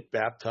then you get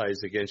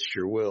baptized against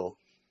your will,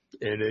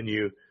 and then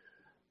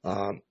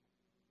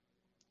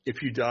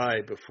if you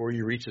die before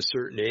you reach a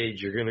certain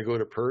age, you're going to go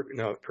to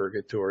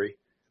purgatory,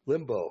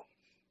 limbo.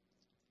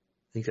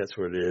 I think that's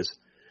what it is.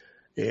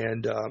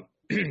 And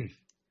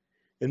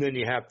and then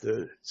you have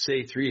to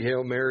say 3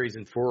 Hail Marys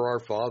and 4 Our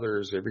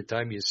Fathers every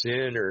time you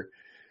sin, or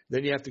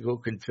then you have to go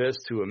confess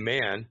to a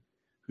man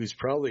who's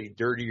probably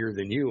dirtier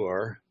than you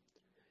are.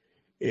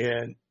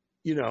 And,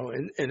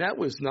 and that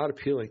was not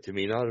appealing to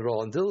me, not at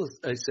all, until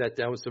I sat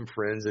down with some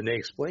friends and they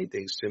explained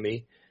things to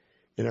me.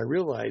 And I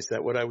realized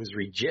that what I was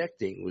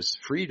rejecting was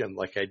freedom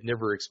like I'd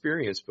never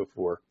experienced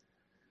before.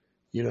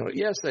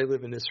 Yes, I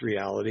live in this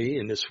reality,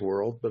 in this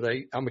world, but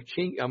I'm a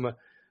king. I'm a,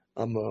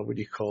 what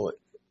do you call it?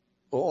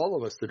 Well, all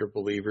of us that are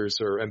believers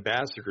are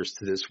ambassadors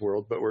to this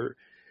world, but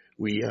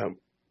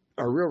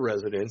our real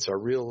residence, our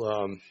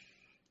real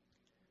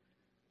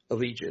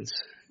allegiance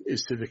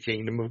is to the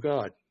kingdom of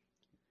God.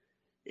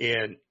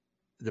 And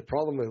the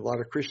problem that a lot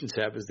of Christians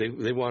have is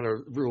they want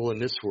to rule in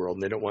this world,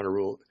 and they don't want to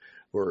rule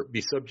or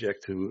be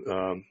subject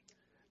to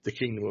the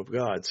kingdom of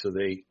God. So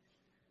they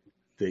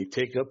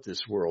take up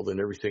this world and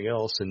everything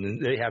else, and then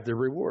they have their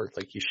reward,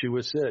 like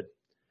Yeshua said.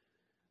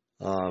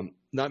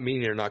 Not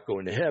meaning they're not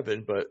going to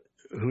heaven, but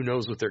who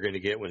knows what they're going to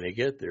get when they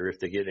get there, if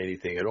they get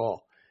anything at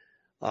all.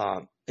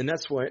 And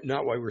that's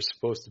not why we're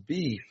supposed to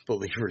be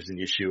believers in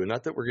Yeshua.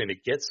 Not that we're going to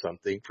get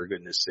something, for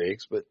goodness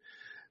sakes, but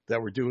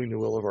that we're doing the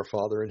will of our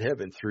Father in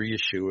heaven through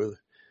Yeshua,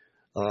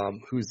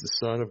 who's the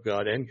Son of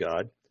God and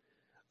God.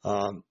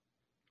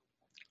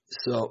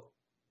 So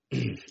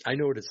I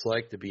know what it's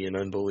like to be an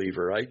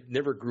unbeliever. I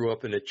never grew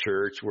up in a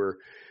church where,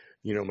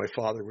 my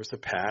father was a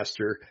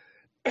pastor.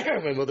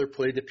 My mother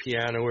played the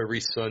piano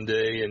every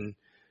Sunday, and,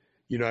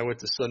 I went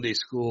to Sunday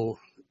school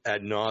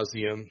ad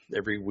nauseum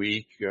every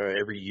week,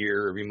 every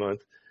year, every month.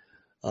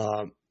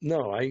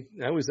 No, I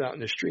was out in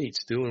the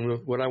streets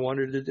doing what I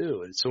wanted to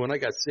do. And so when I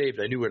got saved,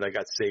 I knew what I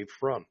got saved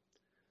from.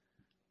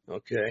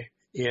 Okay.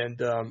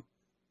 And,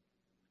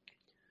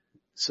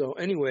 so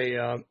anyway,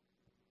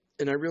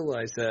 and I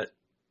realized that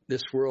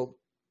this world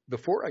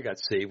before I got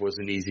saved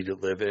wasn't easy to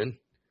live in.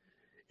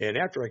 And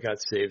after I got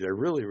saved, I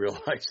really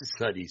realized it's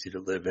not easy to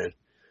live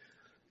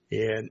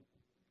in.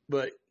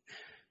 But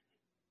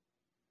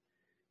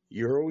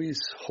you're always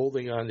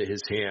holding on to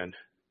his hand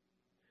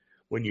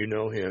when you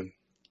know him,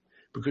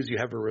 because you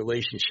have a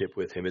relationship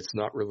with him. It's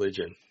not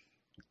religion.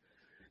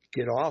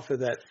 Get off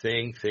of that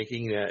thing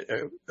thinking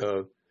that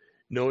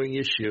knowing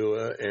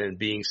Yeshua and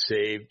being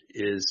saved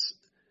is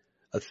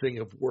a thing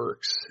of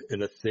works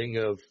and a thing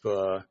of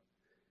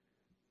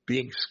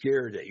being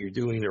scared that you're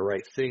doing the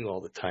right thing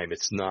all the time.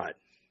 It's not.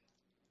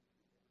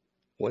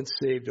 Once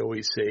saved,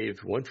 always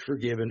saved. Once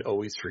forgiven,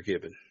 always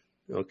forgiven.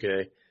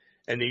 Okay?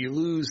 And then you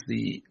lose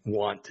the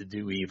want to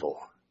do evil.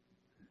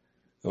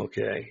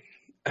 Okay?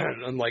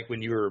 Unlike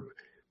when you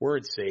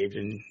weren't saved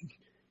and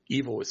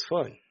evil was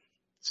fun.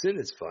 Sin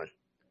is fun.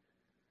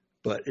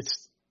 But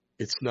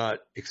it's not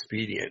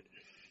expedient.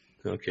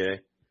 Okay?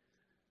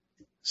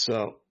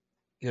 So,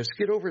 just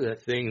get over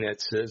that thing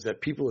that says that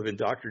people have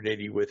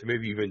indoctrinated you with,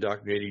 maybe you've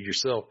indoctrinated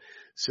yourself,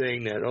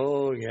 saying that,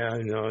 oh, yeah,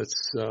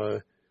 it's,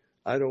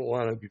 I don't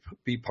want to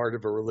be part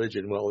of a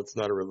religion. Well, it's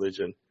not a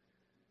religion.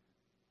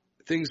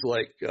 Things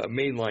like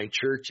mainline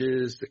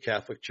churches, the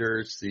Catholic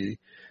Church,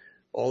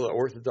 all the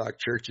Orthodox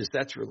churches,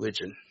 that's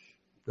religion.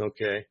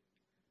 Okay?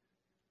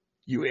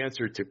 You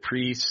answer to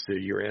priests,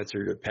 you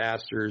answer to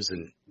pastors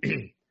and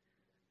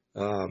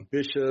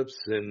bishops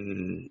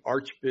and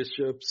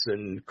archbishops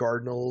and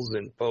cardinals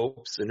and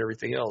popes and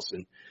everything else.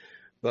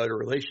 But a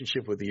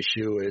relationship with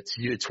Yeshua,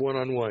 it's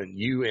one-on-one.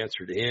 You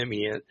answer to him,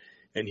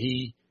 and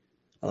he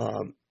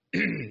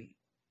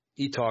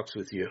he talks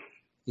with you.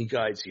 He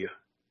guides you.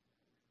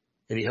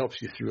 And he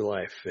helps you through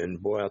life.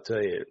 And boy, I'll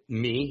tell you,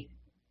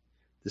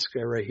 this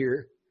guy right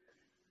here,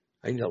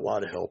 I need a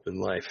lot of help in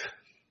life.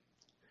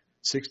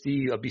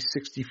 I'll be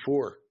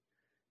 64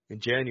 in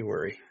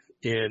January,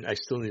 and I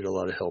still need a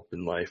lot of help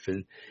in life.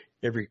 And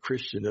every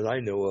Christian that I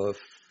know of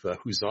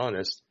who's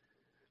honest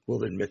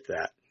will admit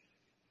that.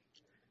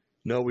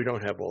 No, we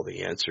don't have all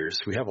the answers.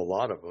 We have a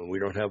lot of them. We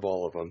don't have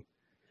all of them.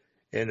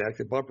 And like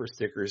the bumper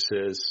sticker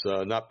says,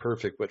 not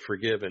perfect, but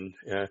forgiven.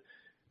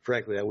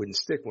 Frankly, I wouldn't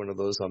stick one of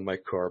those on my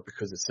car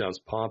because it sounds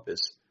pompous.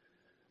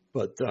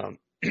 But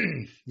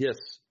yes,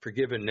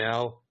 forgiven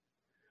now,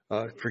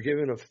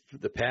 forgiven of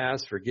the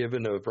past,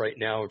 forgiven of right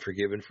now, and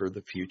forgiven for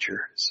the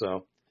future.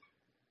 So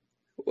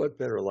what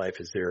better life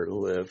is there to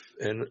live?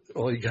 And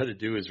all you got to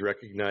do is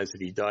recognize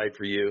that he died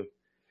for you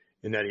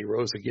and that he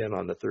rose again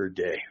on the third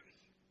day.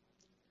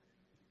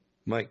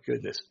 My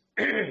goodness.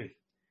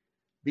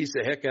 Beats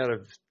the heck out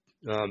of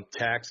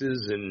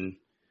taxes and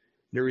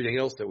everything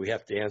else that we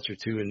have to answer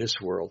to in this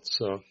world.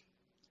 So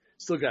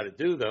still got to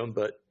do them,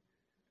 but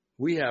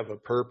we have a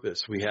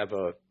purpose. We have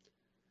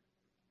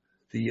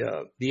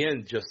the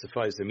end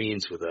justifies the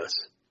means with us.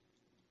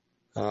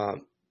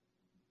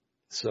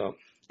 So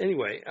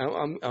anyway,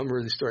 I'm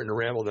really starting to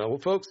ramble now. Well,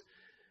 folks,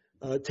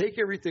 take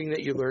everything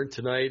that you learned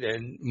tonight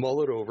and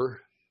mull it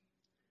over.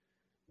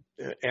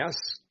 Ask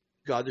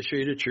God to show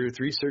you the truth.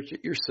 Research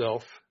it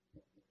yourself.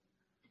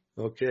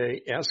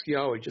 Okay. Ask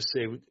Yahweh. Just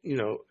say,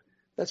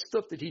 that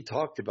stuff that he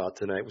talked about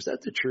tonight, was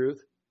that the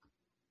truth?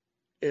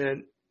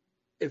 And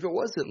if it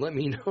wasn't, let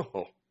me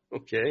know.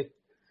 Okay.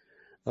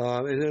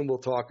 And then we'll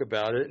talk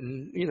about it.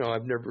 And,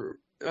 I've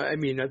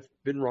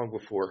been wrong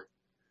before.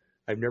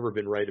 I've never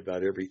been right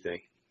about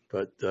everything,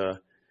 but,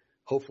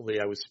 hopefully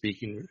I was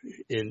speaking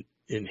in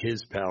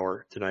his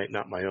power tonight,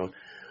 not my own.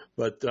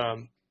 But,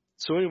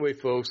 so anyway,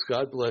 folks,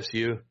 God bless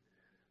you.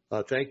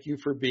 Thank you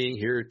for being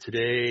here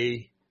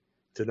today,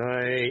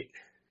 tonight,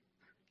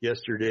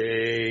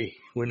 yesterday,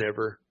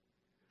 whenever.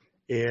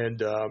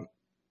 And,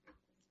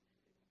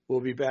 We'll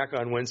be back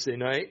on Wednesday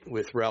night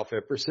with Ralph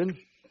Epperson.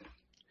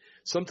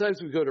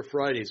 Sometimes we go to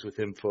Fridays with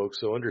him, folks,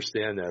 so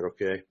understand that,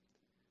 okay?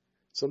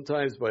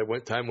 Sometimes by the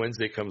time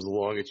Wednesday comes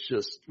along, it's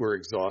just we're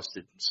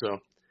exhausted. So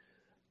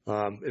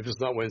if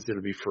it's not Wednesday,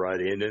 it'll be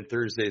Friday. And then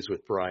Thursdays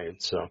with Brian.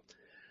 So,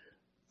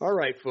 all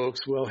right, folks.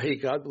 Well, hey,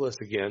 God bless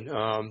again.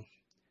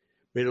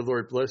 May the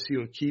Lord bless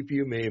you and keep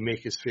you. May he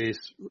make his face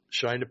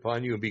shine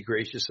upon you and be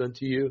gracious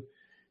unto you.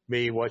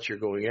 May he watch your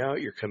going out,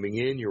 your coming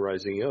in, your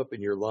rising up,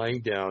 and your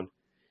lying down.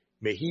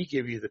 May he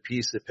give you the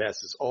peace that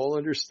passes all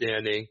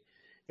understanding,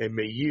 and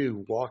may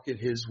you walk in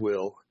his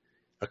will,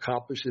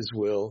 accomplish his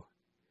will,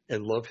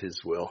 and love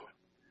his will.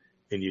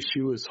 In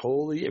Yeshua's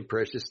holy and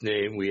precious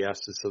name, we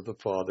ask this of the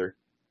Father.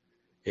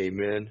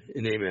 Amen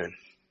and amen.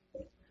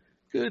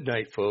 Good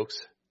night,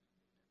 folks.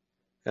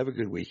 Have a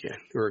good weekend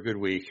or a good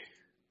week.